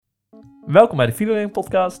Welkom bij de Videoleerling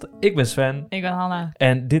Podcast. Ik ben Sven. Ik ben Hanna.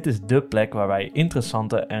 En dit is de plek waar wij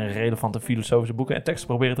interessante en relevante filosofische boeken en teksten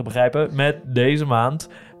proberen te begrijpen met deze maand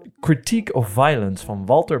Critique of Violence van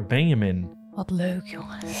Walter Benjamin. Wat leuk,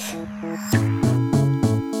 jongens.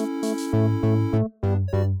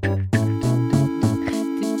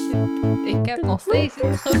 Ik heb nog steeds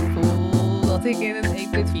het gevoel dat ik in een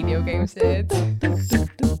 8-bit videogame zit.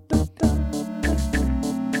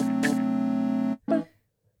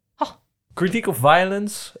 Critique of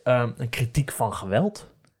Violence, een kritiek van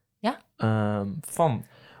geweld. Ja. Van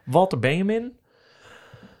Walter Benjamin.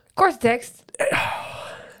 Korte tekst.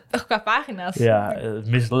 Qua pagina's. Ja,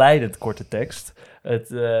 misleidend korte tekst.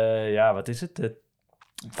 Wat is het?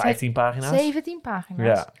 15 pagina's? 17 pagina's.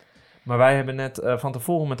 Ja. Maar wij hebben net van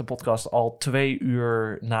tevoren met de podcast al 2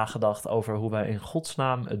 uur nagedacht over hoe wij in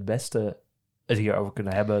godsnaam het beste het hierover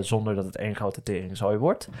kunnen hebben zonder dat het één grote teringzooi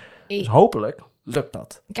wordt. Dus hopelijk lukt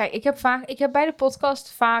dat. Kijk, ik heb bij de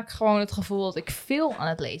podcast vaak gewoon het gevoel dat ik veel aan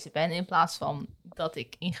het lezen ben in plaats van dat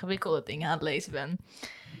ik ingewikkelde dingen aan het lezen ben.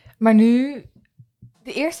 Maar nu,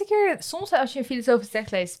 de eerste keer, soms als je een filosofische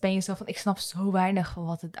tekst leest, ben je zo van, ik snap zo weinig van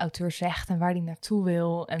wat het auteur zegt en waar hij naartoe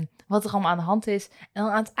wil en wat er allemaal aan de hand is. En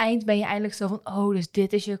dan aan het eind ben je eindelijk zo van, oh, dus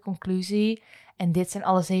dit is je conclusie en dit zijn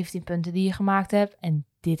alle 17 punten die je gemaakt hebt en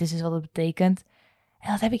dit is dus wat het betekent.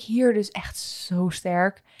 En dat heb ik hier dus echt zo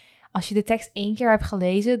sterk. Als je de tekst 1 keer hebt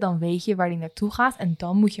gelezen, dan weet je waar die naartoe gaat. En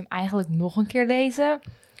dan moet je hem eigenlijk nog een keer lezen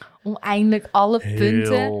om eindelijk alle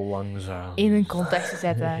punten Heel langzaam in een context te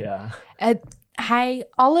zetten. Ja.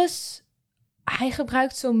 Hij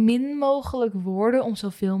gebruikt zo min mogelijk woorden om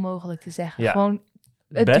zoveel mogelijk te zeggen. Ja. Gewoon,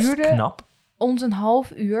 het Best duurde knap. ons een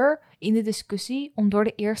half uur in de discussie om door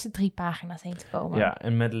de eerste 3 pagina's heen te komen. Ja,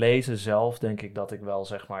 en met lezen zelf denk ik dat ik wel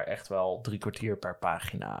zeg maar echt wel 3 kwartier per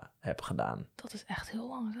pagina heb gedaan. Dat is echt heel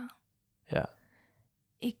langzaam. Ja.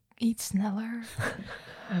 Ik iets sneller.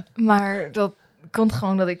 Maar dat komt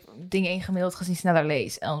gewoon dat ik dingen gemiddeld gezien sneller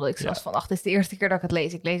lees. En omdat ik zoals van, dit is de eerste keer dat ik het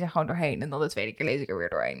lees. Ik lees er gewoon doorheen. En dan de tweede keer lees ik er weer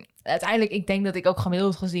doorheen. Uiteindelijk, ik denk dat ik ook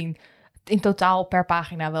gemiddeld gezien in totaal per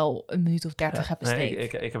pagina wel 1 minuut of 30 heb besteed. Nee,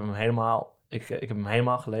 ik heb hem helemaal... Ik heb hem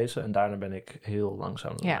helemaal gelezen en daarna ben ik heel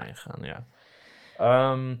langzaam doorheen gegaan. Ja.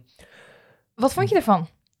 Wat vond je ervan?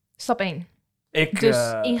 Stap 1.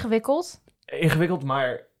 Dus ingewikkeld? Ingewikkeld,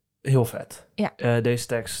 maar heel vet. Ja. Deze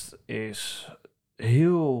tekst is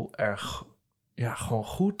heel erg gewoon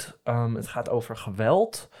goed. Het gaat over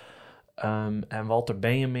geweld. En Walter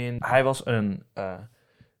Benjamin, hij was een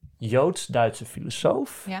Joods-Duitse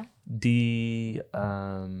filosoof die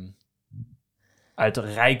uit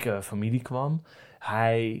een rijke familie kwam.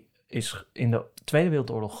 Hij is in de Tweede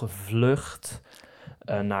Wereldoorlog gevlucht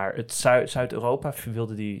naar het Zuid-Europa.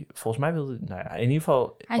 Volgens mij wilde in ieder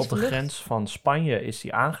geval op de grens van Spanje is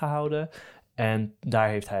hij aangehouden. En daar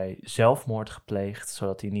heeft hij zelfmoord gepleegd,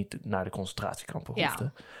 zodat hij niet naar de concentratiekampen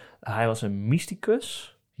hoefde. Ja. Hij was een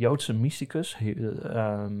mysticus, Joodse mysticus.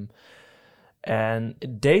 En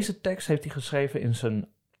deze tekst heeft hij geschreven in zijn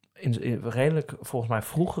redelijk, volgens mij,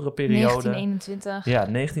 vroegere periode. 1921. Ja,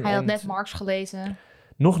 1921. Hij had net Marx gelezen.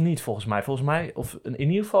 Nog niet, volgens mij, of in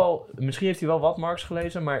ieder geval, misschien heeft hij wel wat Marx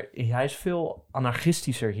gelezen, maar hij is veel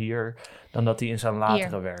anarchistischer hier dan dat hij in zijn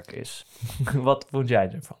latere werk is. Wat vond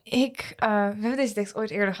jij ervan? We hebben deze tekst ooit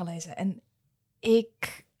eerder gelezen en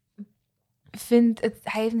ik vind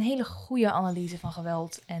hij heeft een hele goede analyse van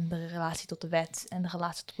geweld en de relatie tot de wet en de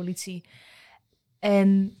relatie tot de politie.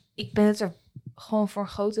 En ik ben het er gewoon voor een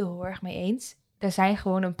groot deel heel erg mee eens. Er zijn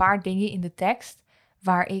gewoon een paar dingen in de tekst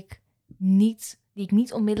die ik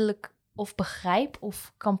niet onmiddellijk of begrijp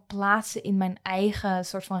of kan plaatsen in mijn eigen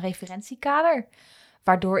soort van referentiekader.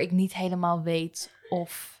 Waardoor ik niet helemaal weet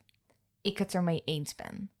of ik het ermee eens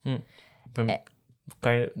ben.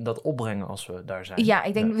 Kan je dat opbrengen als we daar zijn? Ja,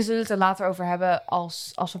 ik denk we zullen het er later over hebben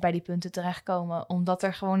als we bij die punten terechtkomen. Omdat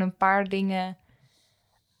er gewoon een paar dingen...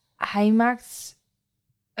 Hij maakt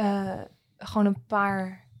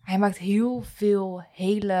Hij maakt heel veel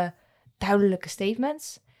hele duidelijke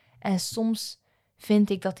statements. En soms vind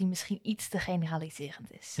ik dat hij misschien iets te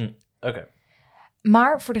generaliserend is. Oké.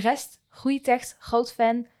 Maar voor de rest, goede tekst, groot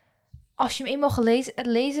fan. Als je hem eenmaal gelezen... Het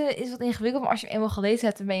lezen is wat ingewikkeld, maar als je hem eenmaal gelezen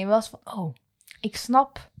hebt... dan ben je wel eens van, oh, ik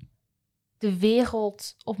snap de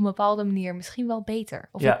wereld op een bepaalde manier misschien wel beter.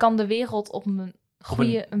 Of ik kan de wereld op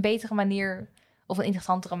een betere manier... of een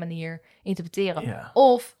interessantere manier interpreteren. Ja.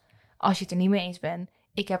 Of, als je het er niet mee eens bent...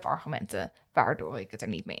 ik heb argumenten waardoor ik het er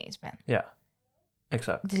niet mee eens ben. Ja.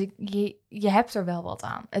 Exact. Dus je hebt er wel wat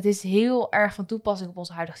aan. Het is heel erg van toepassing op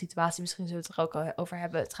onze huidige situatie. Misschien zullen we het er ook over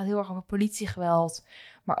hebben. Het gaat heel erg over politiegeweld,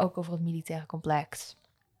 maar ook over het militaire complex.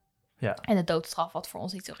 Ja. En de doodstraf, wat voor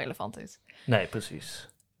ons niet zo relevant is. Nee, precies.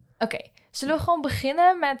 Oké, zullen we gewoon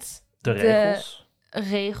beginnen met De regels.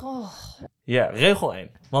 regel? Ja, regel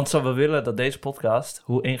 1. Want we willen dat deze podcast,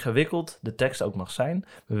 hoe ingewikkeld de tekst ook mag zijn,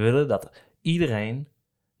 we willen dat iedereen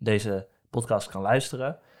deze podcast kan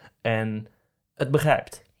luisteren en het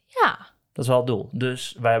begrijpt. Ja. Dat is wel het doel.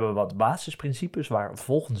 Dus wij hebben wat basisprincipes waar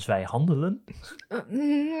volgens wij handelen.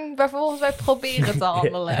 Maar volgens wij proberen te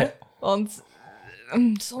handelen. Ja. Want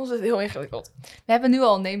soms is het heel ingewikkeld. We hebben nu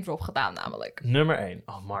al een name drop gedaan namelijk. Nummer 1.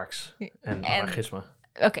 Oh, Marx en anarchisme.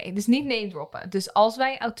 Oké, dus niet name droppen. Dus als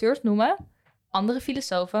wij auteurs noemen, andere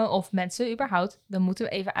filosofen of mensen überhaupt, dan moeten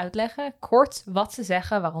we even uitleggen, kort, wat ze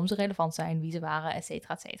zeggen, waarom ze relevant zijn, wie ze waren, et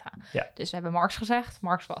cetera, et cetera. Ja. Dus we hebben Marx gezegd.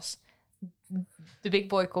 Marx was de big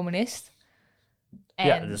boy communist. En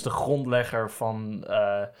Ja, dus de grondlegger van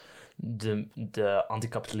de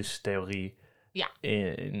anticapitalistische theorie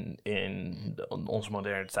in onze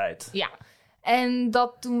moderne tijd. Ja, en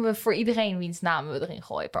dat doen we voor iedereen wiens namen we erin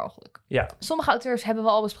gooien per ongeluk. Ja. Sommige auteurs hebben we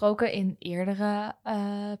al besproken in eerdere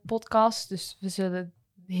podcasts, dus we zullen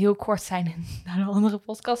heel kort zijn en naar de andere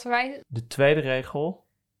podcast verwijzen. De tweede regel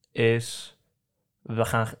is, we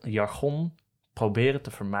gaan jargon proberen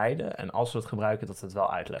te vermijden en als we het gebruiken, dat we het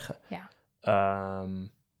wel uitleggen. Ja.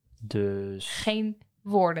 Dus geen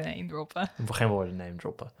woorden name droppen. Geen woorden name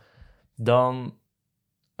droppen. Dan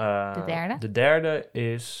de derde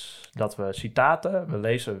is dat we citaten, we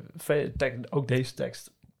lezen ook deze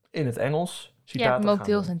tekst in het Engels. Ja, ik heb hem ook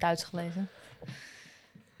deels in het Duits gelezen.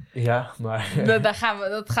 Ja, maar dat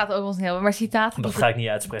gaat ook ons niet helpen. Maar citaten, dat ga ik niet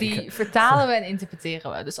uitspreken. Die vertalen we en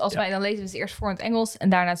interpreteren we. Dus als wij dan lezen we ze eerst voor in het Engels en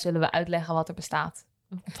daarna zullen we uitleggen wat er bestaat.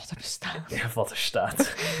 Wat er bestaat. Ja, wat er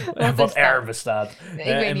staat. Wat er bestaat.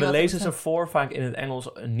 En we lezen ze voor vaak in het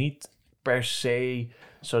Engels niet per se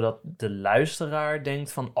zodat de luisteraar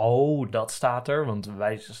denkt van, oh, dat staat er. Want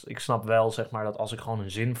ik snap wel, zeg maar, dat als ik gewoon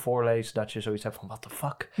een zin voorlees, dat je zoiets hebt van, what the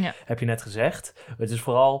fuck heb je net gezegd? Het is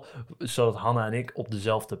vooral zodat Hanna en ik op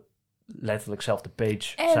letterlijk zelfde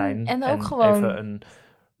page zijn. En ook gewoon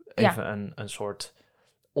even een soort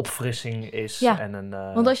opfrissing is. Ja, en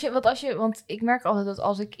want ik merk altijd dat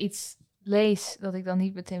als ik iets lees, dat ik dan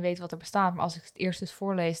niet meteen weet wat er bestaat. Maar als ik het eerst dus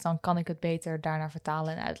voorlees, dan kan ik het beter daarna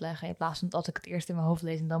vertalen en uitleggen. In plaats van dat ik het eerst in mijn hoofd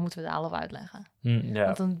lees en dan moeten we het allemaal uitleggen. Ja.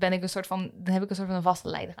 Want dan heb ik een soort van een vaste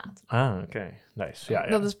leidraad. Ah, oké. Nice. Ja.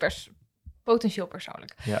 Dat is potentieel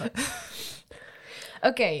persoonlijk. Ja.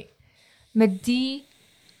 Oké. Met die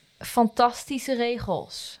fantastische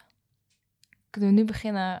regels kunnen we nu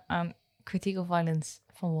beginnen aan Critique of Violence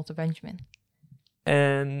van Walter Benjamin.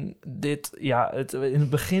 En in het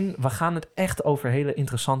begin, we gaan het echt over hele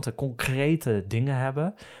interessante, concrete dingen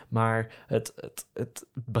hebben. Maar het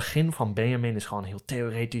begin van Benjamin is gewoon heel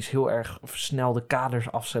theoretisch, heel erg versnelde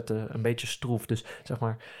kaders afzetten, een beetje stroef. Dus zeg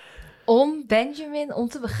maar, om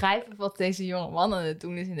te begrijpen wat deze jonge man aan het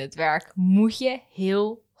doen is in het werk, moet je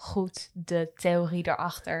heel goed de theorie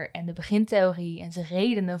daarachter en de begintheorie en zijn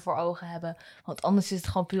redenen voor ogen hebben. Want anders is het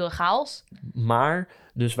gewoon pure chaos. Maar,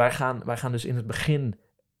 dus wij gaan dus in het begin,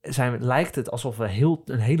 lijkt het alsof we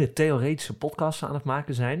een hele theoretische podcast aan het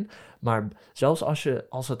maken zijn. Maar zelfs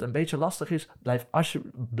als het een beetje lastig is,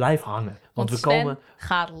 blijf hangen. Want we Sven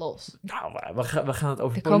gaat los. Nou, we gaan het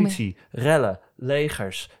over politie, rellen,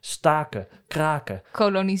 legers, staken, kraken.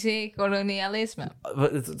 Kolonialisme.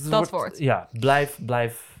 Dat wordt. Ja,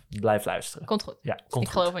 blijf luisteren. Komt goed. Ja, komt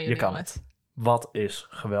ik geloof aan jullie. Je kan het. Wat is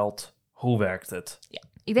geweld? Hoe werkt het? Ja,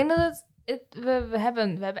 ik denk dat we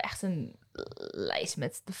hebben echt een lijst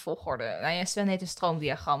met de volgorde. Nou ja, Sven heet een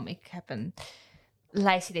stroomdiagram. Ik heb een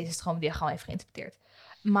lijst die deze stroomdiagram heeft geïnterpreteerd.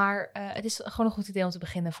 Maar het is gewoon een goed idee om te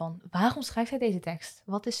beginnen van, waarom schrijft hij deze tekst?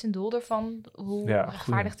 Wat is zijn doel ervan? Hoe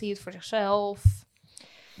rechtvaardigt hij het voor zichzelf?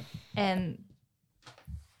 En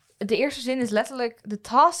de eerste zin is letterlijk: the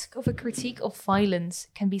task of a critique of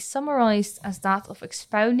violence can be summarized as that of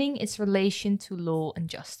expounding its relation to law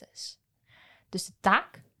and justice. Dus de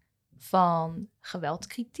taak van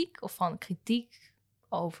geweldkritiek of van kritiek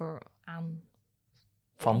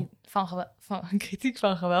kritiek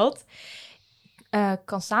van geweld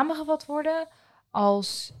kan samengevat worden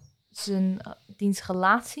als diens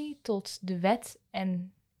relatie tot de wet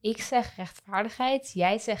en ik zeg rechtvaardigheid,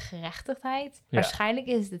 jij zegt gerechtigheid. Ja. Waarschijnlijk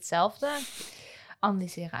is het hetzelfde.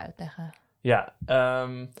 Analyseren, uitleggen. Ja,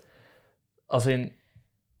 als in...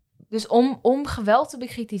 Dus om geweld te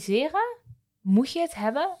bekritiseren, moet je het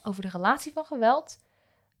hebben over de relatie van geweld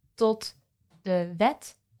tot de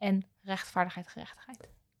wet en rechtvaardigheid, gerechtigheid.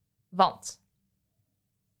 Want.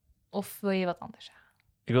 Of wil je wat anders zeggen?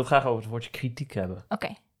 Ik wil het graag over het woordje kritiek hebben.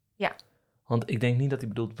 Oké, ja. Want ik denk niet dat hij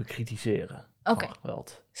bedoelt bekritiseren. Oké,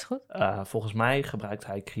 geweld. Is goed. Volgens mij gebruikt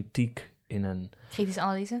hij kritiek in een... Kritische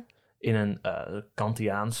analyse? in een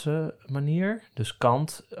Kantiaanse manier. Dus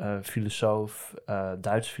Kant, filosoof,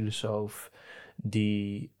 Duits filosoof,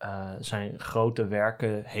 die zijn grote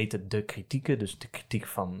werken heten de kritieken. Dus de kritiek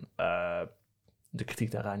van de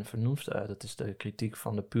kritiek der reine vernunft. Dat is de kritiek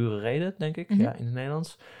van de pure reden, denk ik, in het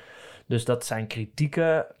Nederlands. Dus dat zijn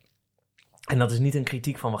kritieken. En dat is niet een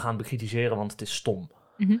kritiek van we gaan het bekritiseren, want het is stom.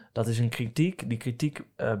 Dat is een kritiek. Die kritiek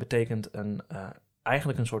betekent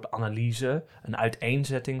eigenlijk een soort analyse, een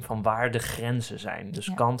uiteenzetting van waar de grenzen zijn.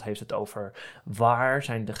 Dus Kant heeft het over waar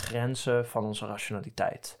zijn de grenzen van onze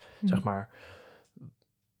rationaliteit. Zeg maar,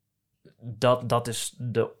 dat is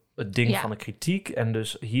het ding van de kritiek. En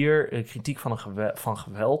dus hier, de kritiek van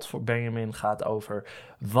geweld voor Benjamin gaat over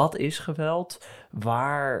wat is geweld?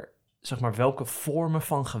 Zeg maar, welke vormen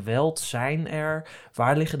van geweld zijn er?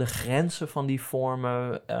 Waar liggen de grenzen van die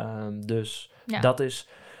vormen? Dat is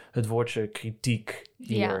het woordje kritiek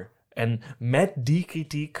hier. Ja. En met die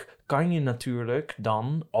kritiek kan je natuurlijk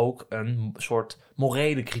dan ook een soort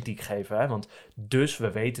morele kritiek geven. Hè? Want dus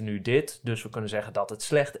we weten nu dit, dus we kunnen zeggen dat het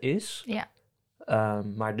slecht is. Ja.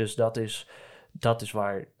 Maar dus dat is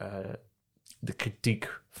waar de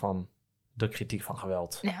kritiek van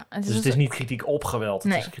geweld. Ja, dus het is niet kritiek op geweld,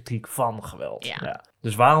 het is kritiek van geweld. Ja. Ja.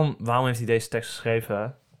 Dus waarom heeft hij deze tekst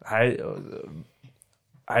geschreven?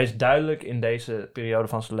 Hij is duidelijk in deze periode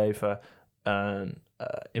van zijn leven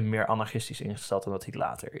in meer anarchistisch ingesteld dan dat hij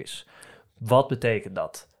later is. Wat betekent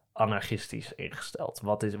dat? Anarchistisch ingesteld.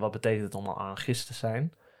 Wat betekent het om een anarchist te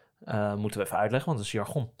zijn? Moeten we even uitleggen, want dat is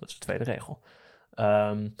jargon. Dat is de tweede regel.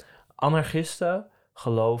 Anarchisten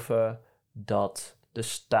geloven dat de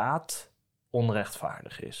staat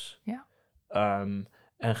onrechtvaardig is. Ja.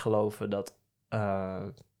 En geloven dat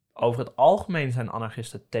over het algemeen zijn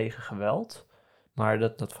anarchisten tegen geweld, maar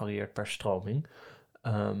dat varieert per stroming.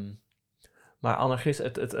 Maar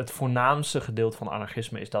het voornaamste gedeelte van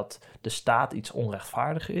anarchisme is dat de staat iets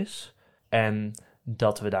onrechtvaardig is en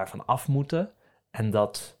dat we daarvan af moeten en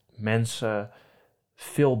dat mensen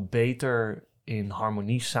veel beter in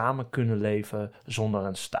harmonie samen kunnen leven zonder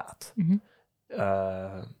een staat.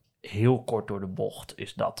 Heel kort door de bocht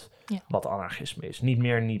is dat wat anarchisme is. Niet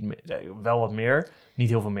meer, wel wat meer, niet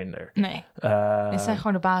heel veel minder. Nee, dit zijn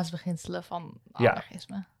gewoon de basisbeginselen van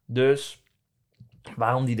anarchisme. Ja. Dus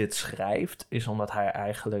waarom hij dit schrijft, is omdat hij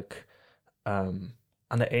eigenlijk aan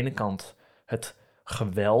de ene kant het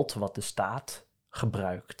geweld wat de staat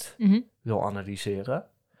gebruikt wil analyseren.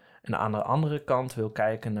 En aan de andere kant wil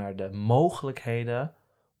kijken naar de mogelijkheden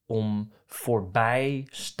om voorbij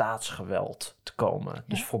staatsgeweld te komen. Ja.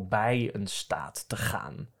 Dus voorbij een staat te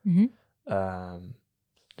gaan.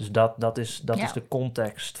 Dus dat is de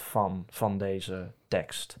context van deze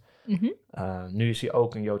tekst. Nu is hij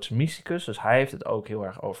ook een Joodse mysticus, dus hij heeft het ook heel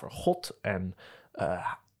erg over God en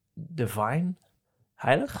divine,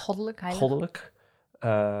 heilig. Goddelijk.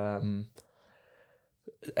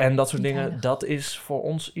 En dat soort dingen, dat is voor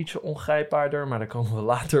ons ietsje ongrijpbaarder, maar daar komen we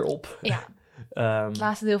later op. Ja. Het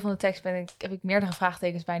laatste deel van de tekst heb ik meerdere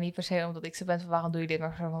vraagtekens bij. Niet per se omdat ik zo ben van waarom doe je dit,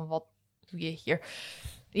 maar van wat doe je hier?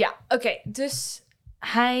 Ja, oké. Dus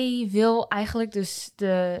hij wil eigenlijk dus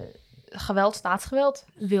de staatsgeweld,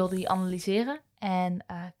 wil die analyseren. En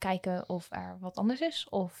kijken of er wat anders is.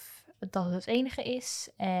 Of dat het enige is.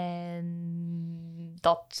 En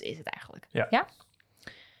dat is het eigenlijk. Ja?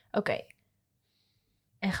 Oké.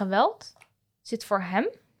 En geweld zit voor hem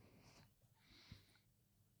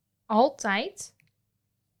altijd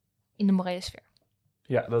in de morele sfeer.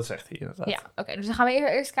 Ja, dat zegt hij inderdaad. Ja, oké. Dus dan gaan we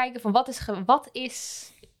eerst kijken van wat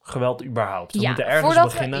is geweld überhaupt? We moeten ergens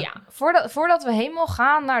beginnen. Voordat we helemaal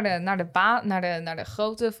gaan naar de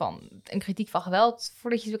grootte van een kritiek van geweld,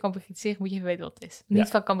 voordat je het kan bekritiseren, moet je even weten wat het is. Niet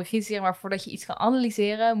van kan bekritiseren, maar voordat je iets kan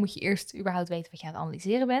analyseren, moet je eerst überhaupt weten wat je aan het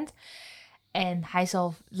analyseren bent. En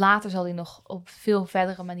later zal hij nog op veel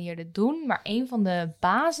verdere manieren dit doen. Maar een van de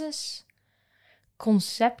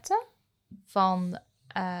basisconcepten van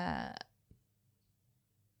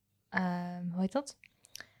hoe heet dat?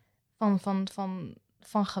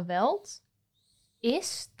 Van geweld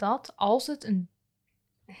is dat als het een...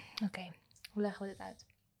 Oké, hoe leggen we dit uit?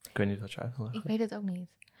 Ik weet niet wat je uit wil leggen. Ik weet het ook niet.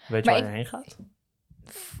 Weet je waar je heen gaat?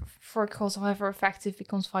 For cause, however effective,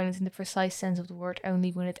 becomes violence in the precise sense of the word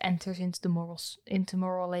only when it enters into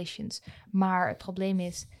moral relations. Maar het probleem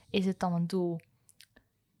is het dan een doel?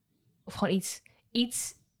 Of gewoon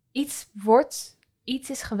iets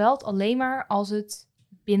is geweld alleen maar als het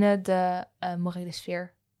binnen de morele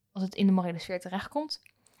sfeer, als het in de morele sfeer terechtkomt.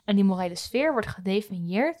 En die morele sfeer wordt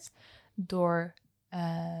gedefinieerd door,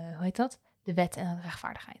 hoe heet dat? De wet en de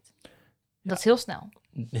rechtvaardigheid. Dat is heel snel.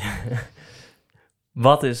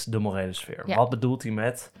 Wat is de morele sfeer? Ja. Wat bedoelt hij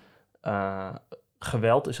met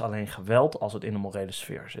geweld is alleen geweld als het in een morele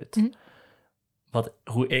sfeer zit. Mhm.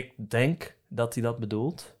 Hoe ik denk dat hij dat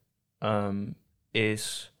bedoelt,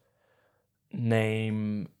 is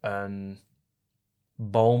neem een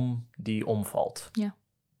boom die omvalt. Ja.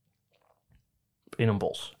 In een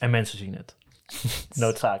bos. En mensen zien het.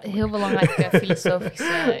 Noodzakelijk. Heel belangrijke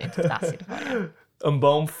filosofische interpretatie ervan. Ja. Een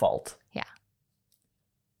boom valt. Ja.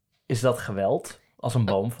 Is dat geweld als een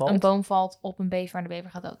boom valt? Een boom valt op een bever en de bever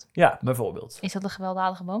gaat dood. Ja, bijvoorbeeld. Is dat een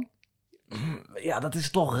gewelddadige boom? Ja, dat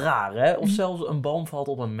is toch raar, hè? Of zelfs een boom valt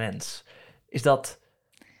op een mens. Is dat...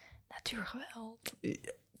 Natuurgeweld.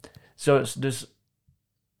 Dus...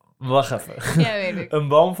 Wacht even. Ja, weet ik. Een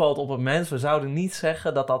boom valt op een mens. We zouden niet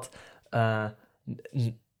zeggen dat dat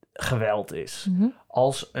geweld is. Mm-hmm.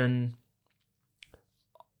 Als,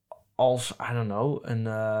 I don't know,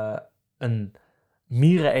 een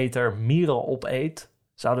miereneter mieren opeet,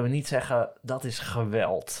 zouden we niet zeggen dat is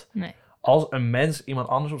geweld. Nee. Als een mens iemand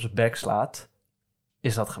anders op zijn bek slaat,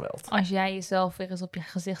 is dat geweld. Als jij jezelf weer eens op je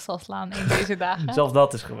gezicht zal slaan in deze dagen. Zelfs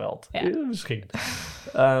dat is geweld. Ja. Misschien.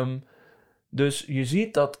 Dus je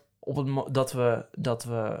ziet dat, dat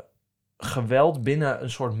we geweld binnen een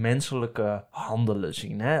soort menselijke handelen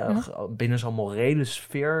zien. Hè? Binnen zo'n morele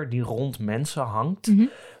sfeer die rond mensen hangt. Mm-hmm.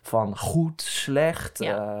 Van goed, slecht,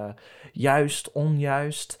 juist,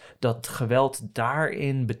 onjuist. Dat geweld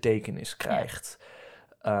daarin betekenis krijgt.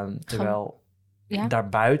 Terwijl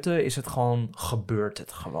daarbuiten is het gewoon, gebeurt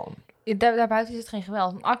het gewoon. Daarbuiten is het geen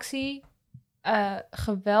geweld. Een actie,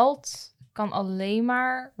 geweld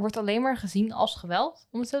wordt alleen maar gezien als geweld,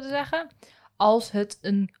 om het zo te zeggen, als het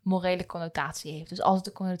een morele connotatie heeft. Dus als het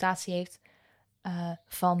een connotatie heeft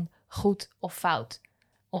van goed of fout,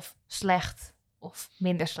 of slecht of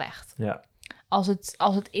minder slecht. Ja. Als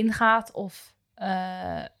het ingaat of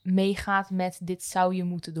meegaat met dit zou je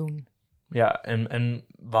moeten doen. Ja, en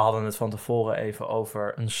we hadden het van tevoren even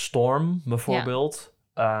over een storm bijvoorbeeld.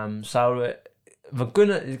 We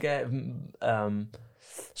kunnen...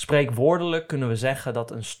 spreekwoordelijk kunnen we zeggen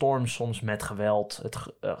dat een storm soms met geweld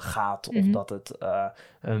gaat. Of dat het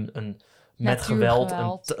met geweld,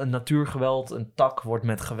 een natuurgeweld, een tak wordt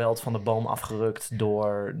met geweld van de boom afgerukt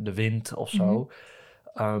door de wind of zo.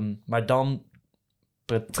 Maar dan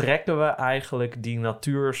betrekken we eigenlijk die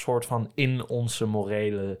natuur soort van in onze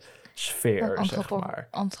morele sfeer, zeg maar.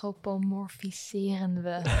 Antropomorfiseren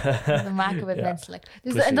we. Dan maken we het menselijk.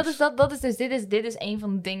 Dus en dit is een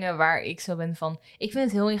van de dingen waar ik zo ben van. Ik vind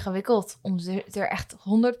het heel ingewikkeld om er echt 100%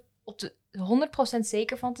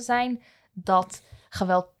 zeker van te zijn dat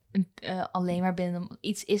geweld alleen maar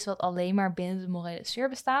iets is wat alleen maar binnen de morele sfeer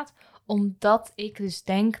bestaat. Omdat ik dus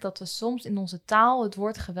denk dat we soms in onze taal het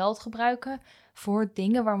woord geweld gebruiken voor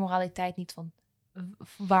dingen waar moraliteit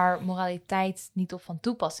niet op van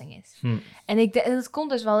toepassing is. En het komt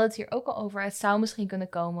dus wel het hier ook al over. Het zou misschien kunnen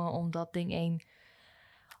komen omdat ding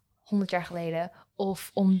 100 jaar geleden,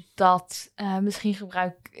 of omdat misschien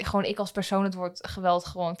gewoon ik als persoon het woord geweld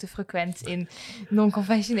gewoon te frequent in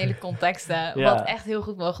non-conventionele contexten, wat echt heel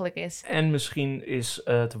goed mogelijk is. En misschien is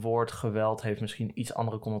het woord geweld heeft misschien iets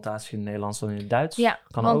andere connotatie in het Nederlands dan in het Duits. Ja,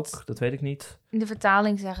 kan ook, dat weet ik niet. In de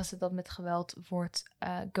vertaling zeggen ze dat met geweld wordt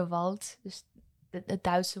gewalt, dus het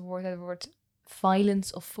Duitse woord, het woord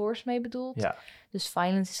violence of force mee bedoeld. Ja. Dus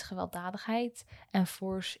violence is gewelddadigheid en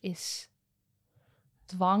force is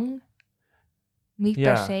dwang. Niet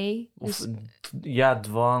per se. Dus...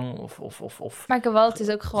 dwang of... Maar geweld is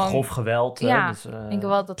ook gewoon... Grof geweld. Ja, dus, en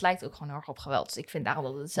geweld, dat lijkt ook gewoon heel erg op geweld. Dus ik vind daarom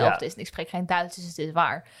dat het hetzelfde is. En ik spreek geen Duits, dus het is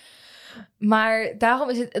waar. Maar daarom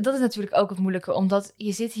is dat is natuurlijk ook het moeilijke. Omdat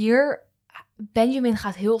je zit hier... Benjamin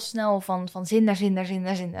gaat heel snel van zin naar zin naar zin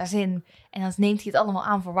naar zin naar zin. En dan neemt hij het allemaal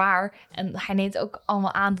aan voor waar. En hij neemt ook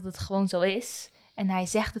allemaal aan dat het gewoon zo is. En hij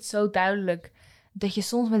zegt het zo duidelijk dat je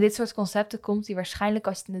soms met dit soort concepten komt die waarschijnlijk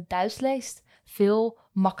als je het in het Duits leest veel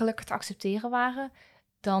makkelijker te accepteren waren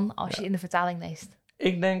dan als je in de vertaling leest.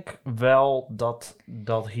 Ik denk wel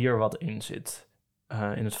dat hier wat in zit.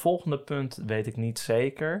 In het volgende punt weet ik niet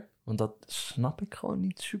zeker, want dat snap ik gewoon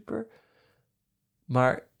niet super.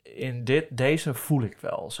 Maar in deze voel ik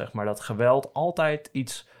wel, zeg maar, dat geweld altijd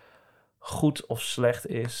iets goed of slecht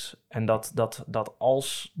is. En dat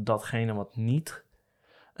als datgene wat niet...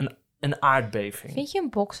 Een aardbeving. Vind je een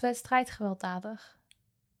bokswedstrijd gewelddadig?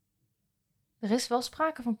 Er is wel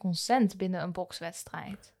sprake van consent binnen een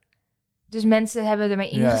bokswedstrijd. Dus mensen hebben ermee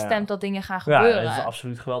ingestemd dat dingen gaan gebeuren. Ja, dat is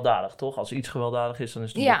absoluut gewelddadig, toch? Als iets gewelddadig is, dan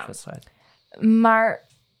is het een bokswedstrijd. Maar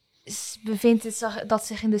bevindt het dat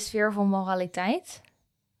zich in de sfeer van moraliteit?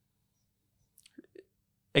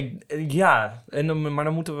 Maar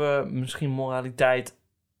dan moeten we misschien moraliteit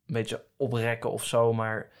een beetje oprekken of zo,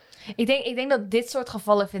 maar... Ik denk dat dit soort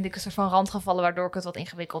gevallen vind ik een soort van randgevallen, waardoor ik het wat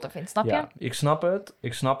ingewikkelder vind. Snap je? Ja,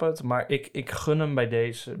 ik snap het. Maar ik gun hem bij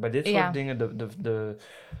dit soort dingen de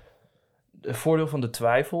voordeel van de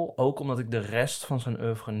twijfel. Ook omdat ik de rest van zijn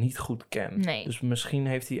oeuvre niet goed ken. Nee. Dus misschien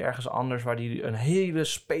heeft hij ergens anders waar hij een hele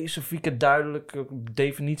specifieke, duidelijke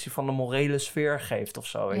definitie van de morele sfeer geeft of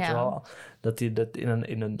zo. Weet je wel? Dat hij dat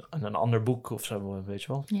in een ander boek of zo, weet je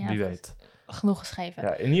wel? Ja, Wie weet. Genoeg geschreven.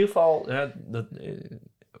 Ja, in ieder geval,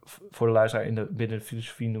 voor de luisteraar binnen de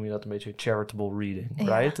filosofie noem je dat een beetje charitable reading,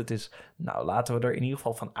 right? Het is, laten we er in ieder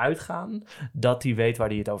geval van uitgaan dat hij weet waar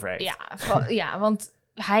hij het over heeft. Ja, want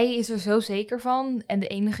hij is er zo zeker van. En de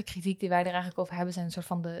enige kritiek die wij er eigenlijk over hebben zijn een soort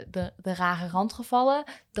van de rare randgevallen.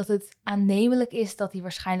 Dat het aannemelijk is dat hij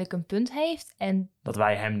waarschijnlijk een punt heeft. En dat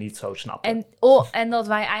wij hem niet zo snappen. En dat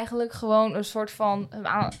wij eigenlijk gewoon een soort van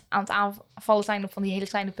aan het aanvallen zijn op van die hele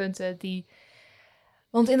kleine punten die...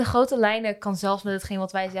 Want in de grote lijnen kan zelfs met hetgeen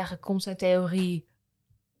wat wij zeggen, komt zijn theorie,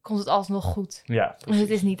 komt het alsnog goed. Ja, dus het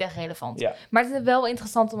is niet echt relevant. Ja. Maar het is wel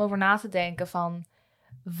interessant om over na te denken van,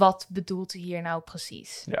 wat bedoelt hij hier nou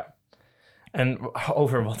precies? Ja. En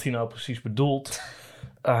over wat hij nou precies bedoelt,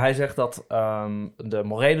 hij zegt dat de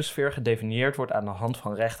morele sfeer gedefinieerd wordt aan de hand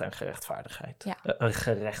van recht en gerechtvaardigheid. Ja.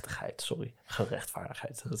 Gerechtigheid, sorry.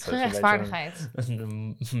 Gerechtvaardigheid. Dat Gerechtvaardigheid.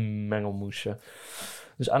 Een mengelmoesje.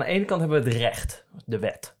 Dus aan de ene kant hebben we het recht, de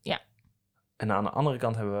wet. Ja. En aan de andere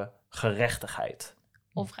kant hebben we gerechtigheid.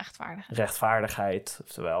 Of rechtvaardigheid. Rechtvaardigheid,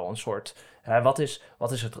 oftewel een soort... wat is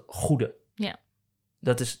het goede? Ja.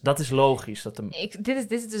 Dat is logisch.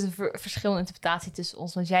 Dit is dus een verschil in interpretatie tussen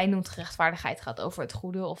ons. Want jij noemt gerechtvaardigheid gaat over het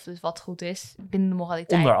goede, of dus wat goed is binnen de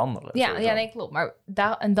moraliteit. Onder andere. Ja, nee, klopt. Maar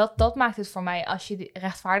dat maakt het voor mij, als je de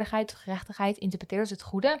rechtvaardigheid of gerechtigheid interpreteert als het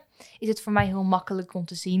goede, is het voor mij heel makkelijk om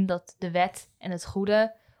te zien dat de wet en het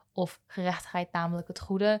goede, of gerechtigheid namelijk het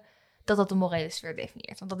goede, dat de morele sfeer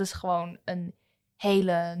definieert. Want dat is gewoon een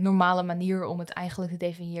hele normale manier om het eigenlijk te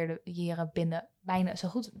definiëren binnen bijna zo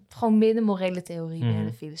goed, gewoon binnen morele theorie, binnen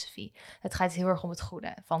de filosofie. Het gaat heel erg om het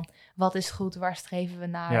goede. Van wat is goed, waar streven we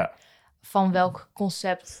naar, Ja. Van welk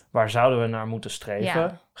concept. Waar zouden we naar moeten streven?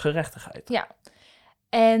 Ja. Gerechtigheid. Ja.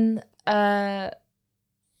 En,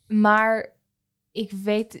 maar ik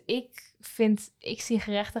zie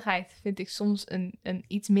gerechtigheid, vind ik soms een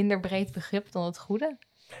iets minder breed begrip dan het goede.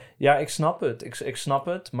 Ja, ik snap het. Ik snap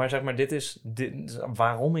het. Maar zeg maar,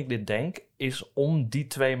 waarom ik dit denk, is om die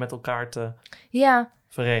twee met elkaar te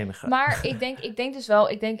verenigen. Maar ik denk dus wel,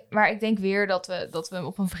 ik denk weer dat we hem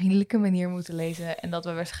op een vriendelijke manier moeten lezen. En dat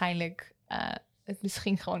we waarschijnlijk het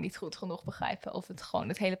misschien gewoon niet goed genoeg begrijpen. Of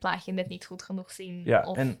het hele plaatje net niet goed genoeg zien. Ja,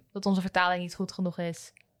 of dat onze vertaling niet goed genoeg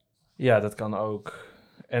is. Ja, dat kan ook.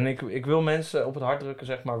 En ik wil mensen op het hart drukken,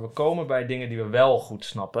 zeg maar, we komen bij dingen die we wel goed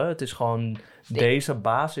snappen. Het is gewoon, deze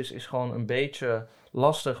basis is gewoon een beetje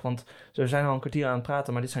lastig, want we zijn al een kwartier aan het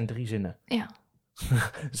praten, maar dit zijn 3 zinnen. Ja.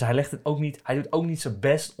 Dus hij doet ook niet zijn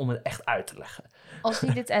best om het echt uit te leggen. Als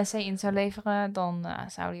hij dit essay in zou leveren, dan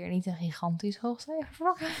zou hij er niet een gigantisch hoogcijfer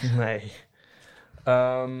voor krijgen. Nee.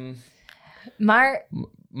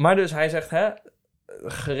 Maar dus hij zegt,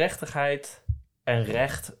 gerechtigheid en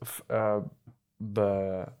recht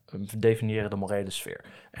definiëren de morele sfeer.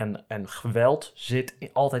 En geweld zit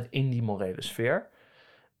altijd in die morele sfeer.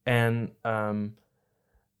 En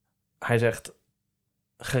hij zegt,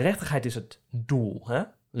 gerechtigheid is het doel. Hè?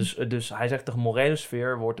 Dus hij zegt, de morele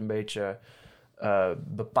sfeer wordt een beetje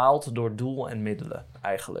bepaald door doel en middelen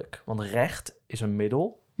eigenlijk. Want recht is een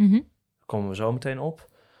middel. Daar komen we zo meteen op.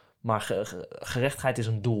 Maar gerechtigheid is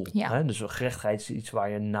een doel. Ja. Hè? Dus gerechtigheid is iets waar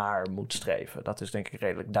je naar moet streven. Dat is denk ik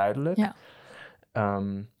redelijk duidelijk. Ja.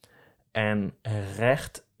 En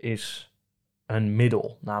recht is een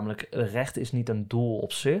middel. Namelijk, recht is niet een doel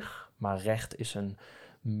op zich, maar recht is een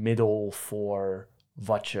middel voor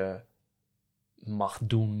wat je mag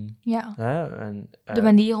doen. Ja. Hè? De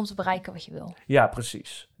manier om te bereiken wat je wil. Ja,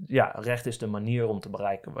 precies. Ja, recht is de manier om te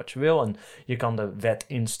bereiken wat je wil. En je kan de wet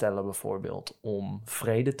instellen bijvoorbeeld om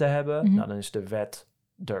vrede te hebben. Nou, dan is de wet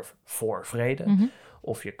er voor vrede.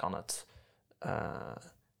 Of je kan het...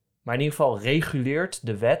 maar in ieder geval reguleert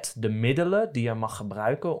de wet de middelen die je mag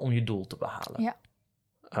gebruiken om je doel te behalen. Ja.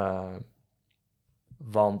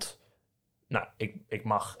 Want... Nou, ik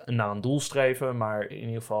mag naar een doel streven, maar in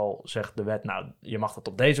ieder geval zegt de wet... nou, je mag dat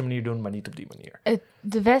op deze manier doen, maar niet op die manier.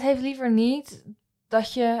 De wet heeft liever niet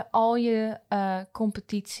dat je al je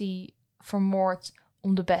competitie vermoordt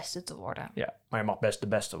om de beste te worden. Ja, maar je mag best de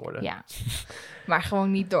beste worden. Ja, maar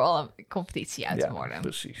gewoon niet door alle competitie uit te worden. Ja,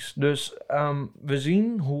 precies. Dus we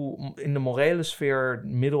zien hoe in de morele sfeer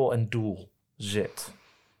middel en doel zit.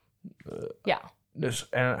 Ja. Dus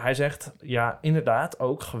en hij zegt, ja, inderdaad,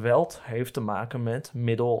 ook geweld heeft te maken met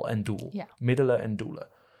middel en doel. Ja. Middelen en doelen.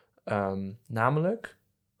 Namelijk,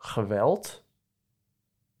 geweld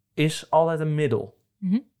is altijd een middel.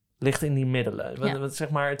 Ligt in die middelen. Want, zeg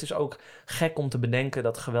maar, het is ook gek om te bedenken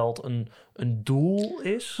dat geweld een doel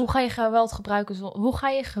is. Hoe ga je geweld gebruiken? Hoe ga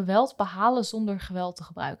je geweld behalen zonder geweld te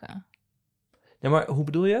gebruiken? Ja, maar hoe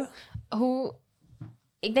bedoel je?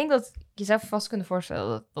 Ik denk dat je zou vast kunnen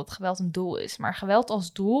voorstellen dat geweld een doel is. Maar geweld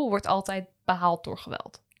als doel wordt altijd behaald door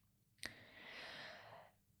geweld.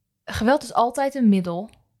 Geweld is altijd een middel.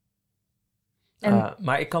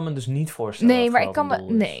 Maar ik kan me dus niet voorstellen dat geweld een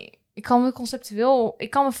doel is. Ik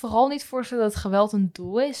kan me vooral niet voorstellen dat geweld een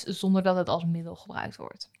doel is zonder dat het als middel gebruikt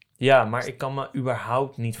wordt. Ja, maar ik kan me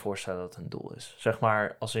überhaupt niet voorstellen dat het een doel is. Zeg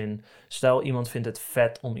maar, als in, stel iemand vindt het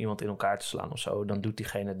vet om iemand in elkaar te slaan of zo, dan doet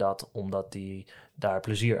diegene dat omdat die daar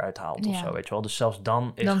plezier uit haalt of zo, weet je wel. Dus zelfs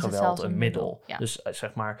dan is geweld een middel. Ja. Dus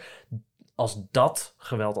zeg maar, als dat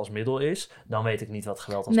geweld als middel is, dan weet ik niet wat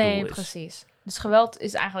geweld als doel is. Nee, precies. Dus geweld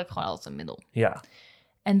is eigenlijk gewoon altijd een middel. Ja.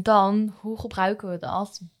 En dan, hoe gebruiken we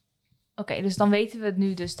dat? Oké, dus dan weten we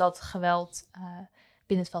nu dus dat geweld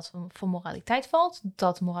binnen het veld van moraliteit valt.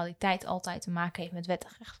 Dat moraliteit altijd te maken heeft met wet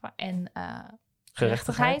en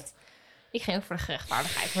gerechtigheid. Ik ging ook voor de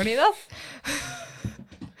gerechtvaardigheid, hoor je dat?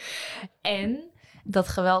 En dat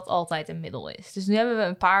geweld altijd een middel is. Dus nu hebben we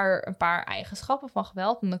een paar eigenschappen van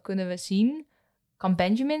geweld. En dan kunnen we kan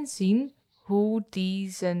Benjamin zien hoe die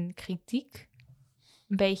zijn kritiek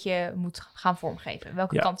een beetje moet gaan vormgeven.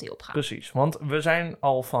 Welke kant hij op gaat. Precies, want we zijn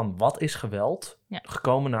al van wat is geweld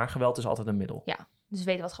gekomen naar geweld is altijd een middel. Ja, dus we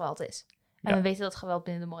weten wat geweld is. En we weten dat geweld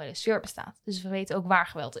binnen de morele sfeer bestaat. Dus we weten ook waar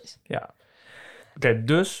geweld is. Ja. Oké,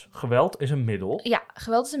 dus geweld is een middel. Ja,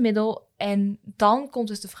 geweld is een middel. En dan komt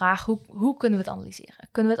dus de vraag, hoe kunnen we het analyseren?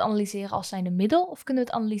 Kunnen we het analyseren als zijnde middel? Of kunnen we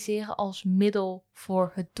het analyseren als middel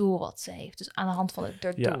voor het doel wat ze heeft? Dus aan de hand van het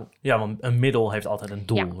doel. Ja, want een middel heeft altijd een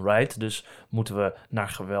doel, right? Dus moeten we naar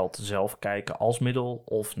geweld zelf kijken als middel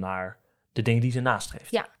of naar de dingen die ze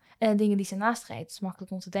nastreeft? Ja, en de dingen die ze nastreeft is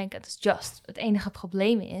makkelijk om te denken. Het is just. Het enige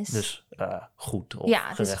probleem is... Dus goed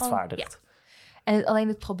of gerechtvaardigd. En alleen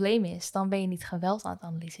het probleem is, dan ben je niet geweld aan het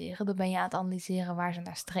analyseren. Dan ben je aan het analyseren waar ze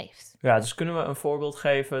naar streeft. Ja, dus kunnen we een voorbeeld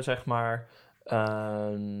geven, zeg maar,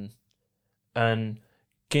 een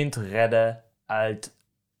kind redden uit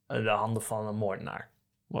de handen van een moordenaar.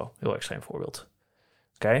 Wow, heel extreem voorbeeld.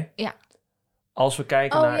 Oké? Ja. Als we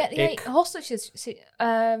kijken naar hostage,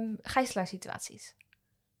 gijzelaarsituaties.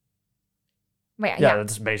 Maar ja, dat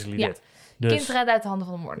is basically dit. Dus, kind redden uit de handen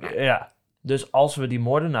van een moordenaar. Ja, dus als we die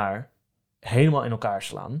moordenaar helemaal in elkaar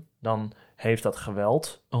slaan, dan heeft dat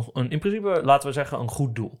geweld in principe, laten we zeggen, een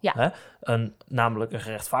goed doel. Ja. Hè? Namelijk een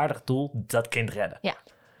gerechtvaardigd doel, dat kind redden. Ja.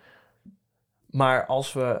 Maar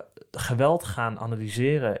als we geweld gaan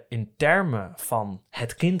analyseren in termen van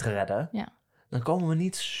het kind redden, dan komen we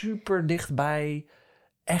niet super dichtbij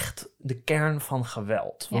echt de kern van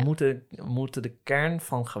geweld. We moeten de kern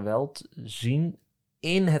van geweld zien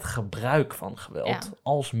in het gebruik van geweld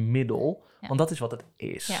als middel, want dat is wat het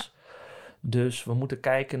is. Ja. Dus we moeten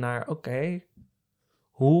kijken naar,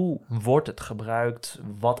 hoe wordt het gebruikt?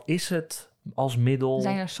 Wat is het als middel?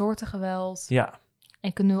 Zijn er soorten geweld? Ja.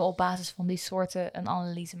 En kunnen we op basis van die soorten een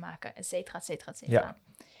analyse maken, et cetera, et cetera, et cetera.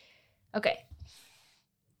 Ja.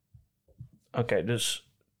 Oké,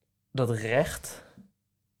 dus dat recht.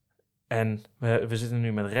 En we zitten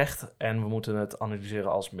nu met recht en we moeten het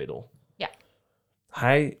analyseren als middel. Ja.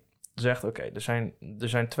 Hij zegt, er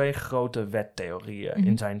zijn twee grote wettheorieën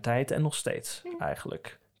in zijn tijd en nog steeds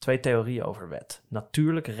eigenlijk. Twee theorieën over wet.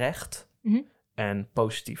 Natuurlijk recht en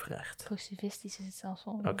positief recht. Positivistisch is het zelfs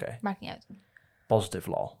al. Maakt niet uit. Positive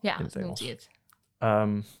law in het Engels.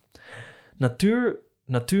 Natuurlijk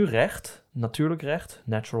recht,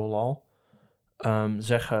 natural law,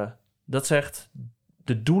 zegt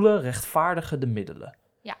de doelen rechtvaardigen de middelen.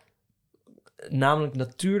 Ja. Namelijk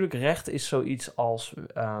natuurlijk recht is zoiets als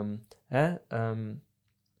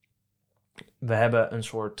we hebben een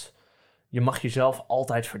soort, je mag jezelf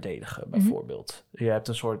altijd verdedigen bijvoorbeeld. Je hebt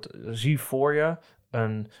een soort, zie voor je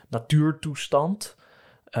een natuurtoestand.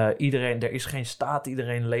 Er is geen staat,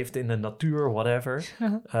 iedereen leeft in de natuur, whatever.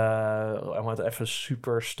 Om het even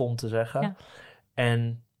super stom te zeggen. Ja.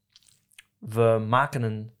 En we maken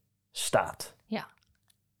een staat. Ja.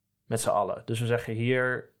 Met z'n allen. Dus we zeggen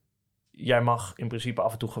hier, jij mag in principe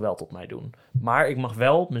af en toe geweld op mij doen. Maar ik mag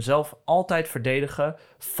wel mezelf altijd verdedigen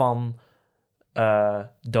van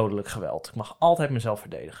dodelijk geweld. Ik mag altijd mezelf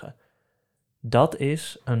verdedigen. Dat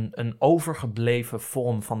is een overgebleven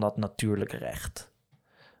vorm van dat natuurlijke recht.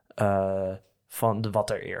 Van wat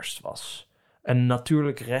er eerst was. Een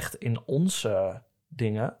natuurlijk recht in onze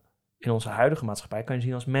dingen, in onze huidige maatschappij, kan je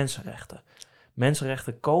zien als mensenrechten.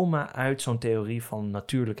 Mensenrechten komen uit zo'n theorie van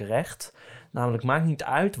natuurlijk recht. Namelijk, maakt niet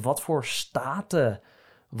uit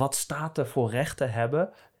wat staten voor rechten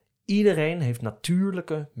hebben. Iedereen heeft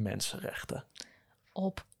natuurlijke mensenrechten.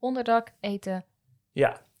 Op onderdak, eten,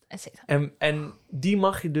 Ja. etc. En die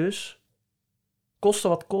mag je dus, koste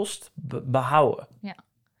wat kost, behouden. Ja.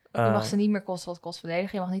 Je mag ze niet meer kosten wat kost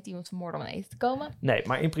verdedigen. Je mag niet iemand vermoorden om aan eten te komen. Nee,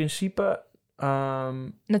 maar in principe...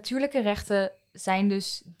 Natuurlijke rechten zijn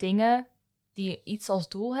dus dingen die iets als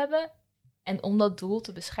doel hebben. En om dat doel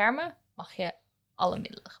te beschermen, mag je alle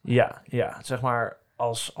middelen gebruiken. Ja, zeg maar,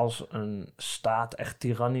 als een staat echt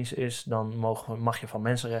tirannisch is, dan mag je van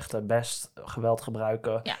mensenrechten best geweld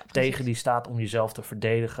gebruiken tegen die staat om jezelf te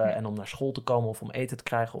verdedigen en om naar school te komen of om eten te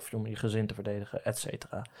krijgen of om je gezin te verdedigen, et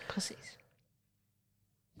cetera. Precies.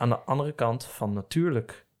 Aan de andere kant van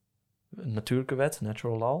natuurlijke wet,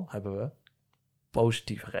 natural law, hebben we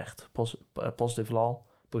positief recht. Positive law,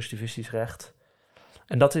 positivistisch recht.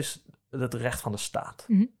 En dat is het recht van de staat.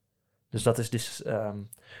 Mm-hmm. Dus dat is dus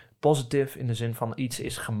positief in de zin van iets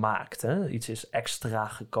is gemaakt. Hè? Iets is extra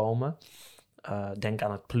gekomen. Denk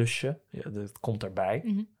aan het plusje. Ja, dat komt erbij.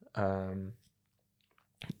 Mm-hmm.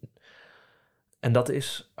 En dat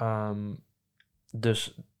is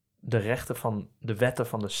dus de rechten van de wetten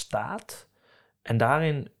van de staat. En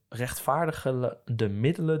daarin rechtvaardigen de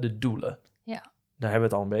middelen de doelen. Ja. Daar hebben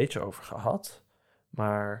we het al een beetje over gehad.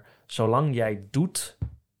 Maar zolang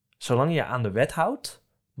je aan de wet houdt,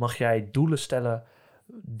 mag jij doelen stellen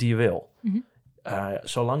die je wil. Mm-hmm.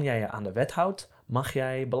 Zolang jij je aan de wet houdt, mag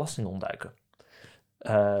jij belasting ontduiken.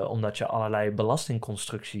 Omdat je allerlei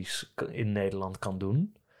belastingconstructies in Nederland kan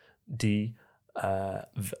doen die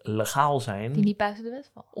legaal zijn. Die niet buiten de wet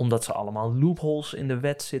vallen. Omdat ze allemaal loopholes in de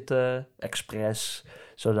wet zitten, expres,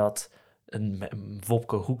 zodat een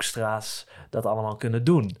Wopke Hoekstra's dat allemaal kunnen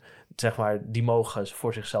doen. Zeg maar, die mogen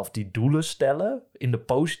voor zichzelf die doelen stellen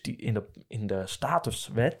in de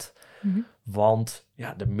statuswet. Mm-hmm. Want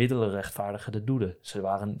ja, de middelen rechtvaardigen de doelen.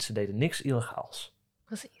 Ze deden niks illegaals.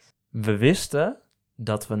 Precies. We wisten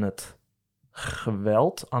dat we het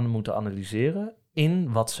geweld moeten analyseren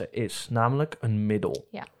in wat ze is, namelijk een middel.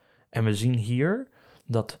 Ja. En we zien hier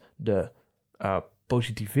dat de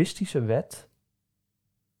positivistische wet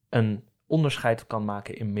een onderscheid kan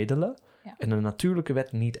maken in middelen en de natuurlijke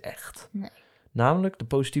wet niet echt. Nee. Namelijk, de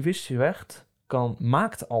positivistische wet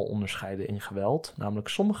maakt al onderscheiden in geweld. Namelijk,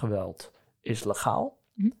 sommige geweld is legaal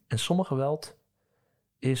en sommige geweld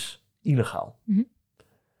is illegaal. Mm-hmm.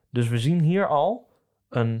 Dus we zien hier al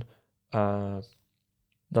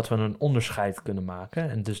dat we een onderscheid kunnen maken.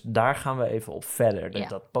 En dus daar gaan we even op verder.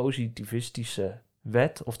 Dat positivistische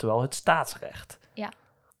wet, oftewel het staatsrecht. Ja.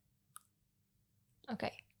 Oké.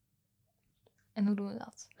 En hoe doen we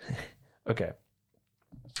dat? Oké.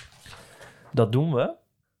 Dat doen we.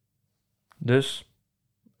 Dus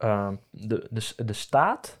de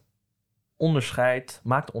staat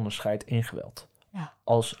maakt onderscheid in geweld. Ja.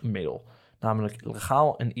 Als middel. Namelijk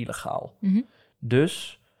legaal en illegaal. Mm-hmm.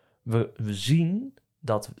 Dus we zien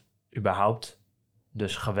dat überhaupt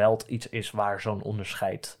dus geweld iets is waar zo'n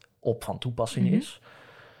onderscheid op van toepassing is.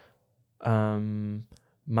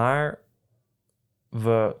 Maar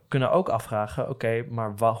we kunnen ook afvragen, oké,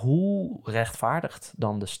 maar hoe rechtvaardigt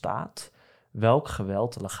dan de staat welk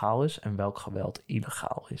geweld legaal is en welk geweld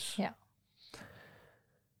illegaal is? Ja.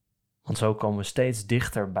 Want zo komen we steeds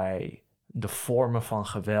dichter bij de vormen van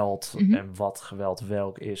geweld en wat geweld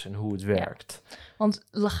welk is en hoe het werkt. Ja. Want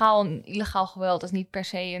legaal en illegaal geweld is niet per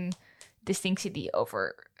se een distinctie die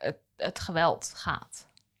over het geweld gaat.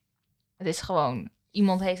 Het is gewoon,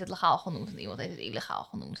 iemand heeft het legaal genoemd en iemand heeft het illegaal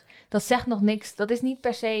genoemd. Dat zegt nog niks, dat is niet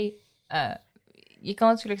per se... je kan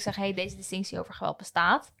natuurlijk zeggen, hey, deze distinctie over geweld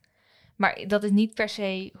bestaat. Maar dat is niet per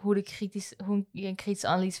se hoe je een kritische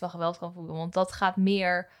analyse van geweld kan voeren. Want dat gaat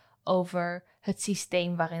meer over het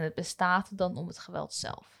systeem waarin het bestaat dan om het geweld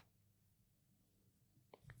zelf.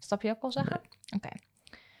 Snap je wat ik wil zeggen? Nee. Oké.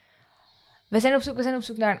 We zijn op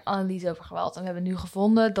zoek naar een analyse over geweld. En we hebben nu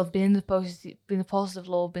gevonden dat binnen positive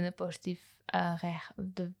law, binnen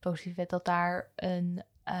de positieve wet, dat daar een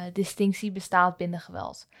distinctie bestaat binnen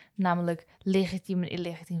geweld. Namelijk legitiem en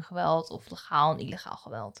illegitiem geweld of legaal en illegaal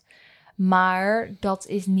geweld. Maar dat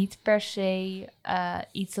is niet per se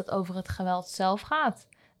iets dat over het geweld zelf gaat.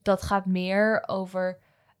 Dat gaat meer over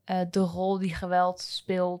de rol die geweld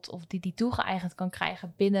speelt of die toegeëigend kan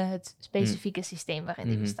krijgen binnen het specifieke systeem waarin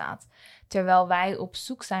die bestaat. Terwijl wij op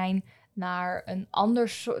zoek zijn naar een ander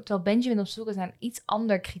soort, terwijl Benjamin op zoek is naar een iets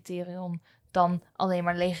ander criterion dan alleen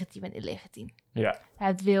maar legitiem en illegitiem. Ja.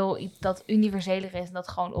 Het wil iets dat universeler is en dat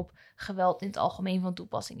gewoon op geweld in het algemeen van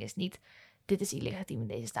toepassing is. Niet, dit is illegitiem in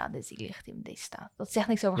deze staat, dit is illegitiem in deze staat. Dat zegt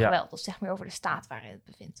niks over geweld, dat zegt meer over de staat waarin het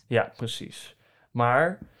bevindt. Ja, precies.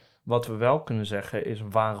 Maar wat we wel kunnen zeggen is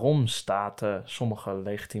waarom staten sommige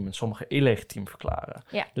legitiem en sommige illegitiem verklaren.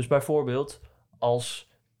 Ja. Dus bijvoorbeeld, als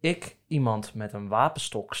ik iemand met een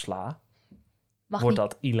wapenstok sla, wordt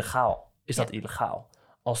dat illegaal. Is dat illegaal?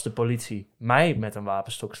 Als de politie mij met een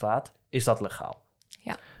wapenstok slaat, is dat legaal.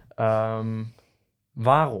 Ja.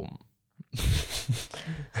 Waarom?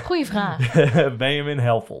 Goeie vraag. Benjamin,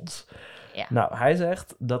 help ons. Ja. Nou, hij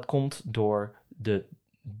zegt dat komt door de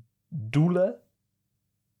doelen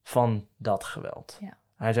van dat geweld. Ja.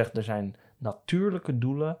 Hij zegt er zijn natuurlijke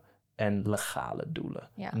doelen en legale doelen.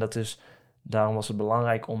 Ja. En daarom was het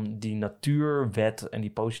belangrijk om die natuurwet en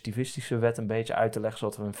die positivistische wet een beetje uit te leggen,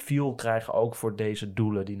 zodat we een feel krijgen ook voor deze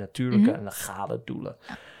doelen, die natuurlijke en legale doelen.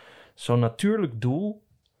 Ja. Zo'n natuurlijk doel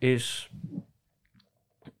is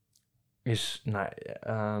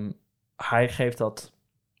hij geeft dat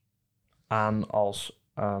aan als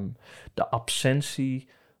de absentie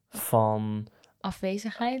van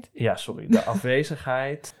afwezigheid? Ja, sorry. De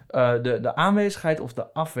afwezigheid. De aanwezigheid of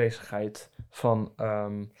de afwezigheid van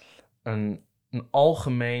een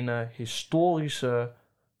algemene historische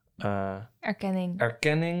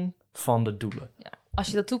erkenning van de doelen. Ja. Als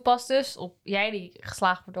je dat toepast dus op jij die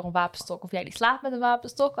geslagen wordt door een wapenstok of jij die slaat met een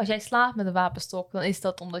wapenstok. Als jij slaat met een wapenstok, dan is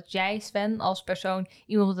dat omdat jij, Sven, als persoon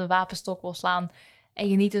iemand met een wapenstok wil slaan en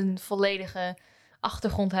je niet een volledige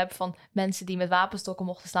achtergrond hebt van mensen die met wapenstokken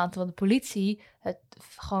mochten slaan, terwijl de politie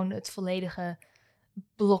het volledige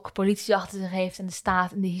blok politie achter zich heeft en de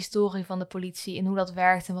staat en de historie van de politie en hoe dat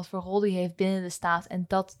werkt en wat voor rol die heeft binnen de staat en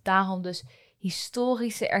dat daarom dus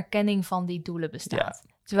historische erkenning van die doelen bestaat. Ja,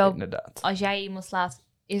 terwijl inderdaad. Als jij iemand slaat,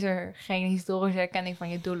 is er geen historische erkenning van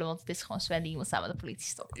je doelen, want het is gewoon Sven die iemand slaat met een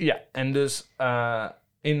politiestok. Ja, en dus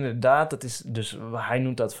inderdaad, dat is dus, hij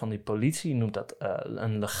noemt dat van die politie, noemt dat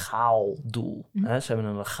een legaal doel. Hè? Ze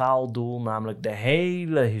hebben een legaal doel, namelijk de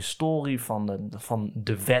hele historie van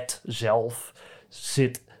de wet zelf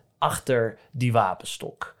zit achter die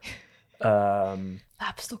wapenstok.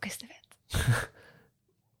 Wapenstok is de wet.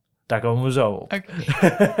 Daar komen we zo op.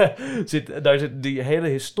 Okay. Daar zit die hele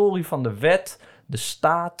historie van de wet, de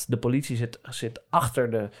staat, de politie zit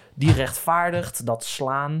achter die rechtvaardigt dat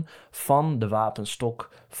slaan van de wapenstok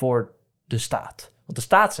voor de staat. Want de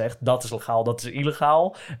staat zegt, dat is legaal, dat is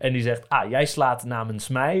illegaal. En die zegt, jij slaat namens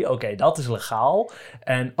mij, oké, dat is legaal.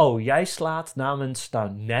 En jij slaat namens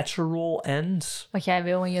natural ends. Wat jij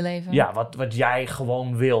wil in je leven. Ja, wat jij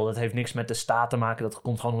gewoon wil. Dat heeft niks met de staat te maken. Dat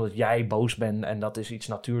komt gewoon omdat jij boos bent en dat is iets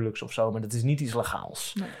natuurlijks of zo. Maar dat is niet iets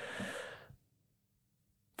legaals. Nee.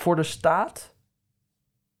 Voor de staat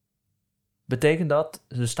betekent dat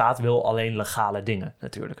de staat wil alleen legale dingen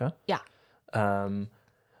natuurlijk. Hè? Ja.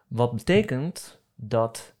 Wat betekent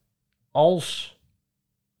dat als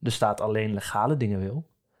de staat alleen legale dingen wil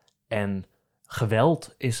en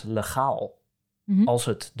geweld is legaal als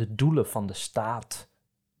het de doelen van de staat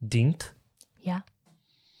dient,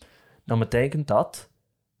 dan betekent dat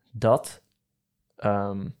dat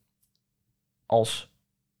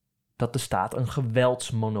de staat een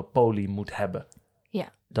geweldsmonopolie moet hebben.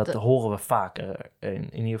 Ja. Dat horen we vaker.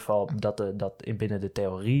 In ieder geval binnen de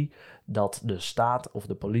theorie dat de staat of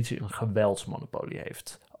de politie een geweldsmonopolie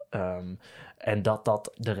heeft. En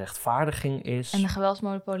dat de rechtvaardiging is. En de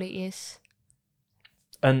geweldsmonopolie is?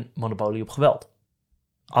 Een monopolie op geweld.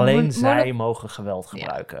 Alleen zij mogen geweld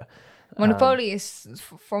gebruiken. Ja. Monopolie is,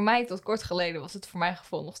 voor mij tot kort geleden was het voor mijn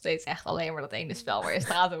gevoel nog steeds echt alleen maar dat ene spel waar je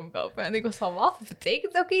straat kon kopen. En ik was van, wat?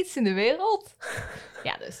 Betekent ook iets in de wereld?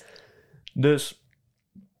 Ja, Dus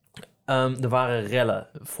er waren rellen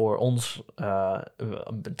voor ons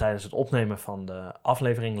tijdens het opnemen van de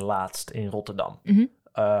aflevering laatst in Rotterdam.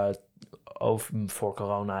 Voor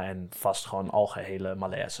corona en vast gewoon algehele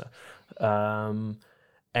malaise.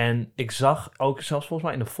 En ik zag ook, zelfs volgens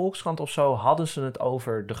mij in de Volkskrant of zo, hadden ze het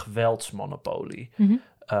over de geweldsmonopolie.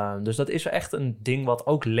 Dus dat is echt een ding wat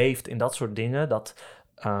ook leeft in dat soort dingen.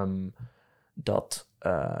 Dat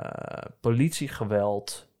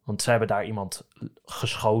politiegeweld, want zij hebben daar iemand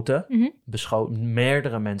geschoten.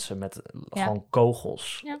 Meerdere mensen met gewoon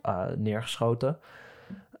kogels neergeschoten.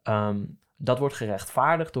 Dat wordt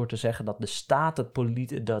gerechtvaardigd door te zeggen dat de staat,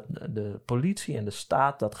 de politie en de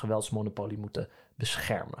staat dat geweldsmonopolie moeten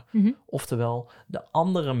beschermen. Oftewel, de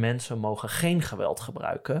andere mensen mogen geen geweld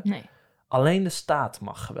gebruiken. Nee. Alleen de staat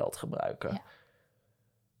mag geweld gebruiken.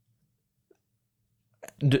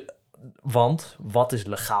 Ja. Want wat is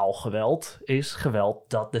legaal geweld? Is geweld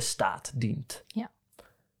dat de staat dient. Ja.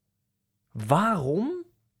 Waarom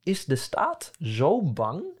is de staat zo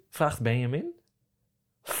bang, vraagt Benjamin,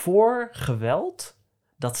 voor geweld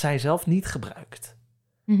dat zij zelf niet gebruikt?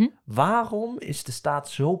 Mm-hmm. Waarom is de staat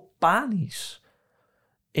zo panisch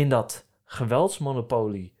in dat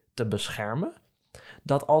geweldsmonopolie te beschermen,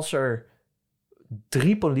 dat als er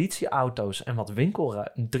 3 politieauto's en wat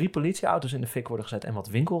 3 politieauto's in de fik worden gezet en wat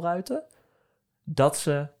winkelruiten, dat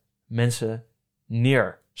ze mensen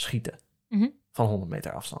neerschieten van 100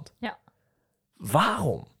 meter afstand? Ja.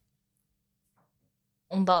 Waarom?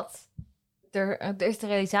 Omdat er is de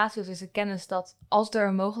realisatie, of er is de kennis dat als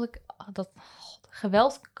er mogelijk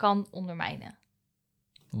geweld kan ondermijnen.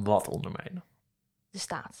 Wat ondermijnen? De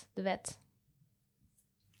staat, de wet.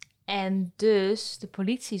 En dus de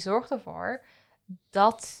politie zorgt ervoor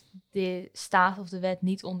dat de staat of de wet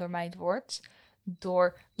niet ondermijnd wordt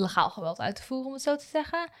door legaal geweld uit te voeren, om het zo te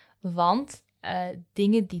zeggen. Want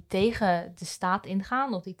dingen die tegen de staat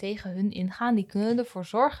ingaan of die tegen hun ingaan, die kunnen ervoor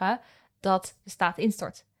zorgen dat de staat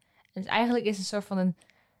instort. En dus eigenlijk is het een soort van een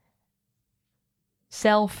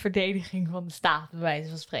zelfverdediging van de staat, bij wijze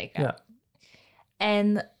van spreken. Ja.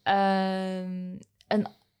 En een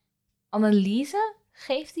analyse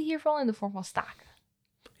geeft hij hiervan in de vorm van staken.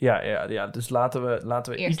 Ja, dus laten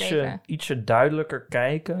we ietsje duidelijker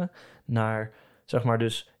kijken naar, zeg maar,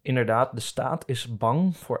 dus inderdaad, de staat is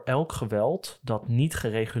bang voor elk geweld dat niet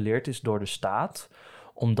gereguleerd is door de staat,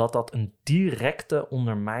 omdat dat een directe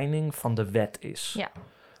ondermijning van de wet is. Ja.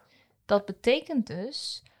 Dat betekent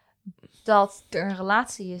dus dat er een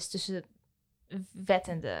relatie is tussen wet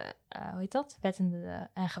en wet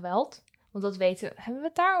en geweld. Want dat hebben we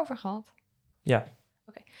het daarover gehad? Ja.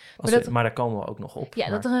 Okay. Maar daar komen we ook nog op. Ja,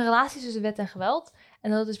 dat er een relatie is tussen wet en geweld.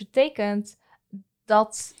 En dat dus betekent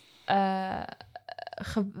dat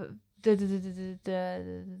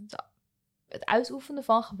het uitoefenen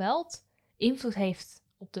van geweld invloed heeft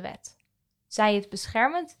op de wet. Zij het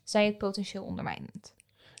beschermend, zij het potentieel ondermijnend.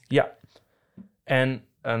 Ja, en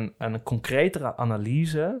een concretere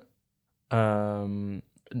analyse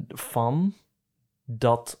van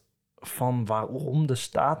waarom de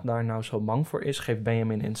staat daar nou zo bang voor is, geeft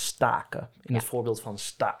Benjamin in staken. In het voorbeeld van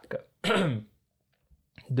staken.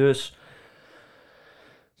 Dus,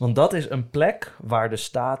 want dat is een plek waar de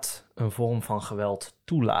staat een vorm van geweld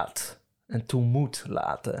toelaat en toe moet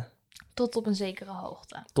laten. Tot op een zekere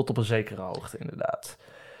hoogte. Tot op een zekere hoogte, inderdaad.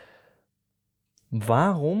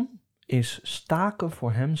 Waarom is staken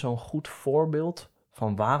voor hem zo'n goed voorbeeld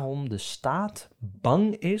van waarom de staat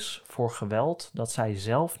bang is voor geweld dat zij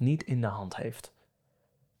zelf niet in de hand heeft?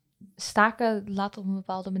 Staken laat op een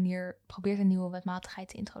bepaalde manier, probeert een nieuwe wetmatigheid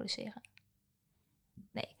te introduceren.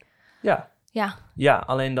 Nee. Ja,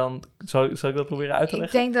 alleen dan, zal ik dat proberen uit te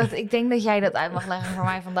leggen? Ik denk dat jij dat uit mag leggen voor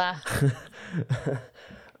mij vandaag.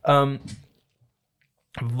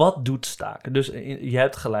 Wat doet staken? Dus je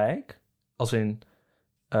hebt gelijk, als in...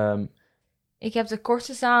 Ik heb de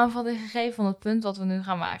kortste samenvatting gegeven van het punt wat we nu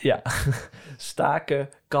gaan maken. Ja, staken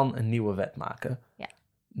kan een nieuwe wet maken. Ja.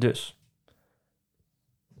 Dus,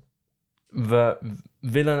 we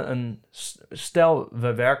willen stel,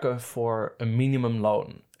 we werken voor een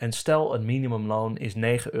minimumloon. En stel, het minimumloon is €9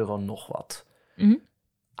 nog wat. Mm-hmm.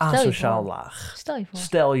 Asociaal laag.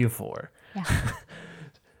 Stel je voor. Ja.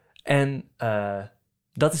 En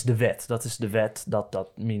dat is de wet. Dat is de wet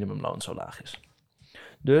dat minimumloon zo laag is.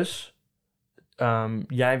 Dus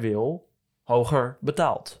jij wil hoger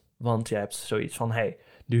betaald. Want jij hebt zoiets van,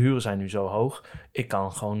 de huren zijn nu zo hoog. Ik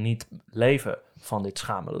kan gewoon niet leven van dit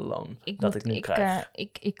schamele loon dat ik nu krijg.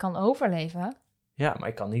 Ik kan overleven. Ja, maar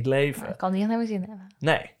ik kan niet leven. Maar ik kan niet echt naar mijn zin hebben.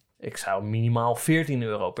 Nee, ik zou minimaal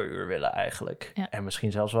 €14 per uur willen eigenlijk. Ja. En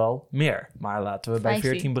misschien zelfs wel meer. Maar laten we bij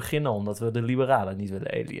 14 beginnen, omdat we de liberalen niet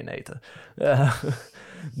willen alienaten.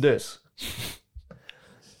 Dus,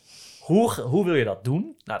 hoe wil je dat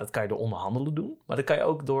doen? Nou, dat kan je door onderhandelen doen. Maar dat kan je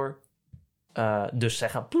ook door dus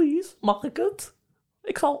zeggen, please, mag ik het?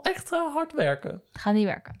 Ik zal echt hard werken. Gaat niet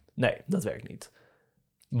werken. Nee, dat werkt niet.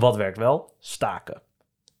 Wat werkt wel? Staken.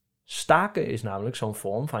 Staken is namelijk zo'n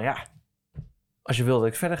vorm van, als je wil dat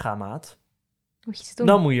ik verder ga, maat,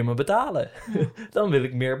 dan moet je me betalen. Ja. Dan wil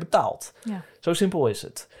ik meer betaald. Ja. Zo simpel is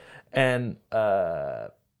het. En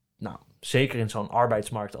zeker in zo'n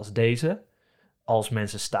arbeidsmarkt als deze, als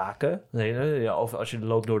mensen staken, of als je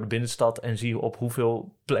loopt door de binnenstad en zie op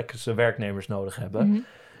hoeveel plekken ze werknemers nodig hebben, mm-hmm.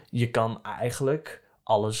 Je kan eigenlijk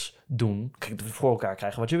alles doen, voor elkaar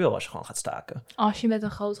krijgen wat je wil als je gewoon gaat staken. Als je met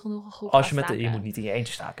een groot genoeg groep gaat staken. Je moet niet in je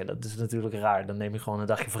eentje staken. Dat is natuurlijk raar. Dan neem je gewoon een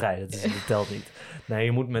dagje vrij. Dat telt niet. Nee,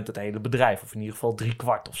 je moet met het hele bedrijf, of in ieder geval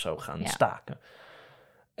 3/4 of zo, gaan staken.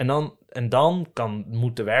 En dan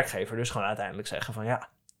moet de werkgever dus gewoon uiteindelijk zeggen van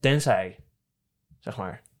tenzij, zeg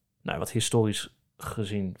maar, wat historisch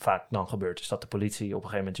gezien vaak dan gebeurt, is dat de politie op een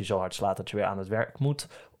gegeven moment je zo hard slaat dat je weer aan het werk moet.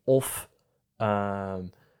 Of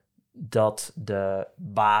dat de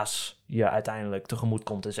baas je uiteindelijk tegemoet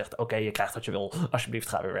komt en zegt, oké, je krijgt wat je wil, alsjeblieft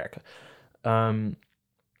ga weer werken.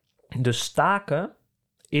 Dus staken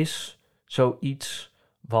is zoiets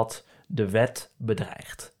wat de wet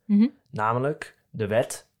bedreigt. Mm-hmm. Namelijk, de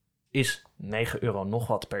wet is €9 nog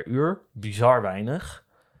wat per uur. Bizar weinig.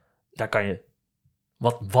 Daar kan je...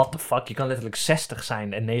 What the fuck? Je kan letterlijk 60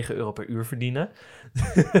 zijn en €9 per uur verdienen.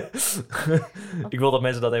 Ik wil dat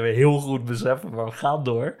mensen dat even heel goed beseffen, maar we gaan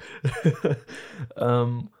door.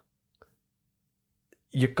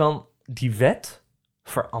 Je kan die wet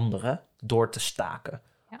veranderen door te staken.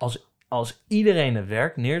 Ja. Als iedereen het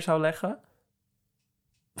werk neer zou leggen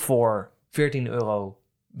voor €14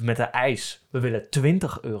 met de eis, we willen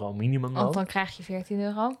 €20 minimumloon. Want dan krijg je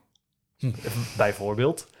 €14.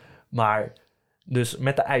 Bijvoorbeeld. Maar dus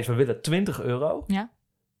met de eis, we willen €20. Ja.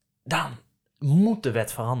 Dan moet de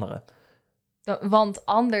wet veranderen. Want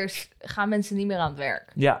anders gaan mensen niet meer aan het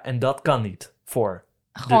werk. Ja, en dat kan niet voor...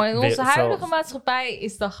 Gewoon in onze huidige maatschappij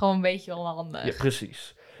is dat gewoon een beetje onhandig. Ja,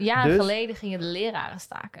 precies. Jaren geleden gingen de leraren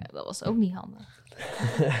staken. Dat was ook niet handig.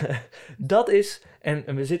 Dat is...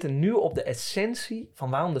 En we zitten nu op de essentie van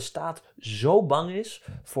waarom de staat zo bang is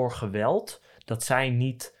voor geweld dat zij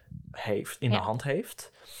niet de hand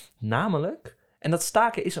heeft. Namelijk... En dat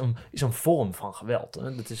staken is een vorm van geweld.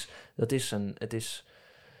 Hè? Het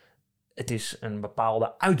is een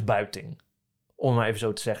bepaalde uitbuiting. Om maar even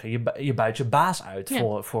zo te zeggen. Je buit je baas uit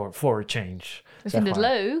voor a change. We vinden het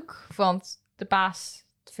leuk, want de baas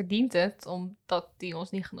verdient het omdat die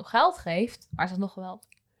ons niet genoeg geld geeft. Maar is dat nog geweld?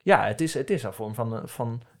 Ja, het is een vorm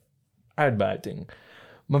van uitbuiting.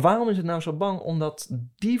 Maar waarom is het nou zo bang? Omdat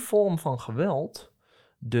die vorm van geweld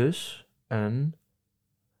dus een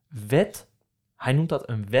wet... Hij noemt dat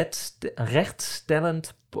een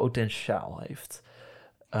rechtstellend potentiaal heeft.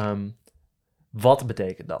 Wat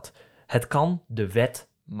betekent dat? Het kan de wet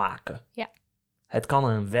maken. Ja. Het kan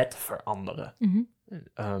een wet veranderen. Mm-hmm.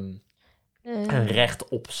 Een recht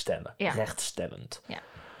opstellen. Ja. Rechtstellend. Ja.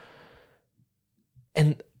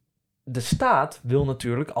 En de staat wil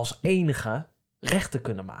natuurlijk als enige rechten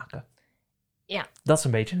kunnen maken. Ja. Dat is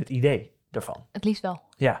een beetje het idee daarvan. Het liefst wel.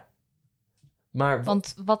 Ja. Maar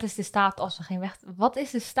want wat is de staat als we geen wet... Wat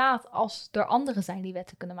is de staat als er anderen zijn die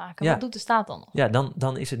wetten kunnen maken? Ja. Wat doet de staat dan nog? Ja,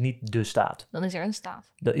 dan is het niet de staat. Dan is er een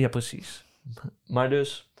staat. Ja, precies. Maar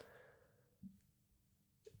dus...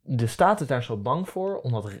 De staat is daar zo bang voor,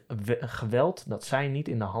 omdat geweld dat zij niet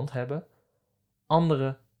in de hand hebben,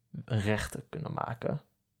 andere rechten kunnen maken.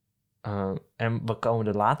 En we komen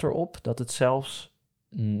er later op dat het zelfs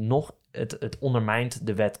nog... Het ondermijnt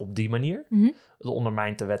de wet op die manier. Mm-hmm. Het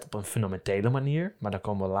ondermijnt de wet op een fundamentele manier. Maar daar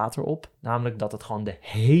komen we later op. Namelijk dat het gewoon de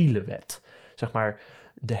hele wet... Zeg maar,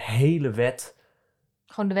 de hele wet...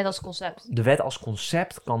 Gewoon de wet als concept. De wet als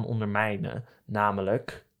concept kan ondermijnen.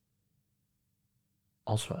 Namelijk...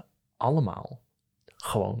 Als we allemaal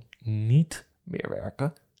gewoon niet meer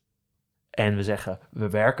werken... En we zeggen, we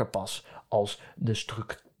werken pas als de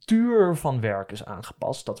structuur van werk is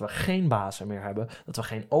aangepast. Dat we geen bazen meer hebben. Dat we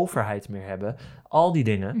geen overheid meer hebben. Al die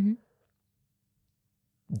dingen. Mm-hmm.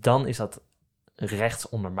 Dan is dat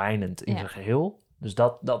rechtsondermijnend in zijn geheel. Dus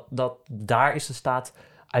daar is de staat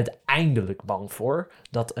uiteindelijk bang voor.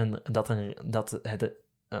 Dat het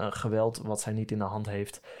geweld wat zij niet in de hand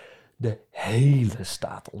heeft... de hele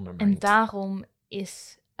staat ondermijnt. En daarom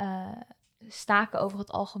is staken over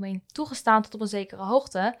het algemeen toegestaan tot op een zekere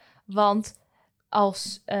hoogte. Want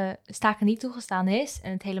als staken niet toegestaan is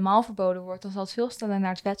en het helemaal verboden wordt, dan zal het veel sneller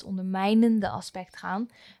naar het wetsondermijnende aspect gaan.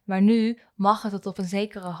 Maar nu mag het tot op een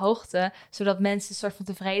zekere hoogte, zodat mensen een soort van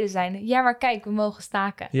tevreden zijn. Ja, maar kijk, we mogen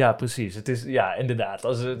staken. Ja, precies. Het is, ja, inderdaad.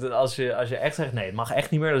 Als je echt zegt, nee, het mag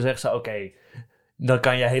echt niet meer, dan zeggen ze, oké, dan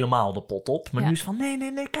kan je helemaal de pot op. Maar nu is het van,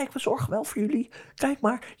 nee, kijk, we zorgen wel voor jullie. Kijk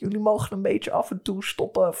maar, jullie mogen een beetje af en toe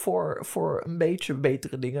stoppen voor een beetje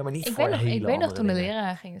betere dingen, maar niet voor hele andere dingen. Ik weet nog toen de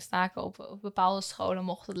leraren gingen staken op bepaalde scholen,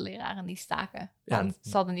 mochten de leraren niet staken. Want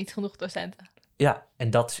ze hadden niet genoeg docenten. Ja, en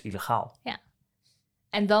dat is illegaal. Ja.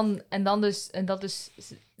 En dan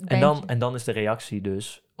is de reactie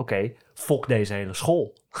dus, oké, fok deze hele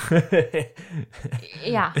school.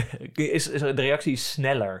 Ja. De reactie is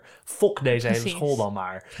sneller. Fok deze hele school dan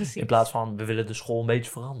maar. Precies. In plaats van, we willen de school een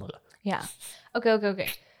beetje veranderen. Ja, oké.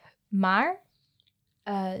 Maar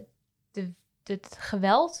het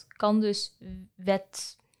geweld kan dus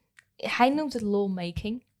hij noemt het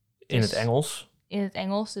lawmaking. In het Engels. In het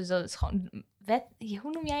Engels, dus dat is gewoon wet.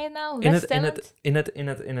 Hoe noem jij het nou? In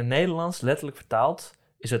het Nederlands, letterlijk vertaald,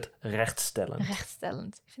 is het rechtstellend.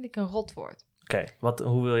 Rechtstellend. Vind ik een rot woord. Oké,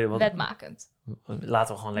 hoe wil je... Wetmakend.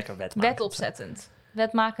 Laten we gewoon lekker wetmakend. Wetopzettend.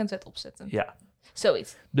 Wetmakend, wetopzettend. Ja.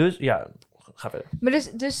 Zoiets. Dus, ja, ga verder. Maar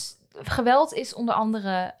dus geweld is onder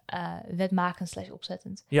andere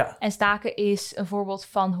wetmakend/opzettend. Ja. En staken is een voorbeeld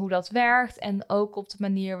van hoe dat werkt. En ook op de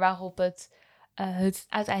manier waarop het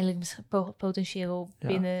uiteindelijk potentieel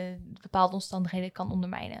binnen bepaalde omstandigheden kan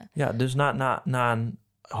ondermijnen. Ja, dus na een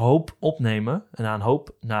hoop opnemen en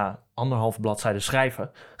na 1,5 bladzijde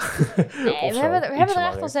schrijven. Nee, we hebben er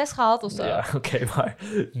echt al 6 gehad of zo. Ja, oké, maar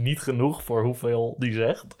niet genoeg voor hoeveel die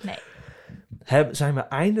zegt. Nee. Zijn we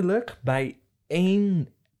eindelijk bij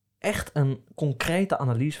echt een concrete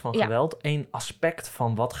analyse van geweld. Eén aspect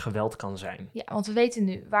van wat geweld kan zijn. Ja, want we weten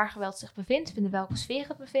nu waar geweld zich bevindt, binnen welke sfeer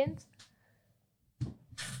het bevindt.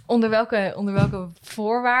 Onder welke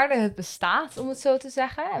voorwaarden het bestaat, om het zo te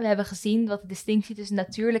zeggen. En we hebben gezien wat de distinctie tussen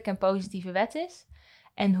natuurlijke en positieve wet is.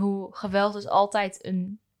 En hoe geweld dus altijd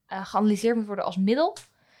geanalyseerd moet worden als middel.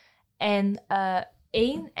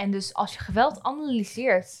 En dus als je geweld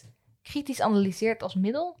kritisch analyseert als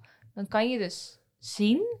middel, dan kan je dus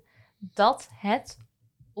zien dat het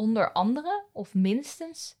onder andere of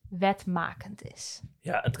minstens wetmakend is.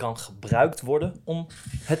 Ja, het kan gebruikt worden om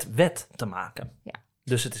het wet te maken. Ja.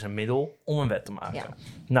 Dus het is een middel om een wet te maken.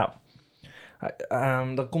 Ja.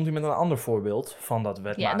 Nou, dan komt hij met een ander voorbeeld van dat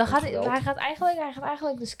wetmakend geweld. Hij gaat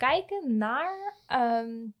eigenlijk dus kijken naar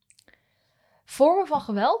vormen van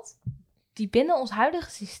geweld die binnen ons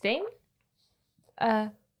huidige systeem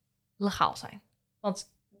legaal zijn. Want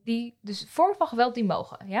dus vormen van geweld die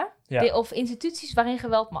mogen, ja? Of instituties waarin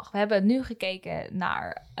geweld mag. We hebben nu gekeken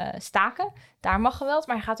naar staken. Daar mag geweld,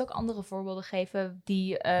 maar hij gaat ook andere voorbeelden geven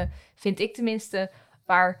die, vind ik tenminste,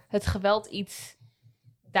 waar het geweld iets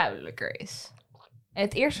duidelijker is. En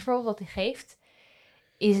het eerste voorbeeld wat hij geeft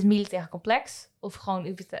is het militaire complex. Of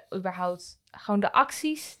gewoon überhaupt gewoon de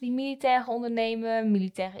acties die militairen ondernemen,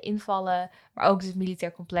 militaire invallen, maar ook dus het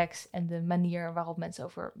militair complex en de manier waarop mensen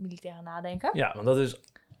over militairen nadenken. Ja, want dat is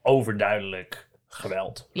overduidelijk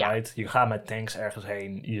geweld. Ja. Right? Je gaat met tanks ergens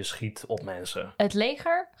heen, je schiet op mensen. Het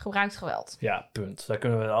leger gebruikt geweld. Ja, punt. Daar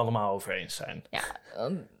kunnen we het allemaal over eens zijn. Ja,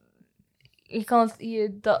 je kan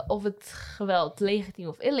of het geweld legitiem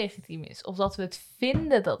of illegitiem is, of dat we het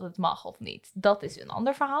vinden dat het mag of niet, dat is een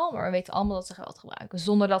ander verhaal. Maar we weten allemaal dat ze geweld gebruiken,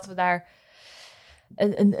 zonder dat we daar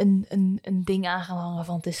een ding aan gaan hangen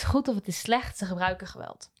van het is goed of het is slecht. Ze gebruiken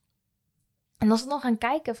geweld. En als we dan gaan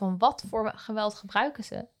kijken van wat voor geweld gebruiken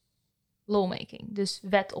ze, lawmaking, dus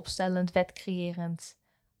wet opstellend, wet creërend.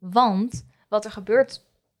 Want wat er gebeurt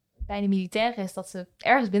bij de militairen is dat ze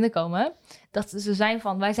ergens binnenkomen, dat ze zijn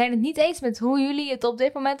van, wij zijn het niet eens met hoe jullie het op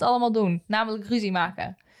dit moment allemaal doen. Namelijk ruzie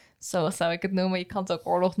maken. Zo zou ik het noemen. Je kan het ook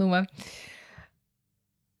oorlog noemen.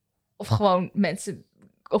 Of gewoon mensen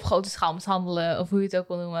op grote schaal mishandelen, of hoe je het ook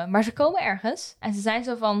wil noemen. Maar ze komen ergens en ze zijn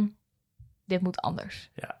zo van, dit moet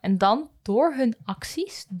anders. Ja. En dan door hun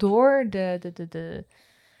acties, door de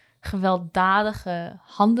gewelddadige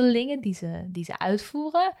handelingen die ze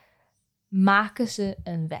uitvoeren, maken ze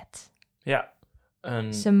een wet. Ja.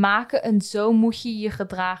 Ze maken een zo moet je je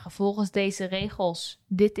gedragen volgens deze regels.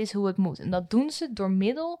 Dit is hoe het moet. En dat doen ze door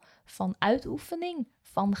middel van uitoefening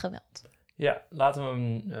van geweld. Ja, laten we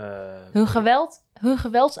Hun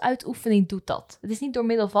geweldsuitoefening doet dat. Het is niet door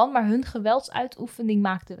middel van, maar hun geweldsuitoefening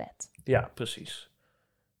maakt de wet. Ja, precies.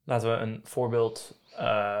 Laten we een voorbeeld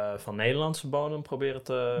van Nederlandse bodem proberen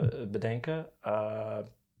te bedenken.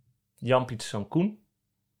 Jan Pieterszoon Koen.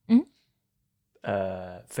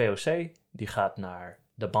 VOC, die gaat naar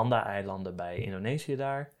de Banda-eilanden bij Indonesië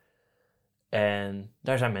daar. En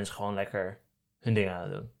daar zijn mensen gewoon lekker hun dingen aan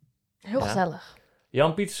het doen. Heel gezellig.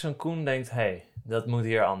 Jan Pieterszoon Koen denkt, hey, dat moet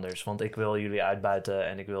hier anders. Want ik wil jullie uitbuiten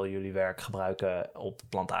en ik wil jullie werk gebruiken op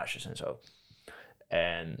plantages en zo.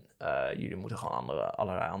 En jullie moeten gewoon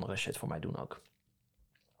allerlei andere shit voor mij doen ook.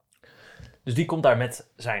 Dus die komt daar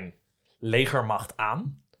met zijn legermacht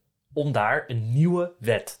aan om daar een nieuwe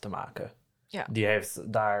wet te maken. Ja. Die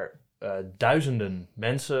heeft daar duizenden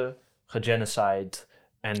mensen gegenocide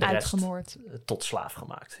en de rest tot slaaf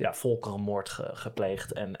gemaakt. Ja, volkerenmoord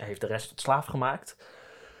gepleegd en heeft de rest tot slaaf gemaakt.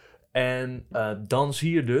 En dan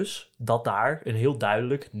zie je dus dat daar een heel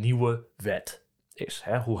duidelijk nieuwe wet is.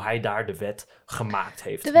 Hè? Hoe hij daar de wet gemaakt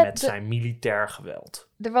heeft met zijn militair geweld.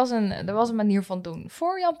 Er was een manier van doen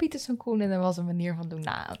voor Jan Pieterszoon Koen en er was een manier van doen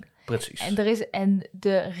na. Precies. En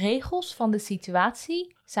de regels van de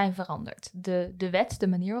situatie zijn veranderd. De wet, de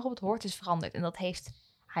manier waarop het hoort, is veranderd. En dat heeft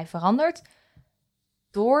hij veranderd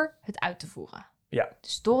door het uit te voeren. Ja.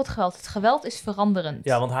 Dus door het geweld. Het geweld is veranderend.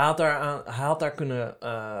 Ja, want hij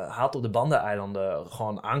had op de Banda-eilanden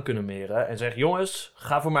gewoon aan kunnen meren en zeggen, jongens,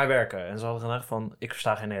 ga voor mij werken. En ze hadden gedacht van, ik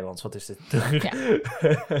versta geen Nederlands, wat is dit? Ja.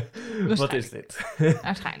 Wat is dit?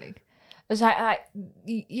 Waarschijnlijk. Dus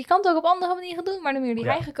je kan het ook op andere manieren doen, maar de manier die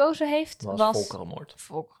hij gekozen heeft was volkerenmoord.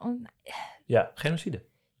 Ja, genocide.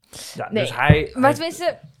 Ja, nee, dus hij... Maar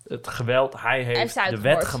tenminste... Het geweld, hij heeft de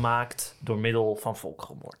wet gemaakt door middel van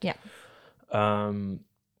volkerenmoord. Ja.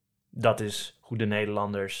 Dat is hoe de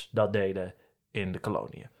Nederlanders dat deden in de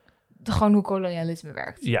koloniën. Gewoon hoe kolonialisme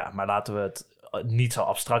werkt. Ja, maar laten we het niet zo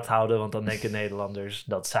abstract houden, want dan denken Nederlanders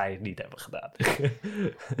dat zij het niet hebben gedaan.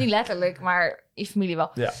 Niet letterlijk, maar je familie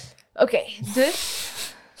wel. Ja. Oké,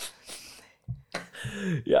 dus...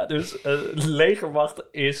 Ja, dus legermacht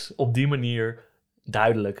is op die manier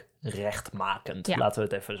duidelijk rechtmakend. Ja. Laten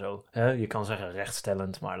we het even zo... je kan zeggen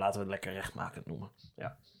rechtstellend, maar laten we het lekker rechtmakend noemen.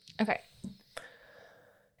 Ja. Oké.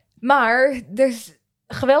 Maar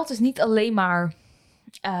geweld is niet alleen maar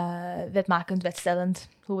wetmakend, wetstellend,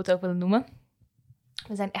 hoe we het ook willen noemen.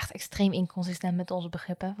 We zijn echt extreem inconsistent met onze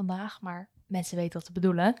begrippen vandaag, maar mensen weten wat te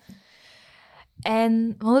bedoelen.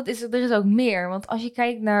 Want er is ook meer, want als je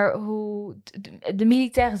kijkt naar hoe de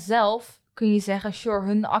militairen zelf, kun je zeggen, sure,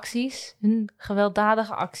 hun acties, hun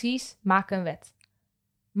gewelddadige acties, maken een wet.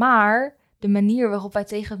 Maar de manier waarop wij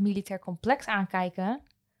tegen het militair complex aankijken,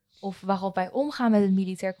 of waarop wij omgaan met het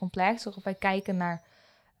militair complex, waarop wij kijken naar,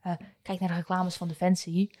 kijk naar de reclames van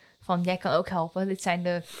Defensie, van jij kan ook helpen, dit zijn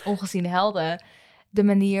de ongeziene helden. De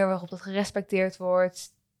manier waarop dat gerespecteerd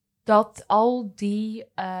wordt, dat al die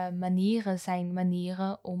manieren zijn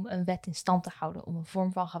manieren om een wet in stand te houden, om een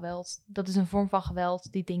vorm van geweld. Dat is een vorm van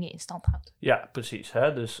geweld die dingen in stand houdt. Ja, precies.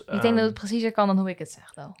 Hè? Dus, ik denk dat het preciezer kan dan hoe ik het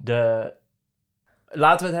zeg, though.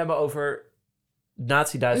 Laten we het hebben over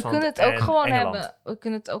Nazi-Duitsland We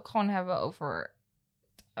kunnen het ook gewoon hebben over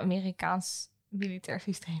het Amerikaans militair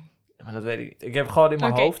systeem. Maar dat weet ik niet. Ik heb gewoon in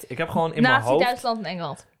mijn hoofd... Nazi-Duitsland en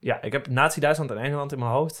Engeland. Ja, ik heb Nazi-Duitsland en Engeland in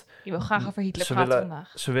mijn hoofd. Je wil graag over Hitler praten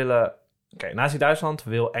vandaag. Ze willen... Oké, Nazi-Duitsland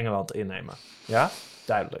wil Engeland innemen. Ja?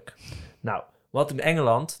 Duidelijk. Nou, wat in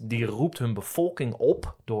Engeland, die roept hun bevolking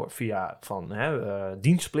op via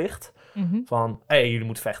dienstplicht. Mm-hmm. Van, jullie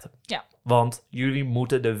moeten vechten. Ja. Want jullie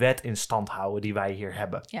moeten de wet in stand houden die wij hier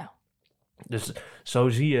hebben. Ja. Dus zo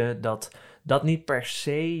zie je dat niet per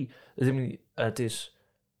se... Het is...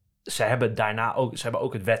 Ze hebben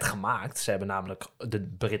ook het wet gemaakt. Ze hebben namelijk, de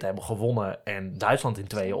Britten hebben gewonnen en Duitsland in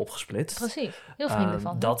tweeën opgesplitst. Precies, heel vriendelijk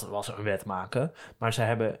van. Dat was een wet maken. Maar ze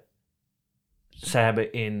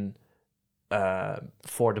hebben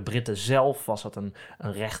voor de Britten zelf was dat een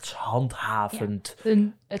rechtshandhavend...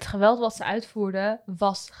 Ja. Het geweld wat ze uitvoerden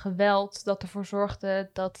was geweld dat ervoor zorgde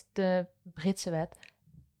dat de Britse wet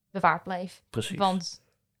bewaard bleef. Precies. Want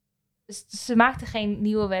ze maakten geen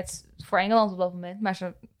nieuwe wet voor Engeland op dat moment,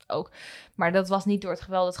 maar dat was niet door het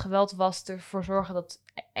geweld. Het geweld was ervoor zorgen dat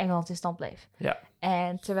Engeland in stand bleef. Ja.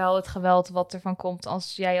 En terwijl het geweld wat ervan komt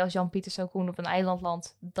als jij als Jan Pieterszoon Koen op een eiland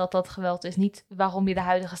landt, dat geweld is niet waarom je de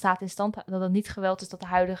huidige staat in stand houdt. Dat het niet geweld is dat de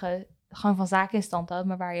huidige gang van zaken in stand houdt,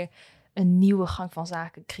 maar waar je een nieuwe gang van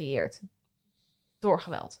zaken creëert. Door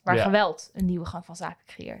geweld. Waar geweld een nieuwe gang van zaken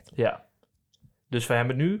creëert. Ja. Dus we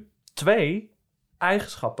hebben nu 2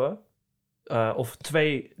 eigenschappen of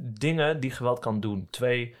 2 dingen die geweld kan doen.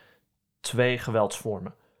 2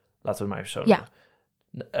 geweldsvormen. Laten we het maar even zo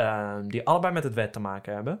noemen. Die allebei met het wet te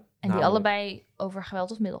maken hebben. En die allebei over geweld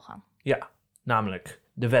als middel gaan. Ja, namelijk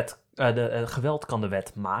geweld kan de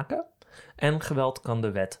wet maken en geweld kan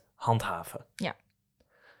de wet handhaven. Ja.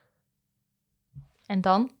 En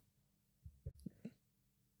dan?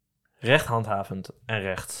 Rechthandhavend en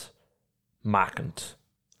rechtsmakend.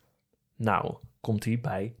 Nou, komt hij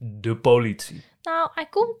bij de politie. Nou,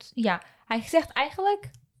 hij zegt eigenlijk,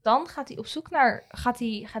 dan gaat hij op zoek naar,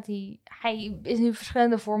 hij is nu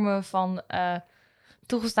verschillende vormen van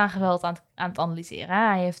toegestaan geweld aan het analyseren. Hè?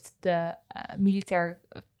 Hij heeft de militair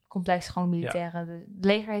complex, gewoon militairen, de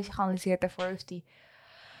leger heeft hij geanalyseerd, daarvoor heeft hij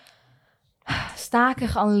staken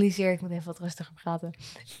geanalyseerd. Ik moet even wat rustiger praten.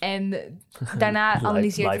 En daarna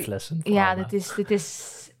analyseert hij... Life lesson. Ja, dit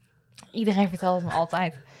is... Iedereen vertelt het me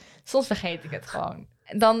altijd. Soms vergeet ik het gewoon.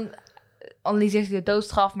 En dan analyseert hij de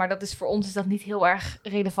doodstraf, maar voor ons is dat niet heel erg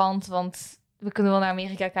relevant, want we kunnen wel naar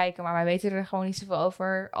Amerika kijken, maar wij weten er gewoon niet zoveel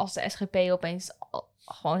over. Als de SGP opeens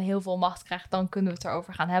gewoon heel veel macht krijgt, dan kunnen we het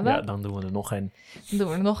erover gaan hebben. Ja, dan doen we er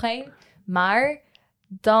nog een. Maar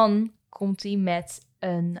dan komt hij met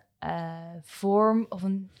een vorm of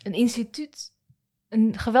een instituut,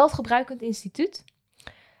 een geweldgebruikend instituut,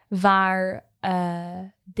 waar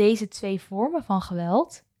deze 2 vormen van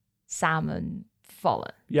geweld samen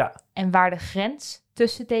vallen. Ja. En waar de grens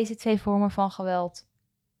tussen deze twee vormen van geweld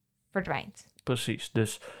verdwijnt. Precies.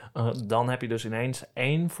 Dus dan heb je dus ineens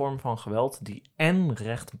één vorm van geweld die en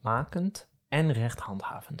rechtmakend en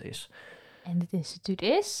rechthandhavend is. En dit instituut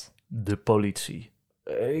is? De politie.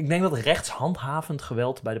 Ik denk dat rechtshandhavend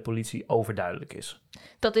geweld bij de politie overduidelijk is.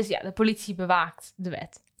 Dat is, de politie bewaakt de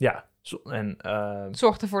wet. Ja.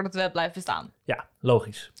 Zorgt ervoor dat de wet blijft bestaan. Ja,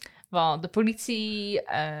 logisch. Want de politie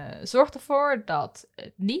zorgt ervoor dat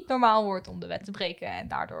het niet normaal wordt om de wet te breken. En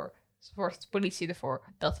daardoor zorgt de politie ervoor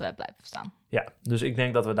dat de wet blijft bestaan. Ja, dus ik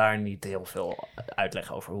denk dat we daar niet heel veel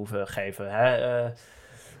uitleg over hoeven geven. Hè?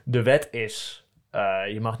 De wet is,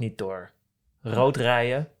 je mag niet door rood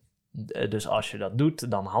rijden. Dus als je dat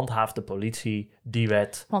doet, dan handhaaft de politie die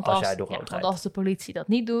wet als jij door rood rijdt. Want als de politie dat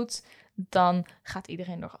niet doet, dan gaat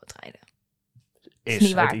iedereen door rood rijden. Is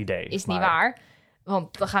niet waar. Het idee. Is niet waar,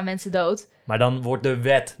 want dan gaan mensen dood. Maar dan wordt de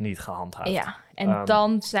wet niet gehandhaafd. Ja, en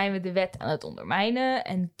dan zijn we de wet aan het ondermijnen.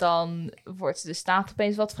 En dan wordt de staat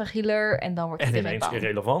opeens wat fragieler. En dan wordt iedereen bang. En ineens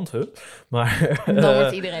irrelevant, hè? Maar dan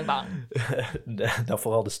wordt iedereen bang. Nou,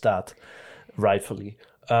 vooral de staat. Rightfully.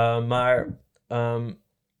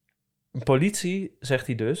 Politie, zegt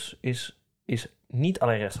hij dus, is niet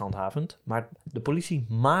alleen rechtshandhavend, maar de politie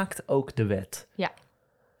maakt ook de wet. Ja.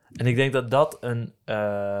 En ik denk dat dat een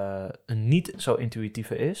niet zo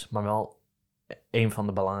intuïtieve is, maar wel een van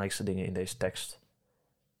de belangrijkste dingen in deze tekst.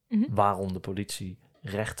 Mm-hmm. Waarom de politie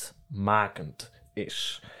rechtmakend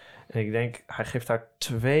is. En ik denk, hij geeft daar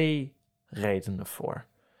 2 redenen voor.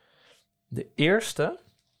 De eerste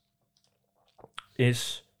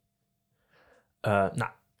is,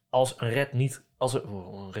 als een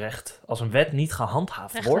wet niet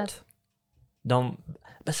gehandhaafd wordt, dan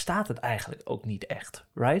bestaat het eigenlijk ook niet echt,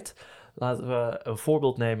 right? Laten we een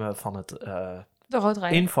voorbeeld nemen van het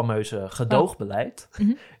infameuze gedoogbeleid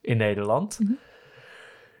in Nederland. Mm-hmm.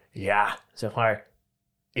 Ja, zeg maar,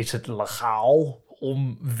 is het legaal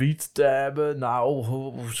om wiet te hebben? Nou,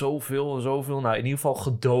 zoveel en zoveel. Nou, in ieder geval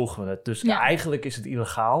gedogen we het. Dus eigenlijk is het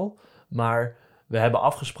illegaal, maar we hebben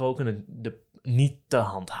afgesproken het niet te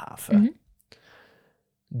handhaven. Mm-hmm.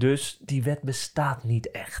 Dus die wet bestaat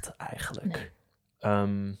niet echt eigenlijk.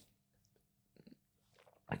 Nee.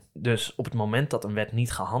 Dus op het moment dat een wet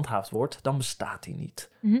niet gehandhaafd wordt, dan bestaat die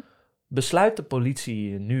niet. Mm-hmm. Besluit de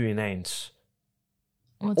politie nu ineens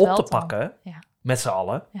op te pakken, met z'n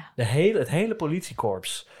allen. Ja. Het hele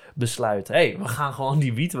politiekorps besluit, we gaan gewoon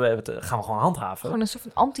die wiet gaan we gewoon handhaven. Gewoon een soort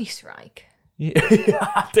van anti-strike.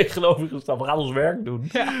 Ja, tegenovergesteld. We gaan ons werk doen.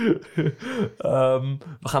 Ja.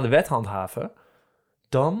 We gaan de wet handhaven.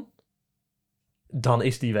 Dan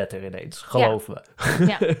is die wet er ineens. Geloven we.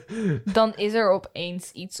 Ja. Dan is er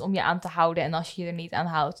opeens iets om je aan te houden. En als je je er niet aan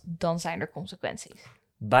houdt, dan zijn er consequenties.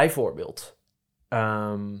 Bijvoorbeeld.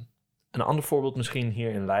 Een ander voorbeeld misschien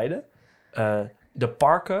hier in Leiden. De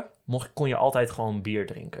parken kon je altijd gewoon bier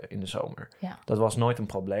drinken in de zomer. Ja. Dat was nooit een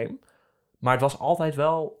probleem. Maar het was altijd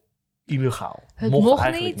wel illegaal. Het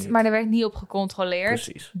mocht niet, maar er werd niet op gecontroleerd.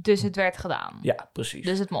 Precies. Dus het werd gedaan. Ja, precies.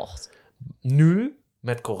 Dus het mocht. Nu,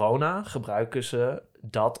 met corona, gebruiken ze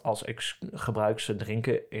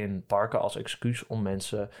drinken in parken als excuus om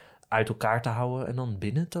mensen uit elkaar te houden en dan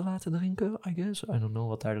binnen te laten drinken, I guess. I don't know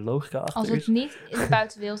wat daar de logica achter is. Als het niet in de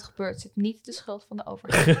buitenwereld gebeurt, is het niet de schuld van de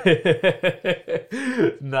overheid.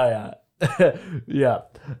 Nou ja. Ja.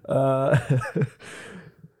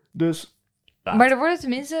 Dus... Ja. Maar er worden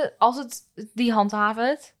tenminste, als het die handhaven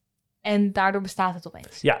het, en daardoor bestaat het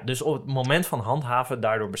opeens. Ja, dus op het moment van handhaven,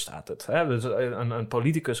 daardoor bestaat het. Hè? Dus een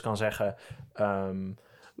politicus kan zeggen,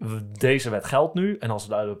 deze wet geldt nu. En als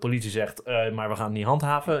de politie zegt, maar we gaan het niet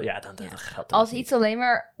handhaven, dan geldt het. Als iets alleen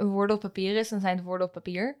maar woorden op papier is, dan zijn het woorden op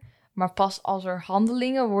papier. Maar pas als er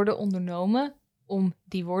handelingen worden ondernomen om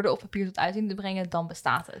die woorden op papier tot uiting te brengen, dan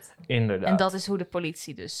bestaat het. Inderdaad. En dat is hoe de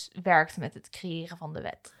politie dus werkt met het creëren van de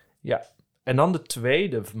wet. Ja. En dan de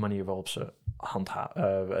tweede manier waarop ze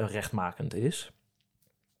rechtmakend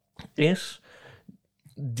is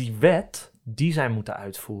die wet die zij moeten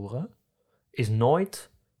uitvoeren, is nooit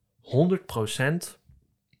 100%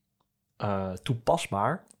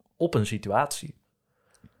 toepasbaar op een situatie.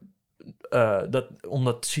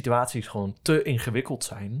 Omdat situaties gewoon te ingewikkeld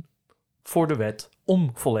zijn voor de wet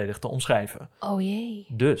om volledig te omschrijven. Oh jee.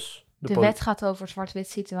 Dus de wet gaat over zwart-wit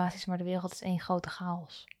situaties, maar de wereld is één grote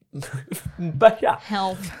chaos. Ja.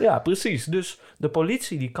 Help. Ja, precies. Dus de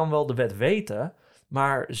politie die kan wel de wet weten,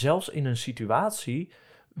 maar zelfs in een situatie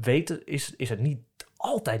is het niet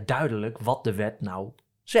altijd duidelijk wat de wet nou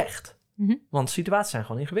zegt. Mm-hmm. Want situaties zijn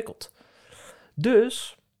gewoon ingewikkeld.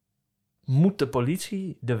 Dus moet de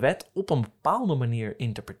politie de wet op een bepaalde manier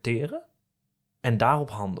interpreteren en daarop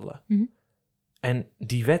handelen. Mm-hmm. En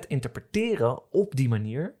die wet interpreteren op die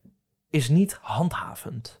manier is niet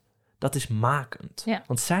handhavend. Dat is makend. Ja.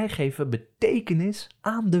 Want zij geven betekenis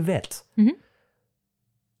aan de wet. Mhm.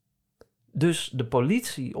 Dus de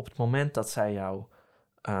politie, op het moment dat zij jou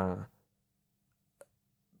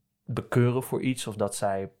bekeuren voor iets of dat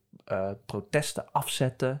zij protesten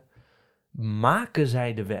afzetten, maken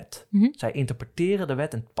zij de wet. Mhm. Zij interpreteren de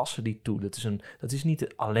wet en passen die toe. Dat is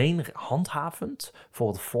niet alleen handhavend voor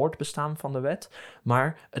het voortbestaan van de wet,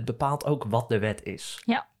 maar het bepaalt ook wat de wet is.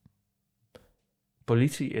 Ja.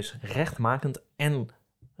 Politie is rechtmakend en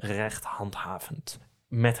rechthandhavend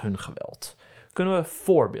met hun geweld. Kunnen we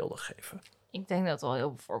voorbeelden geven? Ik denk dat we al heel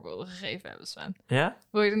veel voorbeelden gegeven hebben, Sven. Ja?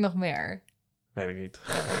 Wil je er nog meer? Weet ik niet.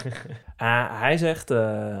 Hij zegt,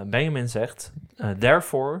 Benjamin zegt,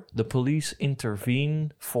 therefore the police intervene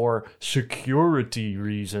for security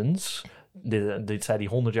reasons. Dit zei hij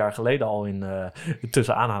 100 jaar geleden al in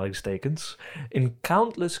tussen aanhalingstekens. In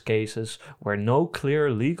countless cases where no clear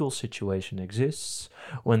legal situation exists,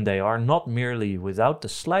 when they are not merely without the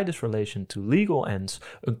slightest relation to legal ends,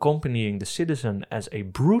 accompanying the citizen as a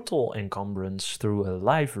brutal encumbrance through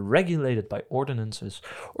a life regulated by ordinances,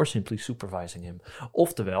 or simply supervising him.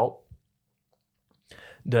 Oftewel,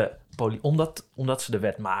 omdat ze de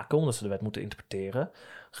wet maken, omdat ze de wet moeten interpreteren,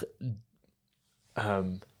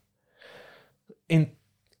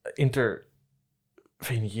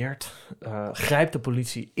 grijpt de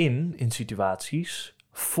politie in situaties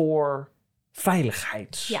voor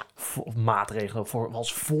veiligheidsmaatregelen,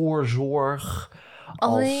 als voorzorg.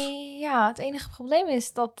 Alleen, het enige probleem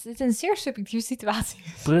is dat dit een zeer subjectieve situatie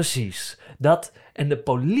is. Precies. En de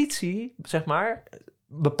politie, zeg maar,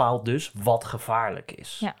 bepaalt dus wat gevaarlijk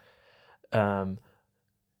is. Ja.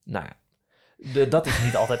 Dat is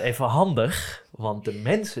niet altijd even handig, want de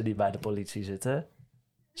mensen die bij de politie zitten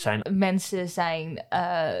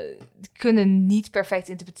kunnen niet perfect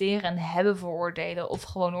interpreteren en hebben vooroordelen of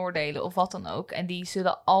gewoon oordelen of wat dan ook. En die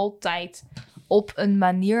zullen altijd op een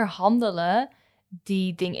manier handelen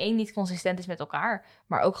die ding 1 niet consistent is met elkaar,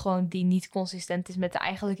 maar ook gewoon die niet consistent is met de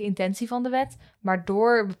eigenlijke intentie van de wet, maar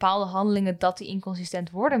door bepaalde handelingen dat die inconsistent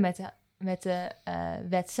worden met de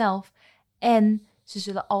wet zelf. En ze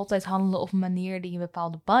zullen altijd handelen op een manier die een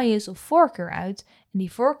bepaalde bias of voorkeur uit. En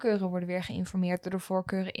die voorkeuren worden weer geïnformeerd door de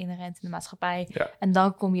voorkeuren inherent in de maatschappij. Ja. En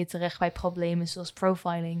dan kom je terecht bij problemen zoals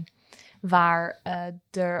profiling, waar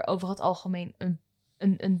er over het algemeen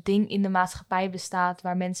een ding in de maatschappij bestaat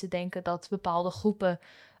waar mensen denken dat bepaalde groepen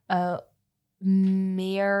wat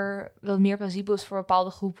meer plausibel is voor bepaalde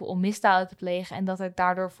groepen om misdaden te plegen en dat er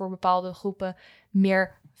daardoor voor bepaalde groepen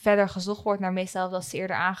meer verder gezocht wordt naar misdaden dat ze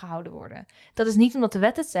eerder aangehouden worden. Dat is niet omdat de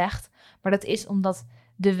wet het zegt, maar dat is omdat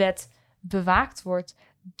de wet bewaakt wordt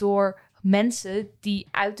door mensen die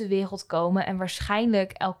uit de wereld komen en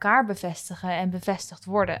waarschijnlijk elkaar bevestigen en bevestigd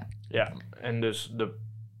worden. Ja, en dus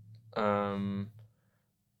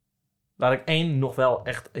laat ik één nog wel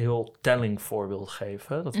echt heel telling voorbeeld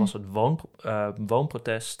geven. Dat was het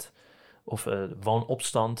woonprotest of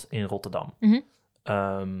woonopstand in Rotterdam.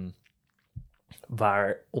 Mm-hmm.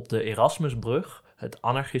 Waar op de Erasmusbrug het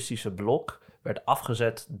anarchistische blok werd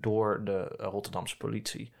afgezet door de Rotterdamse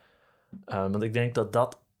politie. Want ik denk dat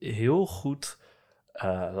dat heel goed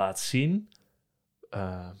laat zien,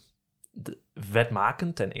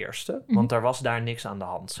 wetmakend ten eerste, Mm-hmm. want er was daar niks aan de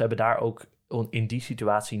hand. Ze hebben daar ook in die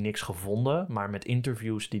situatie niks gevonden, maar met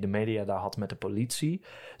interviews die de media daar had met de politie,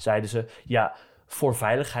 zeiden ze, ja, voor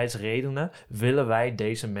veiligheidsredenen willen wij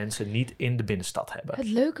deze mensen niet in de binnenstad hebben. Het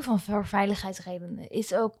leuke van voor veiligheidsredenen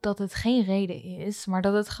is ook dat het geen reden is, maar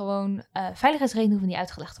dat het gewoon veiligheidsredenen hoeven niet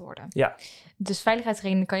uitgelegd te worden. Ja. Dus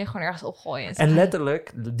veiligheidsredenen kan je gewoon ergens opgooien. En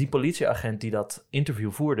letterlijk, die politieagent die dat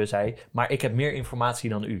interview voerde, zei, maar ik heb meer informatie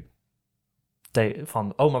dan u.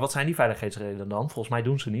 Maar wat zijn die veiligheidsredenen dan? Volgens mij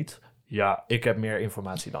doen ze niet. Ja, ik heb meer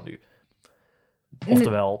informatie dan u.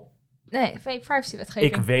 Oftewel, nee,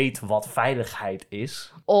 privacywetgeving. ik weet wat veiligheid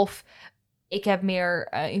is. Of ik heb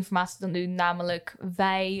meer informatie dan u, namelijk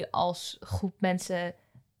wij als groep mensen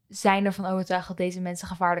zijn ervan overtuigd dat deze mensen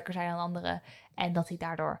gevaarlijker zijn dan anderen en dat die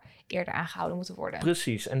daardoor eerder aangehouden moeten worden.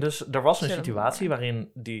 Precies, en dus er was een situatie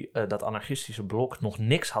waarin dat anarchistische blok nog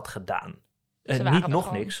niks had gedaan. Niet nog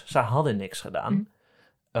gewoon niks, ze hadden niks gedaan.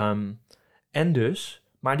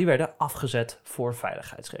 Maar die werden afgezet voor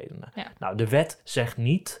veiligheidsredenen. Ja. Nou, de wet zegt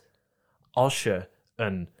niet, als je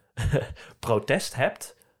een protest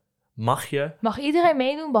hebt, mag iedereen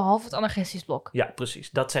meedoen behalve het anarchistisch blok. Ja,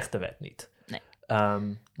 precies. Dat zegt de wet niet. Nee.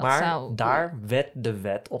 Maar daar werd de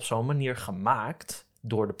wet op zo'n manier gemaakt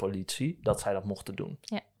door de politie dat zij dat mochten doen.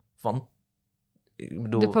 Ja. Want ik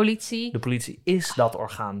bedoel, de politie is dat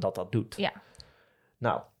orgaan dat doet. Ja.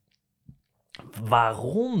 Nou,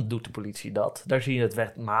 Waarom doet de politie dat? Daar zie je het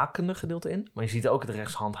wetmakende gedeelte in. Maar je ziet ook het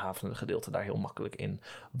rechtshandhavende gedeelte daar heel makkelijk in.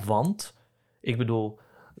 Want, ik bedoel,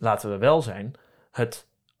 laten we wel zijn, het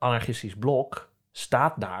anarchistisch blok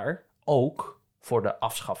staat daar ook voor de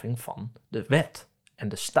afschaffing van de wet en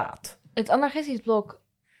de staat. Het anarchistisch blok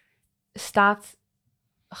staat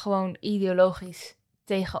gewoon ideologisch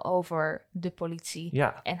tegenover de politie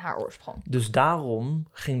en haar oorsprong. Dus daarom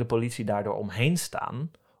ging de politie daardoor omheen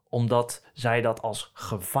staan, omdat zij dat als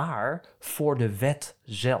gevaar voor de wet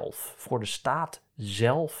zelf, voor de staat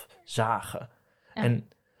zelf zagen. Ja. En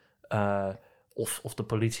of de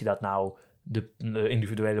politie dat nou, de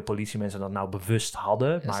individuele politiemensen dat nou bewust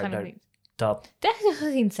hadden, maar technisch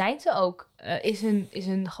gezien zijn ze ook, is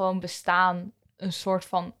hun gewoon bestaan een soort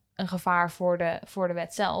van een gevaar voor de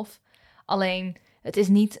wet zelf. Alleen, het is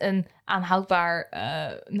niet een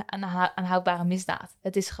aanhoudbare misdaad.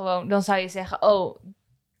 Het is gewoon, dan zou je zeggen,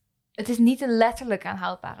 het is niet een letterlijk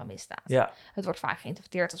aanhoudbare misdaad. Ja. Het wordt vaak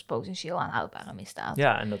geïnterpreteerd als potentieel aanhoudbare misdaad.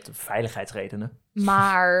 Ja, en dat veiligheidsredenen.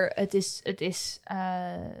 Maar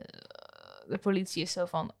de politie is zo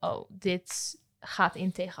van, dit gaat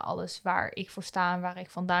in tegen alles waar ik voor sta en waar ik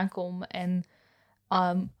vandaan kom. En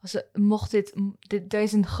er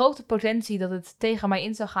is een grote potentie dat het tegen mij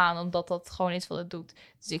in zou gaan, omdat dat gewoon is wat het doet.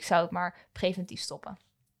 Dus ik zou het maar preventief stoppen.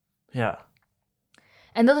 Ja.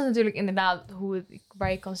 En dat is natuurlijk inderdaad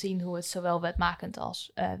waar je kan zien hoe het zowel wetmakend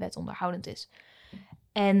als wetonderhoudend is.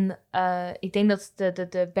 En ik denk dat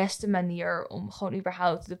de beste manier om gewoon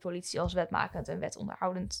überhaupt de politie als wetmakend en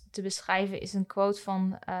wetonderhoudend te beschrijven is een quote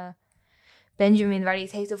van Benjamin, waar hij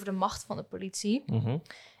het heeft over de macht van de politie. Mm-hmm.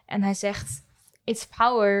 En hij zegt: "Its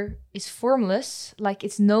power is formless, like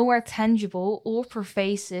it's nowhere tangible or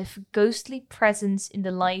pervasive, ghostly presence in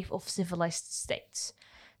the life of civilized states."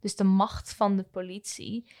 Dus de macht van de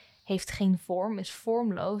politie heeft geen vorm, is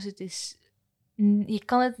vormloos. Je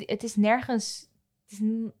kan het nergens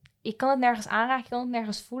aanraken, je kan het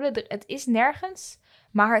nergens voelen. Het is nergens,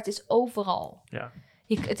 maar het is overal. Ja.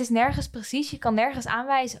 Het is nergens precies, je kan nergens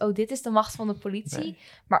aanwijzen, dit is de macht van de politie. Nee.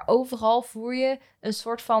 Maar overal voer je een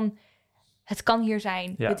soort van, het kan hier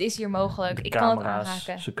zijn, het is hier mogelijk, ik kan het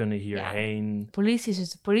aanraken. Ze kunnen hierheen. Ja. De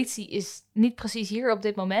politie is niet precies hier op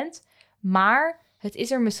dit moment, maar het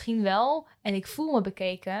is er misschien wel en ik voel me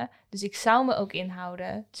bekeken, dus ik zou me ook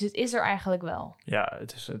inhouden. Dus het is er eigenlijk wel. Ja,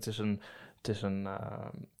 het is een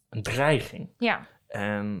dreiging. Ja.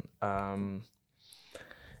 En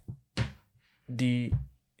die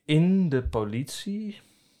in de politie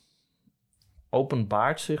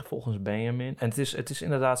openbaart zich volgens Benjamin. En het is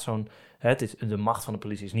inderdaad de macht van de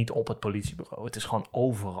politie is niet op het politiebureau. Het is gewoon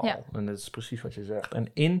overal. Ja. En dat is precies wat je zegt.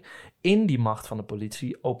 En in die macht van de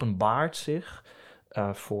politie openbaart zich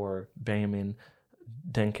voor Benjamin,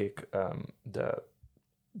 denk ik,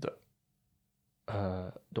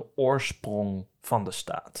 de oorsprong van de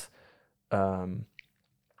staat.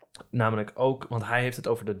 Namelijk ook, want hij heeft het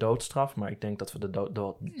over de doodstraf, maar ik denk dat we de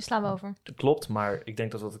dood slaan we over. Klopt, maar ik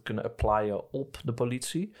denk dat we het kunnen applyen op de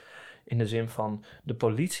politie. In de zin van, de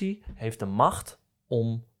politie heeft de macht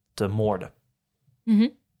om te moorden.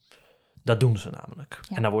 Mm-hmm. Dat doen ze namelijk.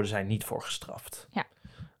 Ja. En daar worden zij niet voor gestraft. Ja.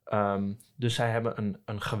 Dus zij hebben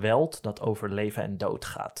een geweld dat over leven en dood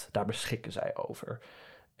gaat. Daar beschikken zij over.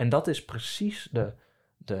 En dat is precies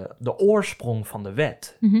de oorsprong van de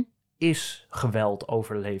wet. Mm-hmm. Is geweld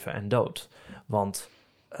over leven en dood. Want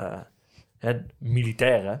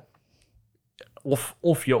militairen,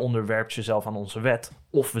 of je onderwerpt jezelf aan onze wet,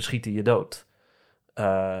 of we schieten je dood.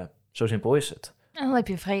 Zo simpel is het. En dan heb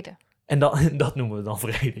je vrede. En dat noemen we dan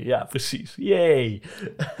vrede. Ja, precies. Yay!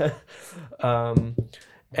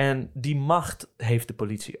 En die macht heeft de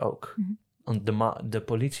politie ook. Mm-hmm. Want de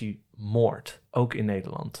politie moordt, ook in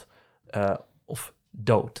Nederland. Of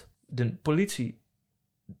dood. De politie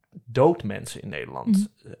doodt mensen in Nederland.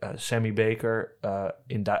 Mm-hmm. Sammy Baker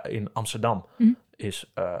in Amsterdam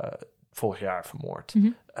is vorig jaar vermoord.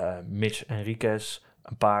 Mm-hmm. Mitch Henriquez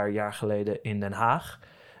een paar jaar geleden in Den Haag.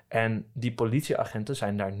 En die politieagenten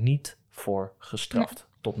zijn daar niet voor gestraft. Nee.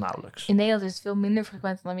 Tot nauwelijks. In Nederland is het veel minder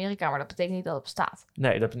frequent dan Amerika, maar dat betekent niet dat het bestaat.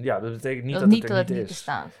 Nee, dat betekent niet dat het niet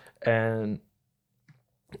bestaat. En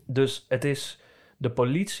dus het is de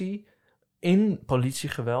politie, in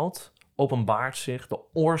politiegeweld openbaart zich de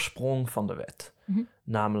oorsprong van de wet. Mm-hmm.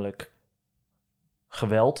 Namelijk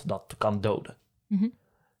geweld dat kan doden. Mm-hmm.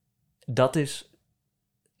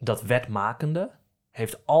 Dat wetmakende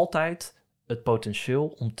heeft altijd het potentieel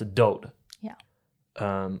om te doden. Ja.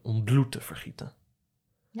 Om bloed te vergieten.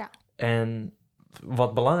 Ja. En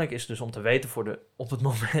wat belangrijk is dus om te weten op het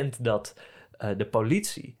moment dat de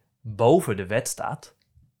politie boven de wet staat,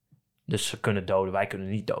 dus ze kunnen doden, wij kunnen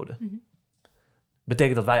niet doden.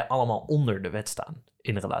 betekent dat wij allemaal onder de wet staan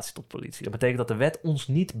in relatie tot politie. Dat betekent dat de wet ons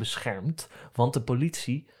niet beschermt, want de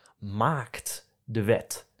politie maakt de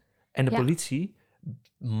wet. En de politie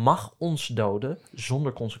mag ons doden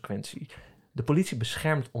zonder consequentie. De politie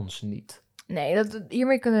beschermt ons niet. Nee,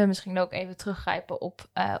 hiermee kunnen we misschien ook even teruggrijpen op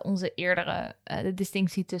onze eerdere de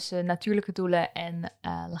distinctie tussen natuurlijke doelen en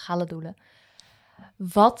legale doelen.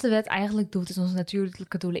 Wat de wet eigenlijk doet, is onze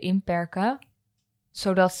natuurlijke doelen inperken,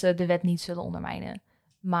 zodat ze de wet niet zullen ondermijnen.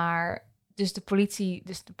 Maar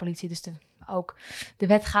de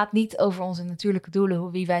wet gaat niet over onze natuurlijke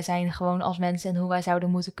doelen, wie wij zijn gewoon als mensen en hoe wij zouden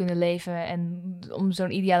moeten kunnen leven en om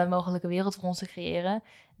zo'n ideale mogelijke wereld voor ons te creëren.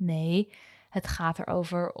 Nee, het gaat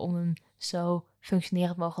erover om een zo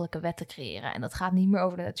functionerend mogelijke wet te creëren. En dat gaat niet meer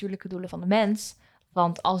over de natuurlijke doelen van de mens,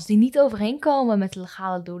 want als die niet overeenkomen met de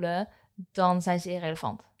legale doelen, dan zijn ze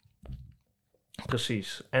irrelevant.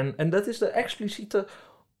 Precies. En dat is de expliciete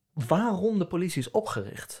waarom de politie is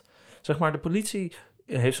opgericht. Zeg maar, de politie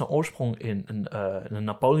heeft zijn oorsprong in een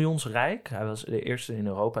Napoleonsrijk. Hij was de eerste in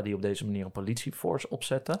Europa die op deze manier een politieforce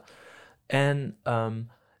opzette. En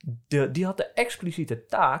die had de expliciete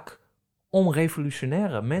taak om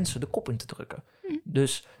revolutionaire mensen de kop in te drukken.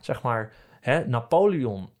 Dus zeg maar,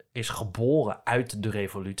 Napoleon is geboren uit de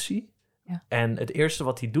revolutie. Ja. En het eerste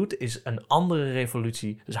wat hij doet is een andere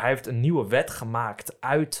revolutie. Dus hij heeft een nieuwe wet gemaakt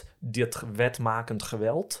uit dit wetmakend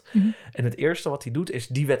geweld. Mm-hmm. En het eerste wat hij doet is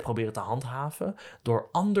die wet proberen te handhaven door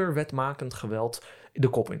ander wetmakend geweld de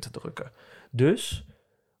kop in te drukken. Dus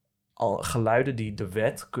geluiden die de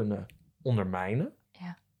wet kunnen ondermijnen,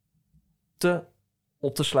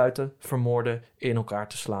 op te sluiten, vermoorden, in elkaar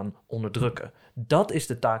te slaan, onderdrukken. Dat is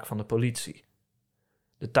de taak van de politie.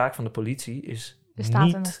 De taak van de politie is de staat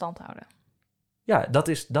niet in de stand houden. Ja, dat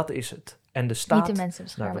is het. En de staat... Niet de mensen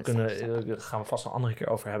beschermen. Daar gaan we vast een andere keer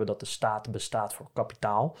over hebben, dat de staat bestaat voor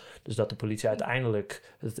kapitaal. Dus dat de politie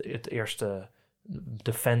uiteindelijk het eerste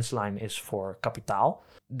defense line is voor kapitaal.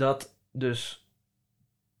 Dat dus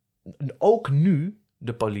ook nu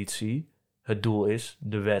de politie het doel is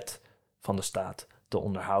de wet van de staat te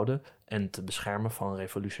onderhouden en te beschermen van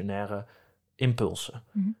revolutionaire impulsen.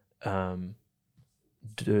 Mm-hmm.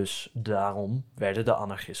 Dus daarom werden de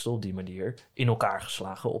anarchisten op die manier in elkaar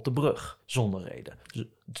geslagen op de brug. Zonder reden.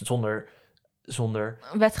 Zonder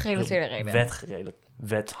wetgerelateerde reden.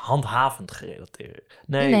 Handhavend gerelateerd.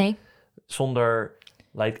 Nee. Zonder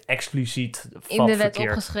expliciet in de wet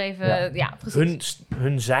opgeschreven. Ja, precies.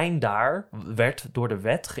 Hun zijn daar werd door de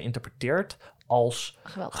wet geïnterpreteerd als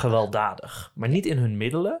gewelddadig. Maar niet in hun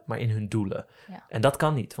middelen, maar in hun doelen. Ja. En dat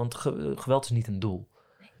kan niet, want geweld is niet een doel.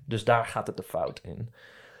 Dus daar gaat het de fout in.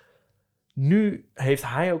 Nu heeft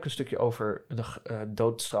hij ook een stukje over de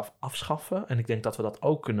doodstraf afschaffen. En ik denk dat we dat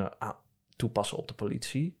ook kunnen toepassen op de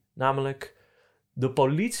politie. Namelijk, de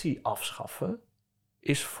politie afschaffen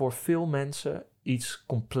is voor veel mensen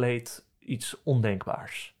iets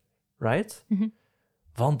ondenkbaars. Right? Mm-hmm.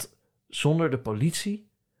 Want zonder de politie,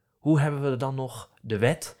 hoe hebben we dan nog de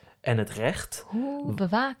wet en het recht? Hoe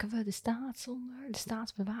bewaken we de staat zonder de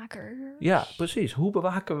staatsbewaker? Ja, precies. Hoe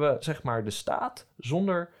bewaken we, zeg maar, de staat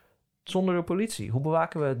zonder de politie? Hoe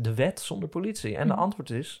bewaken we de wet zonder politie? En de antwoord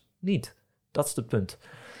is niet. Dat is het punt.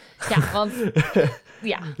 Ja, want...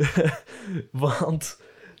 ja. Want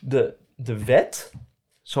de wet,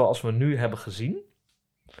 zoals we nu hebben gezien,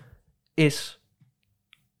 is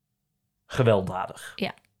gewelddadig.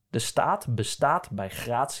 Ja. De staat bestaat bij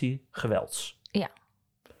gratie gewelds. Ja.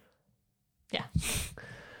 Ja.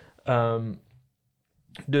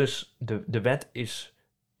 Dus de wet is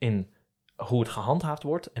in hoe het gehandhaafd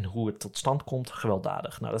wordt en hoe het tot stand komt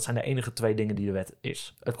gewelddadig. Nou, dat zijn de enige twee dingen die de wet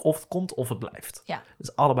is. Of het komt of het blijft. Ja. Het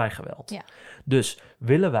is allebei geweld. Ja. Dus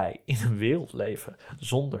willen wij in een wereld leven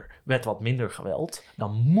zonder wet wat minder geweld,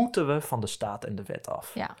 dan moeten we van de staat en de wet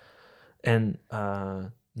af. Ja. En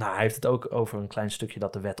hij heeft het ook over een klein stukje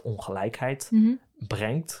dat de wet ongelijkheid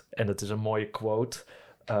brengt. En dat is een mooie quote.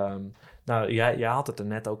 Jij had het er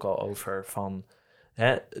net ook al over van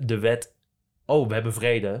de wet. Oh, we hebben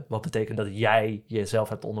vrede. Wat betekent dat jij jezelf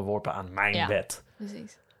hebt onderworpen aan mijn wet.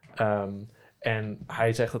 Precies. En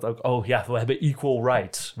hij zegt dat ook. Oh ja, we hebben equal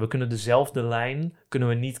rights. We kunnen dezelfde lijn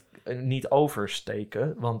niet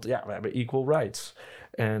oversteken. Want ja, we hebben equal rights.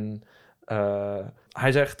 En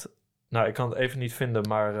hij zegt. Nou, ik kan het even niet vinden,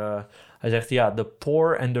 maar hij zegt the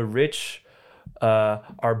poor and the rich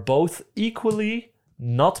are both equally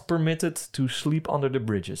not permitted to sleep under the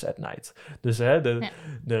bridges at night. Dus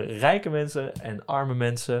de rijke mensen en arme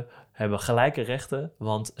mensen hebben gelijke rechten,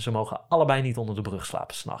 want ze mogen allebei niet onder de brug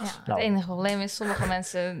slapen 's nachts. Ja, het enige probleem is, sommige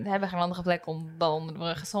mensen hebben geen andere plek dan onder de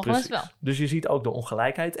brug. Sommige mensen wel. Dus je ziet ook de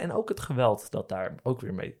ongelijkheid en ook het geweld dat daar ook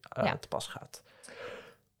weer mee te pas gaat.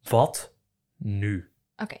 Wat nu?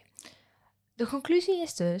 Oké. De conclusie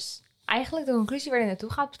is dus... Eigenlijk de conclusie waar je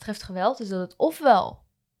naartoe gaat betreft geweld... is dat het ofwel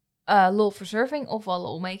law preserving ofwel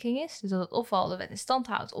lawmaking is. Dus dat het ofwel de wet in stand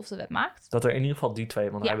houdt of de wet maakt. Dat er in ieder geval die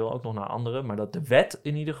twee, want hij wil ook nog naar andere... maar dat de wet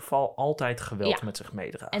in ieder geval altijd geweld met zich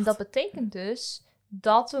meedraagt. En dat betekent dus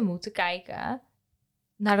dat we moeten kijken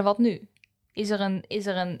naar de wat nu. Is er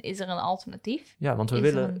een alternatief? Ja, want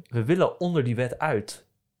we willen onder die wet uit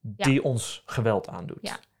die ons geweld aandoet.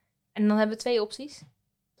 Ja, en dan hebben we twee opties,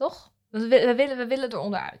 toch? We willen er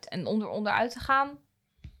onderuit. En om er onderuit te gaan,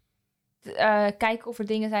 kijken of er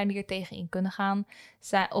dingen zijn die er tegenin kunnen gaan.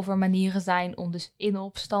 Of er manieren zijn om dus in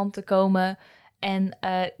opstand te komen. En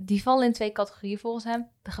die vallen in twee categorieën volgens hem.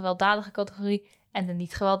 De gewelddadige categorie en de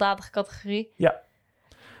niet gewelddadige categorie. Ja.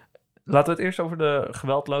 Laten we het eerst over de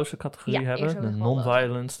geweldloze categorie hebben. De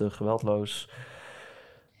non-violence, de geweldloos.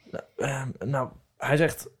 Hij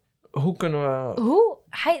zegt, hoe kunnen we...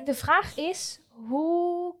 De vraag is,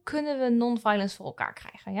 hoe kunnen we non-violence voor elkaar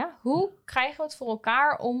krijgen? Ja? Hoe krijgen we het voor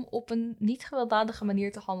elkaar om op een niet gewelddadige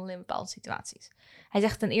manier te handelen in bepaalde situaties? Hij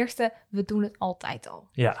zegt ten eerste, we doen het altijd al.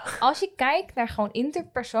 Ja. Als je kijkt naar gewoon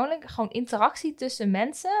interpersoonlijk, gewoon interactie tussen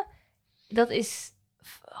mensen, dat is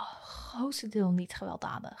grootste deel niet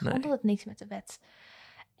gewelddadig. Nee. Omdat het niks met de wet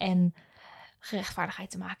en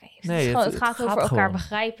gerechtvaardigheid te maken heeft. Nee, het gaat over elkaar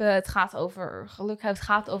begrijpen, het gaat over geluk, het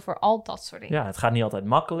gaat over al dat soort dingen. Ja, het gaat niet altijd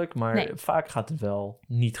makkelijk, maar vaak gaat het wel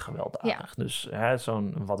niet gewelddadig. Ja. Dus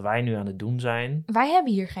wat wij nu aan het doen zijn... Wij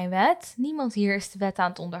hebben hier geen wet. Niemand hier is de wet aan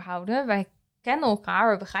het onderhouden. Wij kennen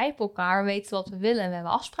elkaar, we begrijpen elkaar, we weten wat we willen en we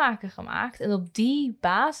hebben afspraken gemaakt. En op die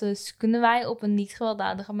basis kunnen wij op een niet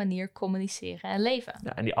gewelddadige manier communiceren en leven.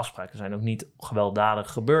 Ja, en die afspraken zijn ook niet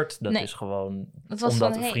gewelddadig gebeurd. Dat is gewoon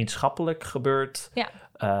omdat het vriendschappelijk gebeurt. Ja.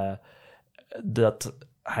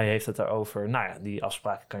 Hij heeft het erover, die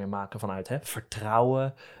afspraken kan je maken vanuit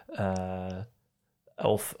vertrouwen...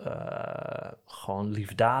 Of gewoon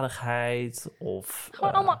liefdadigheid. Of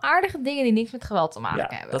gewoon allemaal aardige dingen die niks met geweld te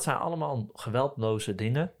maken hebben. Dat zijn allemaal geweldloze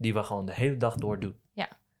dingen die we gewoon de hele dag door doen. Ja.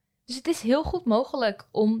 Dus het is heel goed mogelijk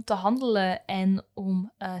om te handelen en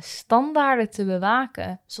om standaarden te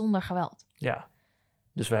bewaken zonder geweld. Ja.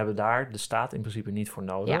 Dus we hebben daar de staat in principe niet voor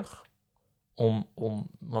nodig. Ja.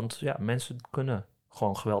 Want mensen kunnen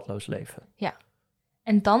gewoon geweldloos leven. Ja.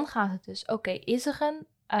 En dan gaat het dus, is er een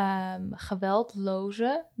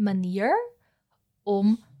geweldloze manier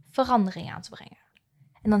om verandering aan te brengen?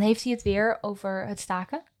 En dan heeft hij het weer over het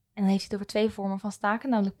staken. En dan heeft hij het over twee vormen van staken,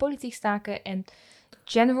 namelijk politiek staken en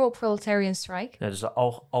general proletarian strike. Ja, dus de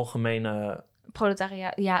algemene...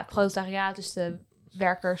 proletariaat, dus de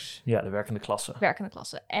werkers. Ja, de werkende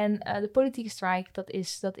klasse. En de politieke strike,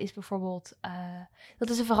 dat is bijvoorbeeld... dat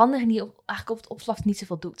is een verandering die eigenlijk op het oppervlak niet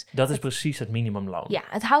zoveel doet. Dat is precies het minimumloon. Ja,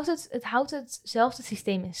 het houdt hetzelfde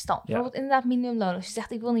systeem in stand. Ja. Bijvoorbeeld inderdaad minimumloon. Als je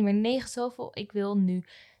zegt, ik wil niet meer 9 zoveel, ik wil nu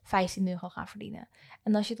 15 euro gaan verdienen.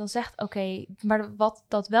 En als je dan zegt, maar wat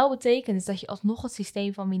dat wel betekent, is dat je alsnog het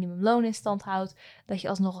systeem van minimumloon in stand houdt. Dat je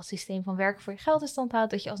alsnog het systeem van werken voor je geld in stand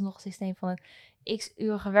houdt. Dat je alsnog het systeem van een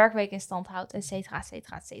x-urige werkweek in stand houdt, et cetera, et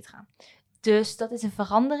cetera, et cetera. Dus dat is een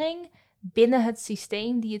verandering binnen het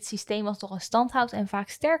systeem die het systeem alsnog in stand houdt en vaak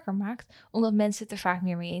sterker maakt, omdat mensen het er vaak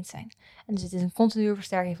meer mee eens zijn. En dus het is een continue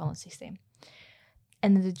versterking van het systeem.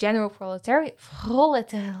 En de general proletariat...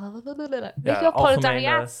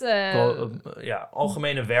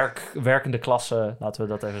 Algemene werkende klasse, laten we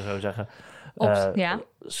dat even zo zeggen.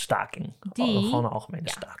 Staking. Gewoon een algemene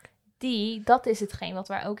staking. Dat is hetgeen wat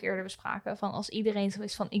wij ook eerder bespraken. Van als iedereen zo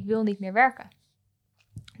is van, ik wil niet meer werken.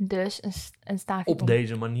 Dus een staking... Op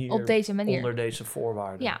deze manier. Onder deze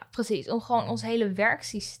voorwaarden. Ja, precies. Om gewoon ons hele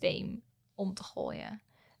werksysteem om te gooien.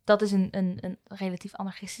 Dat is een relatief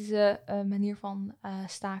anarchistische manier van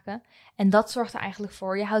staken. En dat zorgt er eigenlijk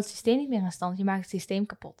voor, je houdt het systeem niet meer in stand, je maakt het systeem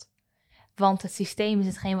kapot. Want het systeem is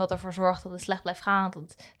hetgeen wat ervoor zorgt dat het slecht blijft gaan, dat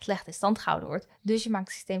het slecht in stand gehouden wordt. Dus je maakt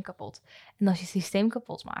het systeem kapot. En als je het systeem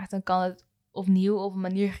kapot maakt, dan kan het opnieuw op een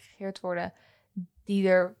manier gecreëerd worden die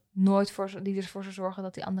ervoor zou zorgen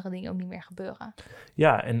dat die andere dingen ook niet meer gebeuren.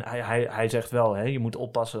 Ja, en hij zegt wel, je moet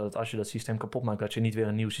oppassen dat als je dat systeem kapot maakt, dat je niet weer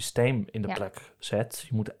een nieuw systeem in de plek zet.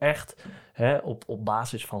 Je moet echt op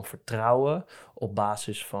basis van vertrouwen, op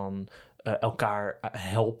basis van elkaar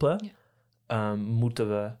helpen, moeten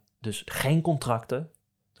we dus geen contracten.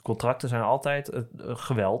 De contracten zijn altijd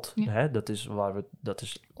geweld. Ja. Dat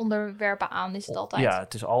is onderwerpen aan is het altijd. Ja,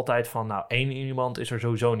 het is altijd van, één iemand is er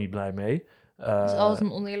sowieso niet blij mee. Het is altijd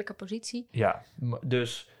een oneerlijke positie. Ja,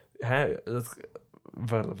 dus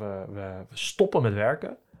we stoppen met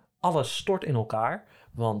werken. Alles stort in elkaar.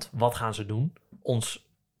 Want wat gaan ze doen? Ons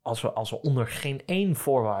als we onder geen één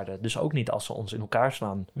voorwaarde, dus ook niet als ze ons in elkaar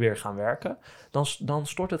slaan, weer gaan werken, dan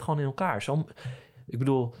stort het gewoon in elkaar. Ik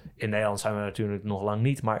bedoel, in Nederland zijn we natuurlijk nog lang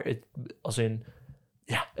niet, maar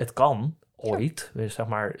het kan ooit. Dus zeg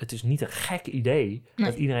maar, het is niet een gek idee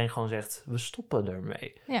dat iedereen gewoon zegt, we stoppen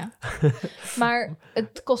ermee. Ja, maar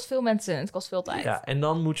het kost veel mensen en het kost veel tijd. Ja, en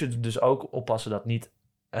dan moet je dus ook oppassen dat niet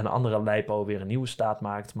een andere lijpo weer een nieuwe staat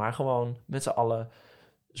maakt, maar gewoon met z'n allen,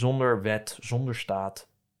 zonder wet, zonder staat,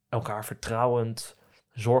 elkaar vertrouwend,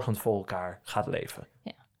 zorgend voor elkaar gaat leven.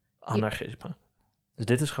 Ja. Anarchisme. Dus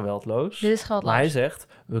dit is geweldloos. Dit is geweldloos. Maar hij zegt,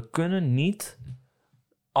 we kunnen niet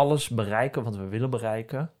alles bereiken wat we willen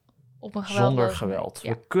bereiken zonder geweld.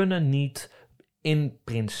 Ja. We kunnen niet in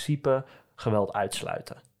principe geweld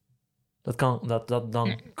uitsluiten.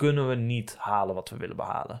 Dan kunnen we niet halen wat we willen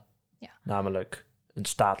behalen. Ja. Namelijk een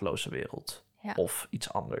staatloze wereld. Ja. Of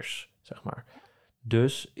iets anders, zeg maar.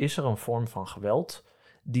 Dus is er een vorm van geweld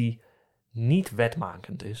die niet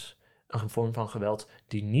wetmakend is. Een vorm van geweld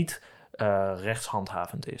die niet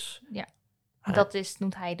rechtshandhavend is. Ja, dat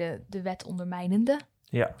noemt hij de wet ondermijnende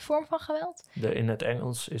vorm van geweld. In het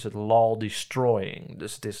Engels is het law destroying.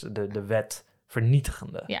 Dus het is de wet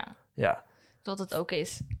vernietigende. Ja. Wat het ook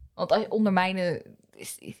is. Want als je ondermijnen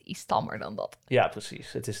is iets tammer dan dat. Ja,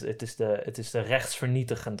 precies. Het is de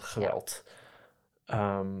rechtsvernietigend geweld.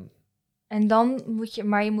 Ja. En dan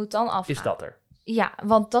je moet dan afgaan. Is dat er? Ja,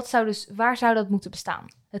 want dat zou dus, waar zou dat moeten bestaan?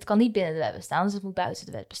 Het kan niet binnen de wet bestaan, dus het moet buiten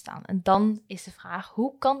de wet bestaan. En dan is de vraag,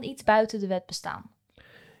 hoe kan iets buiten de wet bestaan?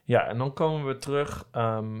 Ja, en dan komen we terug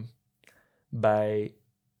bij...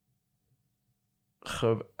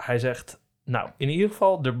 Hij zegt, nou, in ieder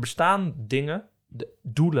geval, er bestaan dingen,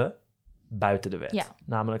 doelen buiten de wet. Ja.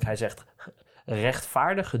 Namelijk, hij zegt,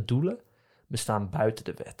 rechtvaardige doelen bestaan buiten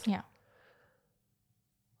de wet. Ja.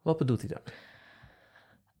 Wat bedoelt hij dan?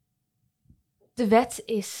 De wet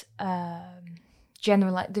is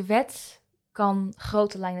de wet kan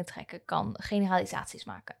grote lijnen trekken, kan generalisaties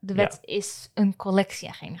maken. De wet is een collectie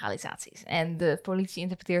aan generalisaties. En de politie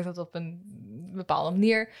interpreteert dat op een bepaalde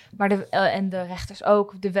manier, maar en de rechters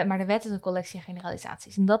ook. Maar de wet is een collectie aan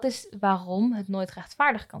generalisaties. En dat is waarom het nooit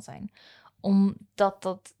rechtvaardig kan zijn. Omdat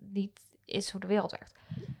dat niet is hoe de wereld werkt.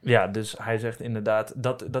 Ja, dus hij zegt inderdaad,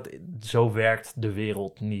 dat zo werkt de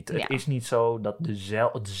wereld niet. Het is niet zo dat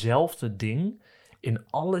hetzelfde ding in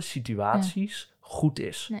alle situaties goed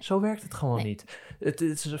is. Nee. Zo werkt het gewoon niet.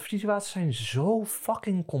 De situaties zijn zo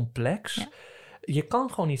fucking complex. Ja. Je kan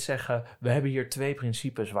gewoon niet zeggen, we hebben hier 2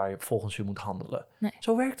 principes waar je volgens je moet handelen. Nee.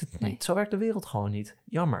 Zo werkt het niet. Nee. Zo werkt de wereld gewoon niet.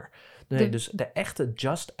 Jammer. Nee, dus de echte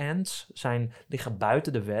just ends liggen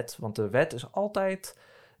buiten de wet, want de wet is altijd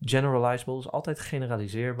generalizable, is altijd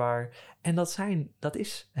generaliseerbaar. En dat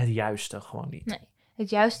is het juiste gewoon niet. Nee, het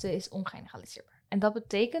juiste is ongeneraliseerbaar. En dat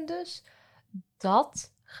betekent dus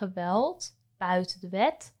dat geweld buiten de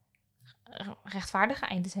wet rechtvaardige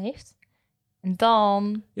eindes heeft. En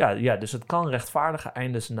dan... Ja, dus het kan rechtvaardige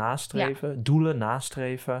eindes nastreven, doelen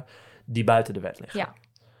nastreven die buiten de wet liggen. Ja.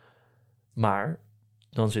 Maar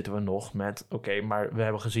dan zitten we nog met, maar we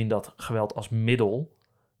hebben gezien dat geweld als middel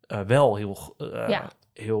wel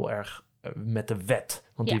heel erg met de wet.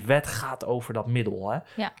 Want die wet gaat over dat middel, hè?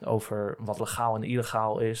 Ja. Over wat legaal en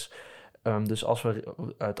illegaal is. Dus als we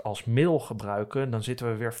het als middel gebruiken, dan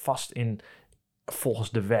zitten we weer vast in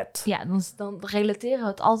volgens de wet. Ja, dan relateren we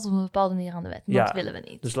het altijd op een bepaalde manier aan de wet. Dat willen we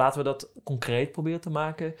niet. Dus laten we dat concreet proberen te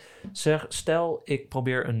maken. Stel, ik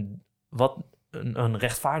probeer een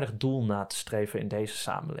rechtvaardig doel na te streven in deze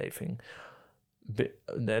samenleving.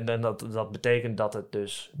 En dat betekent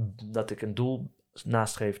dat ik een doel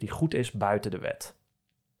nastreef die goed is buiten de wet.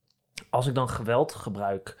 Als ik dan geweld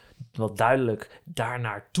gebruik wat duidelijk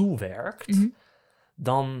daarnaartoe werkt,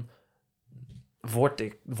 dan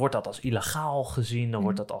wordt dat als illegaal gezien, dan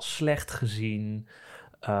wordt dat als slecht gezien.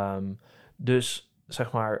 Dus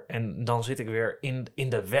zeg maar, en dan zit ik weer in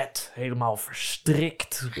de wet helemaal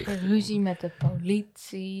verstrikt. Ruzie met de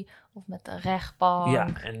politie of met de rechtbank.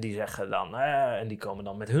 Ja, en die zeggen dan, en die komen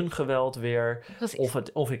dan met hun geweld weer.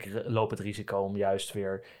 Of ik loop het risico om juist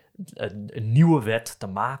weer een nieuwe wet te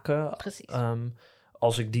maken.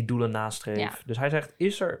 Als ik die doelen nastreef. Ja. Dus hij zegt,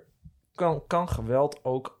 kan geweld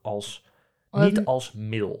ook niet als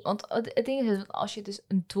middel. Want het ding is, als je dus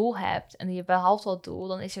een doel hebt en je behaalt dat doel,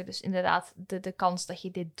 dan is er dus inderdaad de kans dat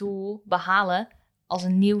je dit doel behalen als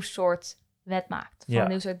een nieuw soort wet maakt. Van een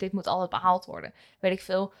nieuw soort, dit moet altijd behaald worden. Weet ik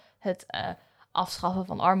veel, het afschaffen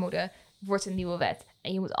van armoede wordt een nieuwe wet.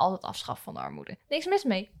 En je moet altijd afschaffen van armoede. Niks mis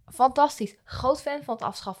mee. Fantastisch. Groot fan van het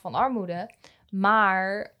afschaffen van armoede.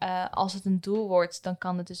 Maar als het een doel wordt, dan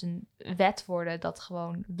kan het dus een wet worden dat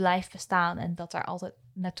gewoon blijft bestaan. En dat er altijd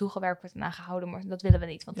naartoe gewerkt wordt en aangehouden wordt. Dat willen we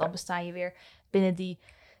niet, want dan besta je weer binnen die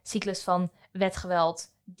cyclus van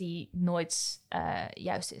wetgeweld die nooit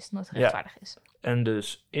juist is, nooit rechtvaardig is. En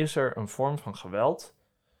dus is er een vorm van geweld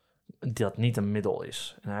dat niet een middel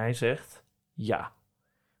is? En hij zegt ja.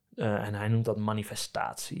 En hij noemt dat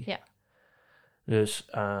manifestatie. Ja. Dus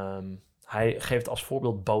hij geeft als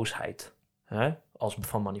voorbeeld boosheid. Hè?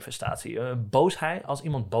 Van manifestatie. Boosheid, als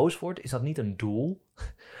iemand boos wordt, is dat niet een doel.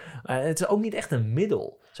 Het is ook niet echt een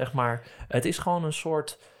middel, zeg maar. Het is gewoon een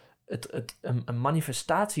soort... een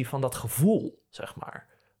manifestatie van dat gevoel, zeg maar.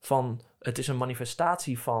 Het is een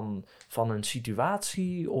manifestatie van een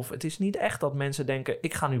situatie. Of het is niet echt dat mensen denken...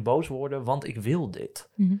 ik ga nu boos worden, want ik wil dit.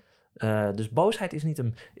 Mm-hmm. Dus boosheid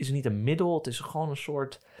is niet een middel. Het is gewoon een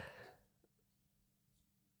soort...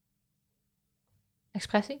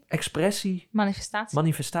 Expressie.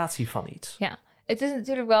 Manifestatie van iets. Ja, het is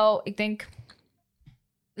natuurlijk wel... Ik denk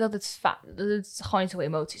dat het gewoon niet hoe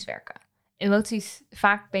emoties werken. Emoties,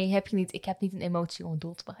 vaak heb je niet... Ik heb niet een emotie om een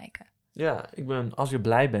doel te bereiken. Ja, als je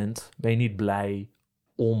blij bent, ben je niet blij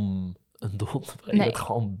om een doel te bereiken. Je bent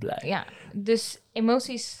gewoon blij. Ja, dus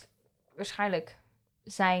emoties waarschijnlijk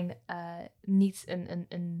zijn niet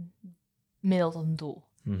een middel tot een doel.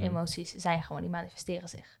 Mm-hmm. Emoties zijn gewoon, die manifesteren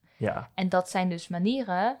zich. Ja. En dat zijn dus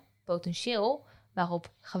manieren, potentieel,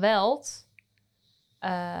 waarop geweld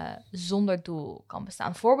zonder doel kan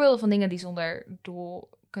bestaan. Voorbeelden van dingen die zonder doel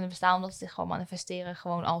kunnen bestaan, omdat ze zich gewoon manifesteren,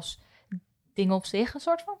 gewoon als dingen op zich, een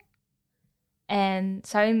soort van. En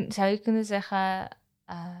zou je kunnen zeggen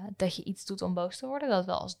dat je iets doet om boos te worden, dat het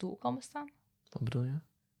wel als doel kan bestaan? Wat bedoel je?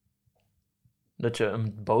 Dat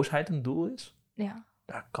een boosheid een doel is? Ja.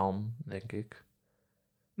 Dat kan, denk ik.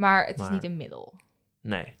 Maar het is niet een middel.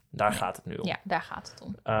 Nee, daar gaat het nu om. Ja, daar gaat het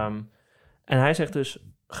om. En hij zegt dus,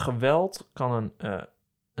 geweld kan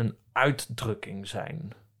een uitdrukking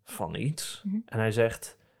zijn van iets. Mm-hmm. En hij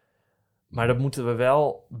zegt, maar dat moeten we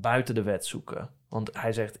wel buiten de wet zoeken. Want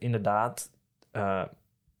hij zegt inderdaad,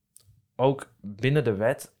 ook binnen de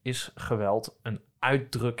wet is geweld een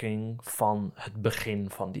uitdrukking van het begin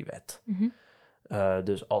van die wet. Mm-hmm.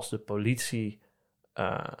 Dus als de politie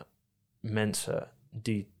mensen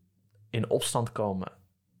die in opstand komen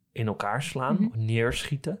in elkaar slaan, mm-hmm.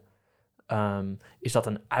 neerschieten, is dat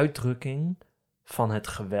een uitdrukking van het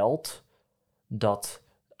geweld dat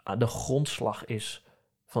de grondslag is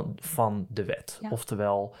van de wet. Ja.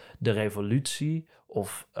 Oftewel de revolutie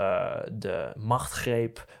of de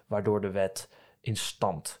machtgreep waardoor de wet in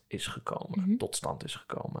stand is gekomen, mm-hmm. tot stand is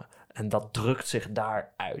gekomen. En dat drukt zich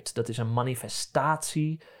daar uit. Dat is een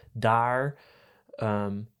manifestatie daar.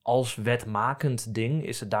 Als wetmakend ding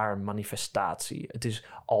is het daar een manifestatie. Het is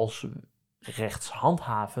als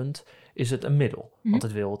rechtshandhavend is het een middel, mm-hmm. want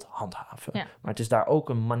het wil het handhaven. Ja. Maar het is daar ook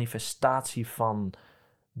een manifestatie van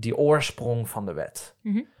die oorsprong van de wet.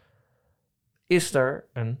 Mm-hmm. Is er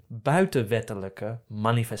een buitenwettelijke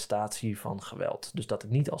manifestatie van geweld? Dus dat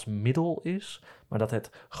het niet als middel is, maar dat het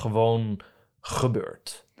gewoon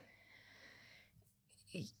gebeurt.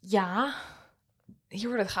 Ja, hier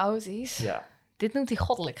wordt het chaotisch. Ja. Dit noemt hij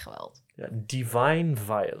goddelijk geweld. Ja, divine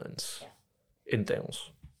violence. Ja. In het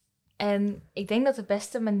Engels. En ik denk dat de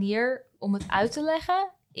beste manier om het uit te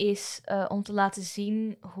leggen is om te laten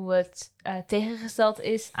zien hoe het tegengesteld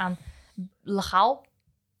is aan legaal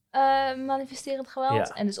manifesterend geweld.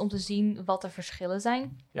 Ja. En dus om te zien wat de verschillen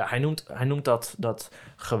zijn. Ja, hij noemt dat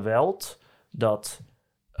geweld dat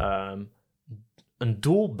een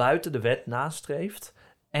doel buiten de wet nastreeft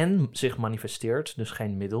en zich manifesteert, dus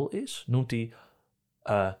geen middel is, noemt hij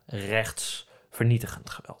rechtsvernietigend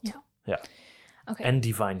geweld. Ja. Ja. Okay. En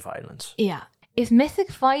divine violence. Ja. If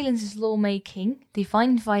mythic violence is lawmaking,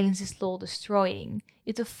 divine violence is law destroying.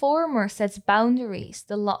 If the former sets boundaries,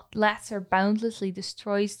 the latter boundlessly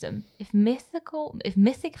destroys them. If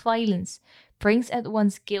mythic violence brings at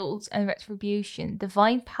once guilt and retribution,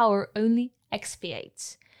 divine power only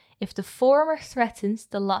expiates. If the former threatens,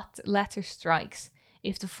 the latter strikes.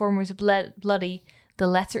 If the former is bloody, the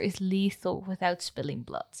latter is lethal without spilling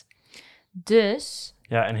blood. Dus...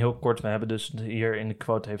 Ja, en heel kort, we hebben dus hier in de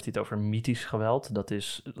quote heeft hij het over mythisch geweld. Dat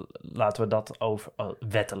is, laten we dat over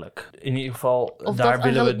wettelijk. In ieder geval, daar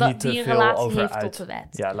willen we het niet te veel over uit.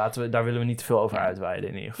 Ja, daar willen we niet te veel over uitweiden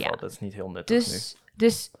in ieder geval. Ja. Dat is niet heel nuttig nu.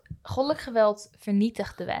 Dus goddelijk geweld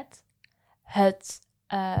vernietigt de wet. Het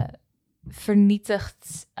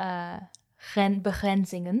vernietigt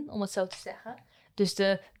begrenzingen, om het zo te zeggen. Dus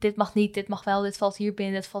dit mag niet, dit mag wel, dit valt hier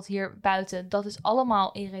binnen, dit valt hier buiten. Dat is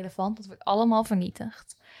allemaal irrelevant, dat wordt allemaal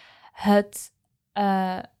vernietigd. Het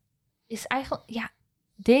is eigenlijk, ja,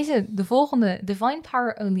 de volgende, divine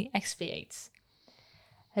power only expiates.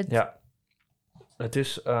 Ja, het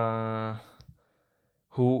is,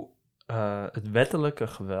 hoe het wettelijke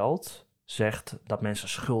geweld zegt dat mensen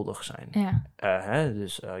schuldig zijn. Ja.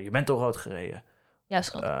 Dus je bent door rood gereden. Jouw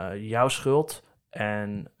schuld. Jouw schuld.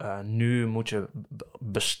 En nu moet je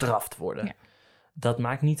bestraft worden. Ja. Dat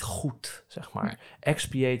maakt niet goed, zeg maar. Nee.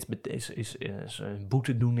 Expiate is een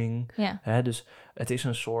boetedoening. Ja. Dus het is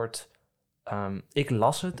een soort... ik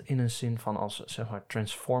las het in een zin van als, zeg maar,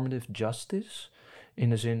 transformative justice. In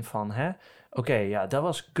de zin van, oké, dat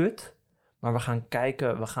was kut. Maar we gaan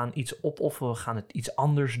kijken, we gaan iets opofferen, we gaan het iets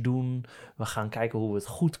anders doen. We gaan kijken hoe we het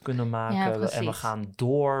goed kunnen maken. Ja, En we gaan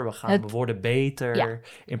door, we worden beter. Ja.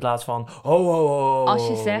 In plaats van, Als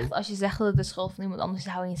je zegt dat het de schuld van iemand anders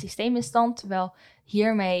is, hou je een systeem in stand. Terwijl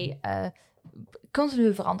hiermee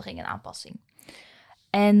continue verandering en aanpassing.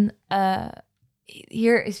 En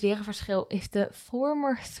hier is weer een verschil. If the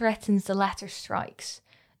former threatens, the latter strikes.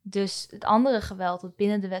 Dus het andere geweld dat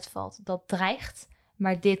binnen de wet valt, dat dreigt,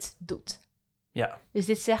 maar dit doet. Ja. Dus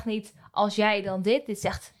dit zegt niet, als jij dan dit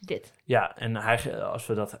zegt dit. Ja, en als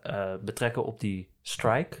we dat betrekken op die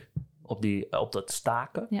strike, op dat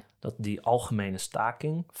staken, die algemene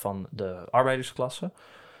staking van de arbeidersklasse,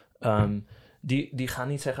 die gaan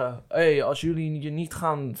niet zeggen, als jullie je niet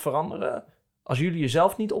gaan veranderen, als jullie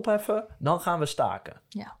jezelf niet opheffen, dan gaan we staken.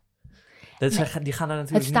 Ja. Die gaan daar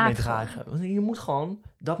natuurlijk niet mee dragen. Want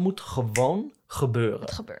dat moet gewoon gebeuren.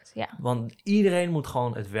 Het gebeurt, ja. Want iedereen moet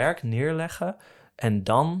gewoon het werk neerleggen en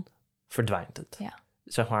dan verdwijnt het. Ja.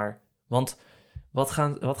 Zeg maar, want wat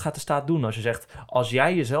gaat de staat doen als je zegt, als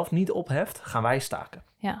jij jezelf niet opheft, gaan wij staken.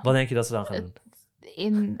 Ja. Wat denk je dat ze dan gaan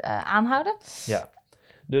doen? Aanhouden? Ja.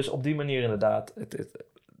 Dus op die manier inderdaad.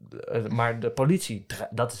 Maar de politie,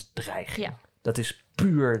 dat is dreiging. Ja. Dat is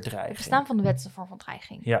puur dreiging. Het verstaan van de wet is een vorm van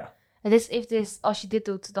dreiging. Ja. Het is, als je dit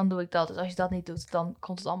doet, dan doe ik dat. Dus als je dat niet doet, dan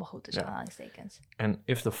komt het allemaal goed. Dus aanhalingstekens. En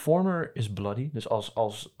if the former is bloody, dus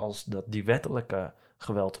als die wettelijke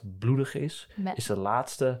geweld bloedig is, is de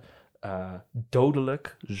laatste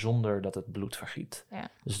dodelijk zonder dat het bloed vergiet. Ja.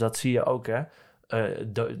 Dus dat zie je ook, hè.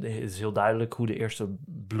 Het is heel duidelijk hoe de eerste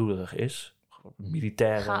bloederig is.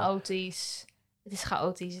 Militaire. Chaotisch. Het is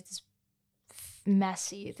chaotisch. Het is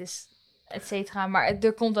messy. Het is... et cetera. Maar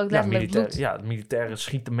er komt ook letterlijk bloed. Ja, de militairen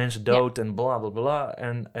schieten mensen dood en bla bla bla.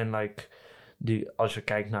 En als je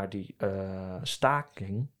kijkt naar die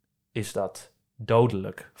staking, is dat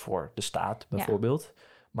dodelijk voor de staat bijvoorbeeld. Ja.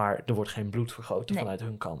 Maar er wordt geen bloed vergoten vanuit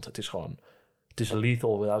hun kant. Het is gewoon, het is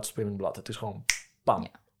lethal without spilling blood. Het is gewoon, bam,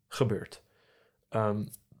 gebeurd.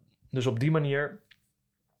 Dus op die manier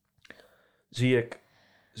zie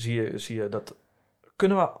je dat...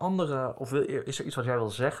 Kunnen we andere... Of is er iets wat jij wil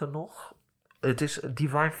zeggen nog?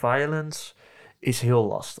 Divine violence is heel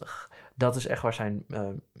lastig. Dat is echt waar zijn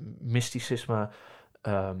mysticisme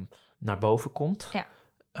naar boven komt.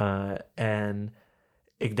 Ja. En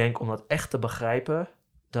ik denk om dat echt te begrijpen,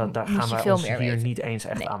 daar gaan wij ons hier niet eens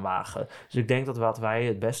echt aan wagen. Dus ik denk dat wat wij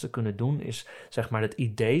het beste kunnen doen is, zeg maar, het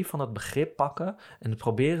idee van het begrip pakken en het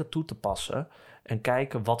proberen toe te passen en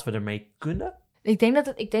kijken wat we ermee kunnen. Ik denk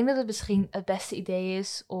dat het misschien het beste idee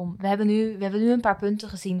is om... We hebben nu een paar punten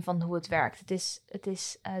gezien van hoe het werkt. Het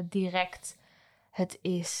is direct. Het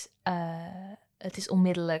is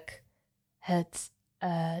onmiddellijk. Het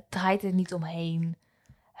draait er niet omheen.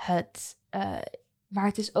 Maar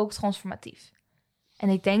het is ook transformatief. En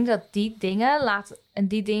ik denk dat die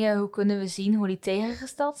dingen, hoe kunnen we zien hoe die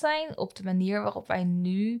tegengesteld zijn op de manier waarop wij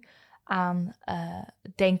nu aan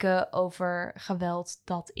denken over geweld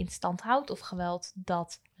dat in stand houdt of geweld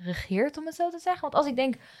dat regeert, om het zo te zeggen. Want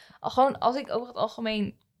als ik over het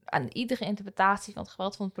algemeen aan iedere interpretatie van het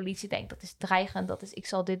geweld van de politie denk, dat is dreigend, dat is ik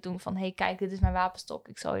zal dit doen van, hey, kijk, dit is mijn wapenstok,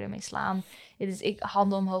 ik zal je ermee slaan. Dit is ik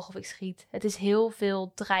handen omhoog of ik schiet. Het is heel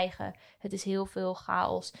veel dreigen. Het is heel veel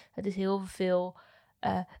chaos. Het is heel veel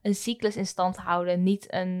een cyclus in stand houden.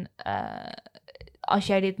 Niet een... als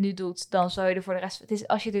jij dit nu doet, dan zou je er voor de rest... Het is,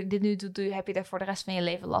 als je dit nu doet, heb je er voor de rest van je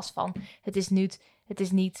leven last van. Het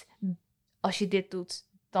is niet als je dit doet,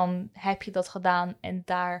 dan heb je dat gedaan en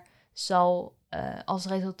daar zal als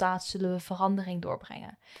resultaat zullen we verandering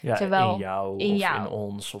doorbrengen. Ja, terwijl, in jou, in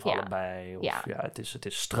ons of allebei. Of, het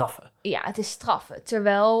is straffen. Ja, het is straffen.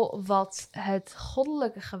 Terwijl wat het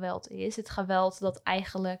goddelijke geweld is, het geweld dat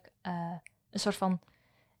eigenlijk een soort van...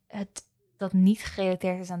 dat niet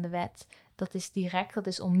gerelateerd is aan de wet. Dat is direct, dat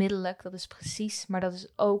is onmiddellijk, dat is precies. Maar dat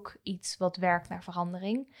is ook iets wat werkt naar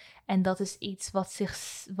verandering. En dat is iets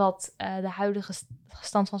wat de huidige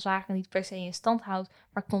stand van zaken niet per se in stand houdt,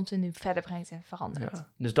 maar continu verder brengt en verandert. Ja,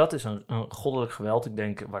 dus dat is een goddelijk geweld. Ik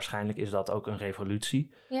denk waarschijnlijk is dat ook een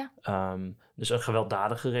revolutie. Ja. Dus een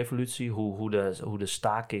gewelddadige revolutie. Hoe de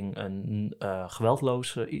staking een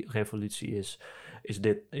geweldloze revolutie is. is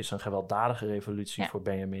dit een gewelddadige revolutie voor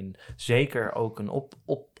Benjamin zeker ook een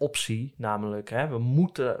optie. Namelijk, we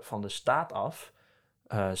moeten van de staat af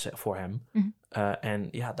voor hem. En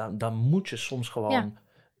ja, dan moet je soms gewoon...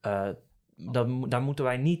 Daar moeten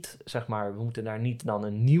wij niet, zeg maar, we moeten daar niet dan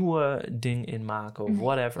een nieuwe ding in maken of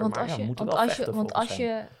whatever. Want maar we moeten wel vechten want als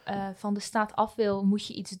je van de staat af wil, moet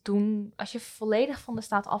je iets doen. Als je volledig van de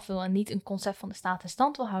staat af wil en niet een concept van de staat in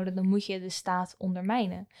stand wil houden, dan moet je de staat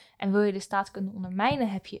ondermijnen. En wil je de staat kunnen ondermijnen,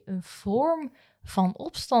 heb je een vorm van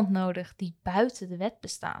opstand nodig die buiten de wet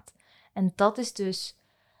bestaat. En dat is dus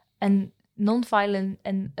een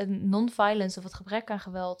non-violence of het gebrek aan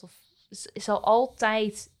geweld.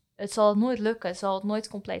 Het zal nooit lukken, het zal het nooit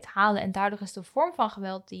compleet halen. En daardoor is de vorm van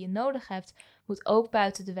geweld die je nodig hebt, moet ook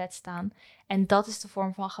buiten de wet staan. En dat is de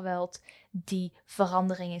vorm van geweld die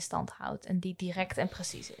verandering in stand houdt en die direct en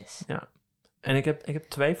precies is. Ja, en ik heb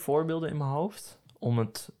 2 voorbeelden in mijn hoofd, om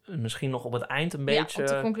het misschien nog op het eind een beetje om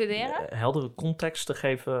te concluderen. Heldere context te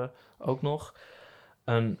geven ook nog.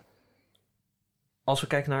 Als we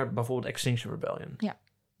kijken naar bijvoorbeeld Extinction Rebellion,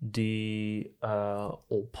 die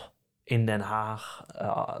in Den Haag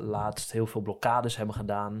laatst heel veel blokkades hebben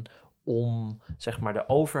gedaan om, zeg maar, de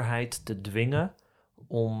overheid te dwingen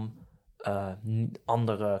om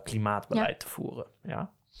andere klimaatbeleid te voeren.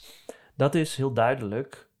 Ja? Dat is heel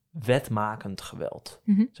duidelijk wetmakend geweld.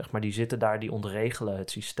 Zeg maar, die zitten daar, die ontregelen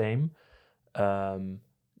het systeem. Een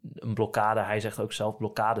blokkade, hij zegt ook zelf,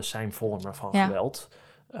 blokkades zijn vormen van geweld.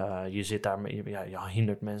 Je zit daar, je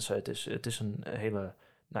hindert mensen. Het is een hele...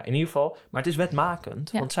 Nou, in ieder geval, maar het is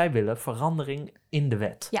wetmakend, want zij willen verandering in de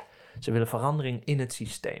wet. Ja. Ze willen verandering in het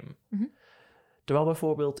systeem. Terwijl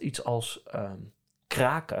bijvoorbeeld iets als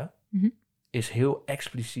kraken is heel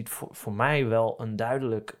expliciet voor mij wel een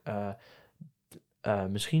duidelijk,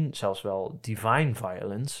 misschien zelfs wel divine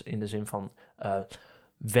violence, in de zin van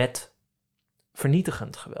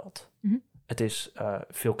wetvernietigend geweld. Het is,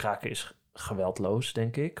 veel kraken is geweldloos,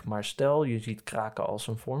 denk ik, maar stel je ziet kraken als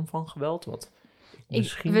een vorm van geweld, wat...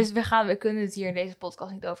 We kunnen het hier in deze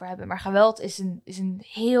podcast niet over hebben. Maar geweld is een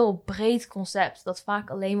heel breed concept. Dat vaak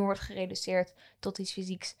alleen maar wordt gereduceerd tot iets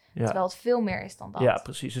fysieks. Terwijl het veel meer is dan dat. Ja,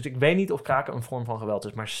 precies. Dus ik weet niet of kraken een vorm van geweld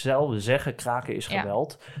is. Maar stel we zeggen kraken is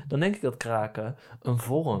geweld. Dan denk ik dat kraken een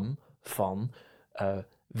vorm van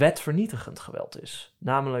wetvernietigend geweld is.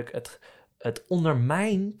 Namelijk het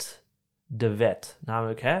ondermijnt de wet.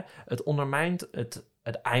 Namelijk het ondermijnt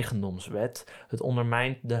het eigendomswet, het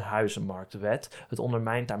ondermijnt de huizenmarktwet, het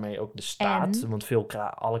ondermijnt daarmee ook de staat, want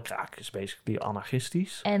alle kraken is basically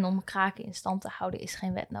anarchistisch. En om kraken in stand te houden is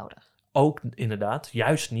geen wet nodig. Ook inderdaad,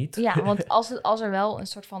 juist niet. Ja, want als er wel een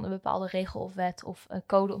soort van een bepaalde regel of wet of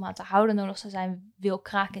code om aan te houden nodig zou zijn, wil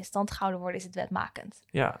kraken in stand gehouden worden, is het wetmakend.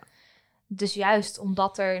 Ja. Dus juist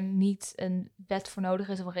omdat er niet een wet voor nodig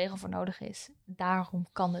is of een regel voor nodig is, daarom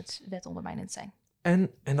kan het wetondermijnend zijn.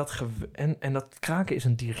 En dat kraken is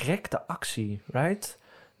een directe actie, right?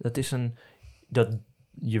 Dat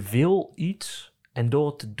je wil iets en door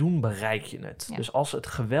het te doen bereik je het. Ja. Dus als het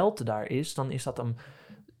geweld daar is, dan is dat een...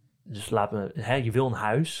 Dus je wil een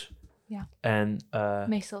huis. Ja. En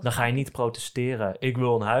dan ga je niet protesteren. Ik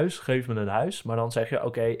wil een huis, geef me een huis. Maar dan zeg je,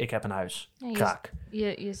 oké, ik heb een huis. Ja, kraak.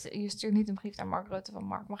 Je stuurt niet een brief naar Mark Rutte van...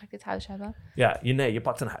 Mark, mag ik dit huis hebben? Ja, je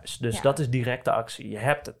pakt een huis. Dus dat is directe actie. Je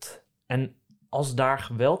hebt het. En als daar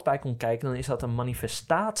geweld bij komt kijken, dan is dat een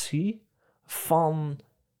manifestatie van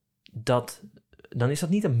dat... Dan is dat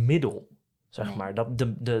niet een middel, zeg maar.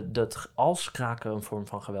 Dat als kraken een vorm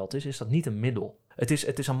van geweld is dat niet een middel.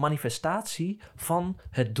 Het is een manifestatie van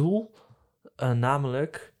het doel,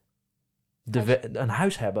 namelijk een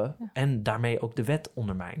huis hebben en daarmee ook de wet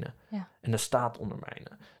ondermijnen. Ja. En de staat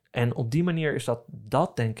ondermijnen. En op die manier is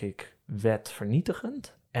dat denk ik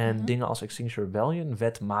wetvernietigend. En dingen als Extinction Rebellion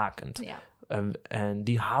wetmakend. Ja. En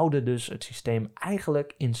die houden dus het systeem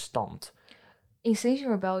eigenlijk in stand.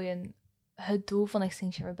 Extinction Rebellion, het doel van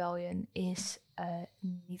Extinction Rebellion is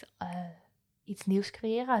niet iets nieuws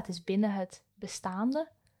creëren. Het is binnen het bestaande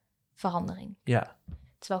verandering. Ja.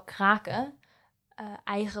 Terwijl kraken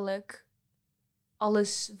eigenlijk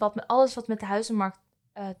alles wat met de huizenmarkt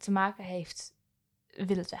te maken heeft,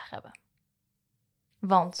 wil het weg hebben.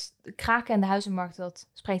 Want de kraken en de huizenmarkt, dat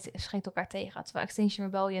spreekt elkaar tegen. Terwijl Extinction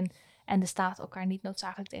Rebellion en de staat elkaar niet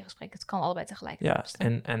noodzakelijk tegenspreken. Het kan allebei tegelijkertijd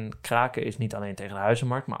bestaan. En kraken is niet alleen tegen de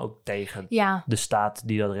huizenmarkt, maar ook tegen de staat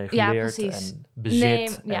die dat reguleert en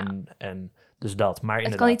bezit. En dus dat. Maar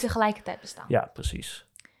het kan niet tegelijkertijd bestaan. Ja, precies.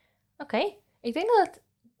 Oké. Ik denk dat het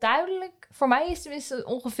duidelijk... Voor mij is tenminste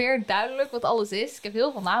ongeveer duidelijk wat alles is. Ik heb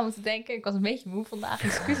heel veel na moeten denken. Ik was een beetje moe vandaag.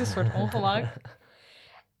 Excuses voor het ongemak.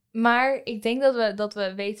 Maar ik denk dat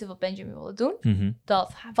we weten wat Benjamin wilde doen. Mm-hmm.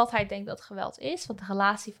 Wat hij denkt dat geweld is. Wat de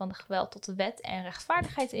relatie van de geweld tot de wet en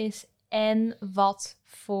rechtvaardigheid is. En wat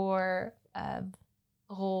voor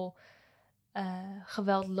rol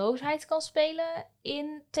geweldloosheid kan spelen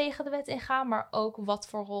tegen de wet ingaan. Maar ook wat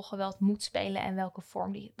voor rol geweld moet spelen en welke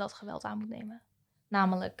vorm dat geweld aan moet nemen.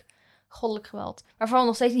 Namelijk goddelijk geweld. Waarvan we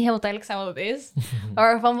nog steeds niet helemaal duidelijk zijn wat het is.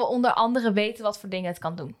 Maar waarvan we onder andere weten wat voor dingen het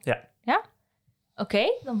kan doen. Ja. Ja?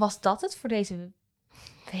 Oké, dan was dat het voor deze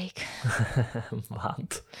week.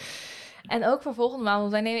 Maand. En ook voor volgende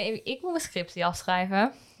maand. Want ik moet mijn scriptie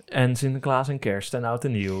afschrijven. En Sinterklaas en Kerst en Oud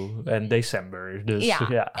en Nieuw. En december. Dus,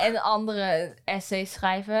 ja. En andere essays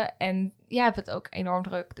schrijven. En jij hebt het ook enorm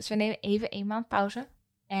druk. Dus we nemen even 1 maand pauze.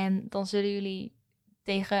 En dan zullen jullie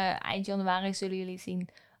tegen eind januari zien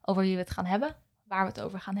over wie we het gaan hebben. Waar we het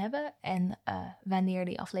over gaan hebben. En wanneer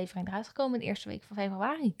die aflevering eruit gaat komen in de eerste week van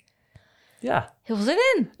februari. Ja. Heel veel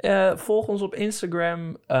zin in! Volg ons op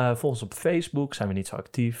Instagram. Volg ons op Facebook. Zijn we niet zo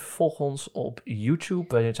actief. Volg ons op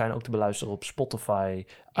YouTube. We zijn ook te beluisteren op Spotify,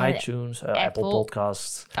 iTunes, Apple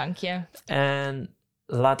Podcasts. Dank je. En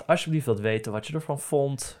laat alsjeblieft wat weten wat je ervan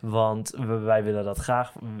vond. Want wij willen dat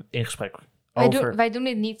graag in gesprek Wij doen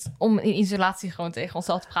dit niet om in isolatie gewoon tegen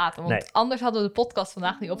onszelf te praten. Want anders hadden we de podcast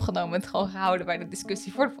vandaag niet opgenomen en het gewoon gehouden bij de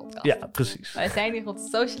discussie voor de podcast. Ja, precies. Wij zijn hier om te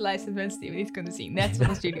socializen met mensen die we niet kunnen zien. Net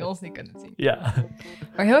zoals jullie ons niet kunnen zien. Ja.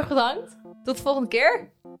 Maar heel erg bedankt. Tot de volgende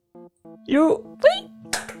keer. Joe. Doei.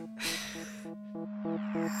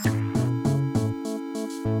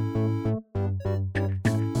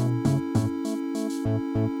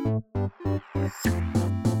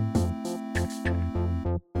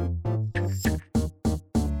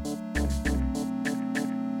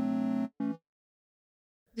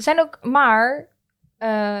 Er zijn ook, maar...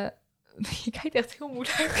 je kijkt echt heel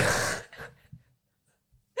moeilijk.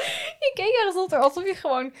 Je keek ergens alsof je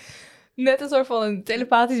gewoon net een soort van een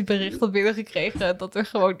telepathisch bericht had binnengekregen. Dat er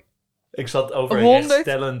gewoon... Ik zat over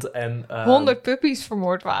rechtstellend en... 100 puppies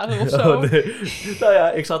vermoord waren of zo. Oh, nee. Nou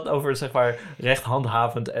ja, ik zat over, zeg maar,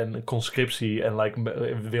 rechthandhavend en conscriptie en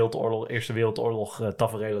Eerste Wereldoorlog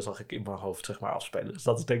taferelen zag ik in mijn hoofd, zeg maar, afspelen. Dus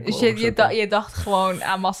dat is denk ik dus je dacht gewoon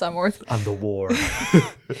aan massamoord. Aan the war.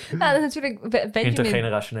 Nou, dat is natuurlijk... Benjamin...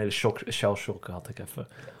 Intergenerationele shell shock had ik even.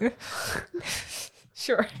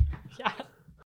 Sure, ja.